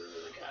thought it was Lulu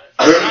that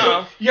got it.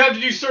 No. You have to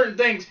do certain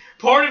things.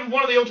 Part of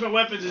one of the ultimate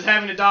weapons is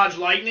having to dodge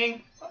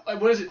lightning.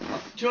 What is it?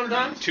 200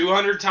 times?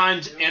 200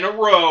 times in a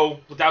row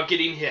without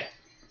getting hit.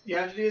 You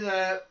have to do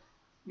that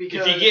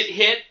because If you get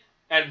hit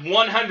at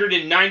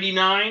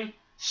 199,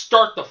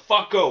 start the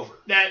fuck over.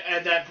 that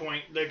at that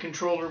point the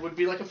controller would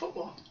be like a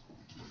football.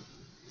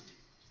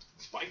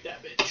 Spike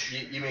that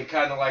bitch. You mean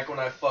kind of like when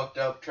I fucked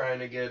up trying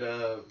to get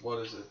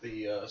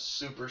the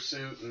super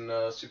suit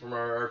in Super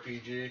Mario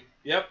RPG?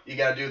 Yep. You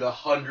gotta do the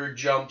 100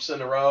 jumps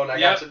in a row, and I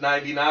Yep. got to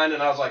 99,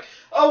 and I was like,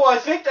 "Oh, well, I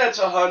think that's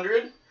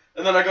 100."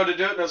 And then I go to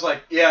do it, and I was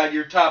like, "Yeah,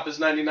 your top is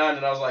 99,"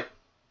 and I was like,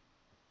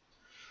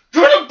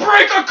 "Gonna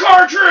break a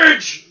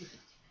cartridge!"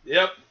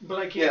 Yep. But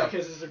I can't Yeah.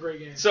 because it's a great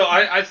game. So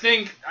I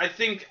think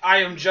I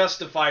am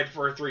justified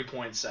for a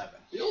 3.7.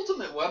 The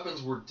ultimate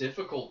weapons were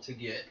difficult to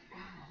get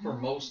for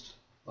most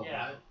of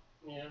Yeah. them.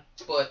 Yeah,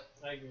 But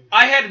I agree.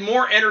 I had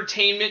more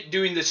entertainment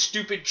doing the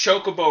stupid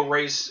chocobo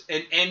race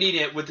and ending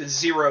it with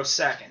 0 the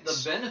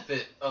seconds.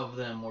 benefit of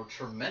them were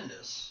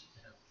tremendous.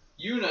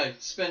 Yuna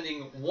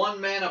spending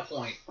 1 mana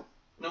point,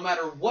 no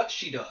matter what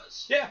she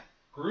does. Yeah.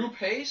 Group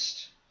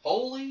haste,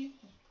 holy,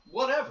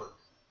 whatever.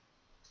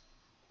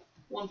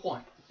 1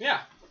 point. Yeah.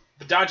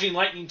 But dodging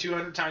lightning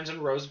 200 times in a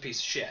row is a piece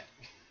of shit.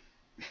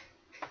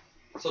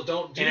 So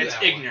don't do And it's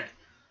that ignorant.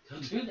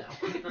 Don't do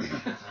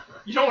that.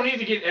 You don't need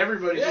to get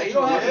everybody. Yeah, to you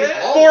don't have to do get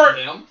it. all For- of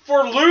them.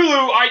 For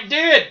Lulu, I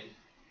did.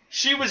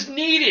 She was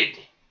needed.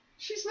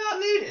 She's not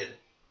needed.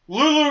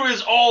 Lulu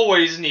is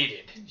always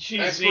needed. She's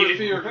Expert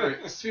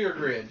needed. sphere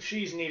grid.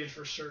 She's needed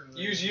for certain.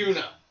 Use reasons.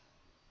 Yuna.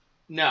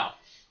 No.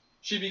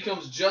 She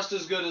becomes just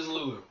as good as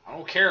Lulu. I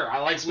don't care. I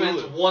like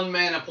Spends Lulu. 1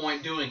 mana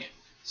point doing it.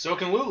 So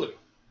can Lulu.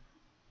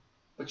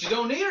 But you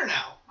don't need her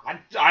now.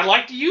 I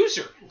like to use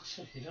her.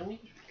 You don't need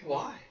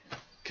Why?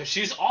 Because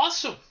she's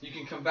awesome. You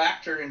can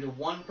compact her into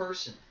one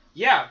person,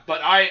 Yeah,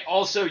 but I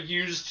also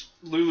used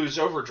Lulu's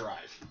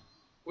Overdrive.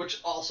 which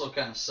also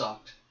kind of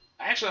sucked.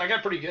 Actually, I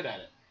got pretty good at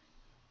it.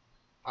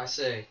 I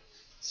say,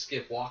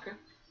 skip Waka,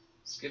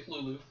 skip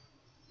Lulu,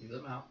 leave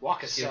them out.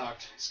 Waka Skip-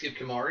 sucked. Skip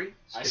Kamari.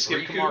 I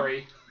skip skipped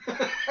Riku.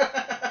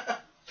 Kamari.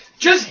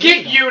 Just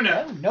get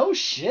Yuna. Oh, no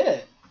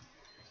shit.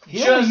 He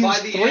Just only by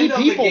used the 3 end of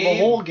people the the game,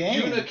 whole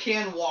game. Yuna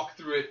can walk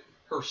through it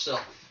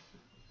herself.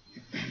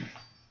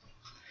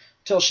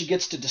 Till she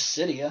gets to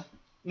Dissidia.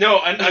 No,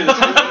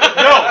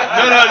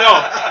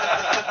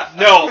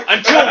 no.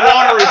 Until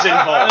water is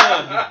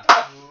involved.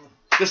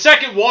 The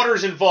second water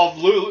is involved,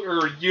 Lulu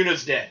or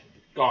Yuna's dead.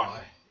 Gone.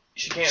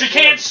 She can't. She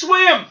can't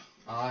swim.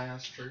 Ah,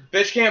 that's true.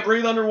 Bitch can't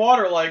breathe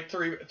underwater like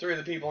three of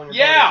the people in your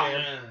Yeah.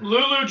 party can.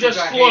 Lulu just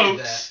Which I hated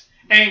floats,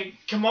 and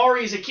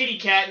Kamari is a kitty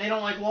cat, and they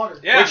don't like water.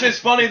 Yeah. Which is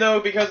funny though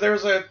because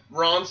there's a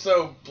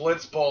Ronso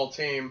Blitzball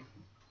team.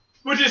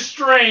 Which is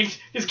strange,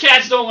 because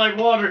cats don't like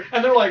water,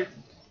 and they're like,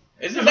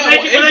 Isn't They that make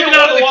it- isn't they it make it out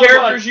one of of the one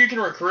characters you can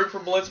recruit for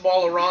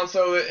Blitzball, a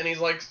Ronso, and he's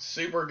like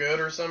super good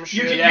or some you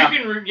shit? can,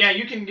 Yeah.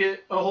 you can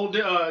get a whole,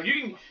 you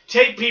can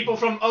take people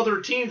from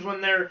other teams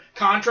when their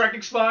contract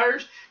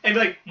expires, and be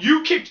like,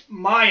 you kicked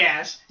my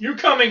ass, you're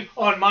coming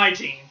on my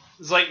team.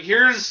 It's like,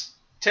 here's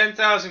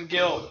 10,000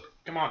 gil.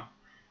 Come on.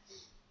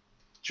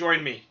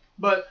 Join me.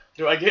 But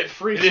Do I get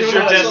free? It is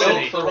tuna your as well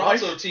destiny. The for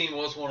life? Ronso team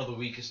was one of the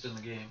weakest in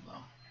the game, though.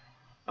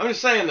 I'm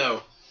just saying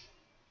though.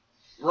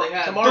 They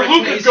had- the Kamari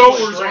Luka Casey Goers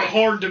was are strong.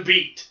 hard to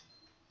beat.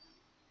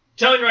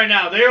 Telling you right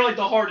now, they're like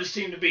the hardest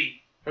team to beat.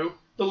 Who?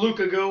 The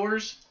Luka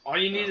Goers. All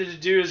you needed to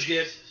do is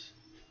get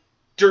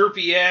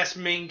derpy ass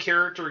main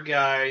character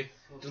guy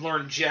to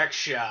learn Jack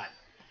Shot.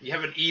 You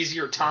have an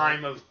easier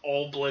time of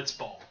all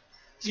Blitzball.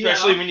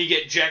 Especially Yeah. when you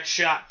get Jack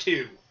Shot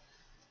 2.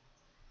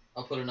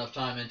 I put enough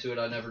time into it,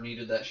 I never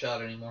needed that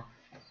shot anymore.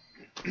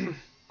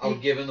 I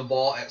would give him the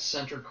ball at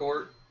center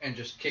court and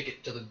just kick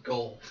it to the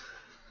goal.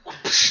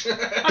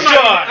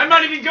 I'm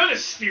not even gonna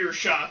spear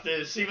shot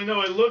this, even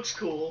though it looks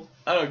cool.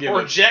 I don't give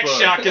Or a Jack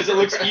fuck. Shot because it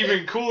looks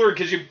even cooler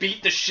because you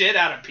beat the shit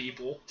out of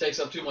people. Takes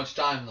up too much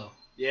time, though.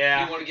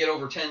 Yeah. You want to get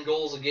over 10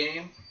 goals a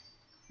game?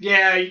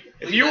 Yeah,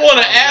 If you want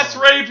to ass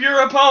rape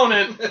your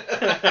opponent,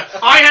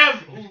 I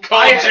Call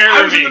was in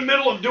Jeremy. the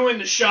middle of doing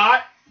the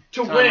shot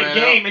to Time win a ran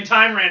game, and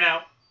time ran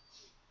out.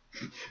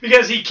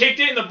 Because he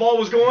kicked it and the ball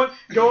was going,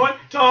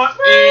 time.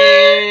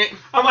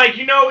 I'm like,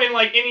 in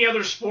like any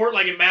other sport,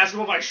 like in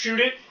basketball, if I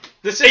shoot it,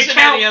 This It isn't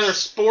any counts. other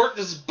sport.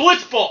 This is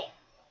Blitzball.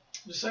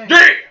 just saying,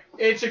 Damn!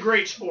 it's a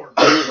great sport.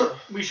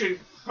 We should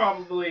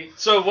probably.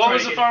 So what Try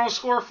was to the get final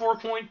score?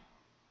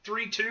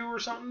 4.32 or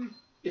something?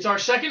 It's our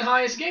second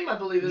highest game, I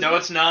believe. Isn't No, it?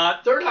 it's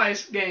not. Third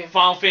highest game.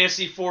 Final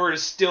Fantasy IV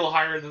is still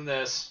higher than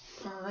this.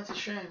 Oh, that's a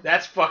shame.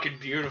 That's fucking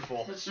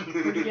beautiful. That's a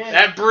pretty game.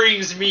 That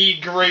brings me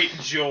great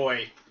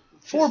joy.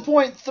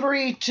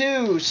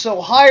 4.32.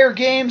 So higher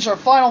games are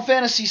Final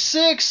Fantasy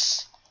VI,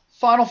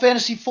 Final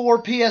Fantasy IV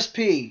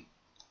PSP.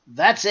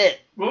 That's it.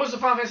 What was the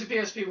Final Fantasy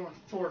PSP one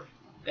for?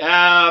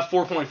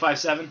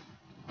 4.57.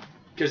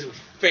 Because it was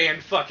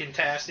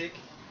fan-fucking-tastic.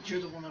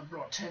 You're the one that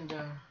brought 10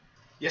 down.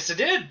 Yes, it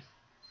did.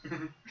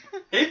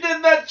 He did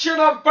that shit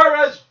on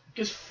purpose.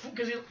 Because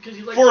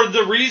he like. For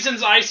the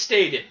reasons I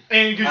stated.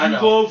 And because I you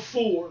know. love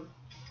 4.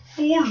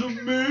 4's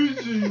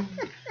amazing.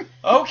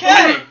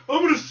 okay.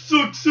 I'm gonna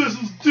suck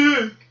Cecil's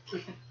dick.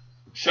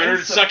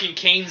 Started sucking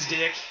Kane's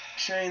dick.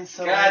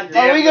 Chainsaw. God Angry.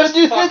 damn Are we gonna this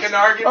do fucking this?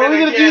 argument Are we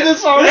gonna do again.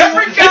 this already?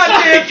 Every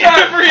goddamn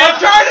time. I'm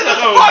tired of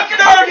this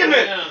fucking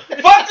argument.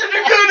 Fuck the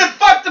Dragoon and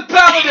fuck the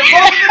Paladin.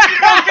 Both of you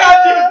go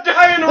goddamn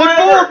die in the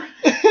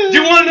river. Do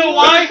you want to know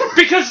why?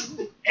 Because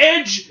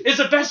Edge is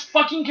the best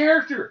fucking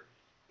character.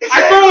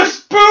 I throw a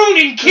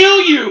spoon and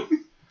kill you.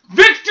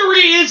 Victory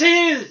is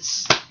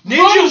his. Ninja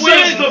Rose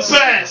wins. is the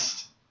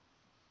best.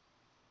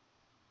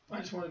 I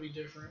just want to be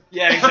different.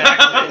 Yeah,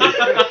 exactly.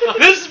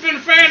 This has been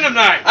Fandom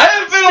Night. I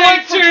haven't been Stay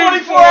awake for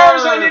tuned 24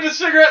 hours. for- I need a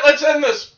cigarette. Let's end this.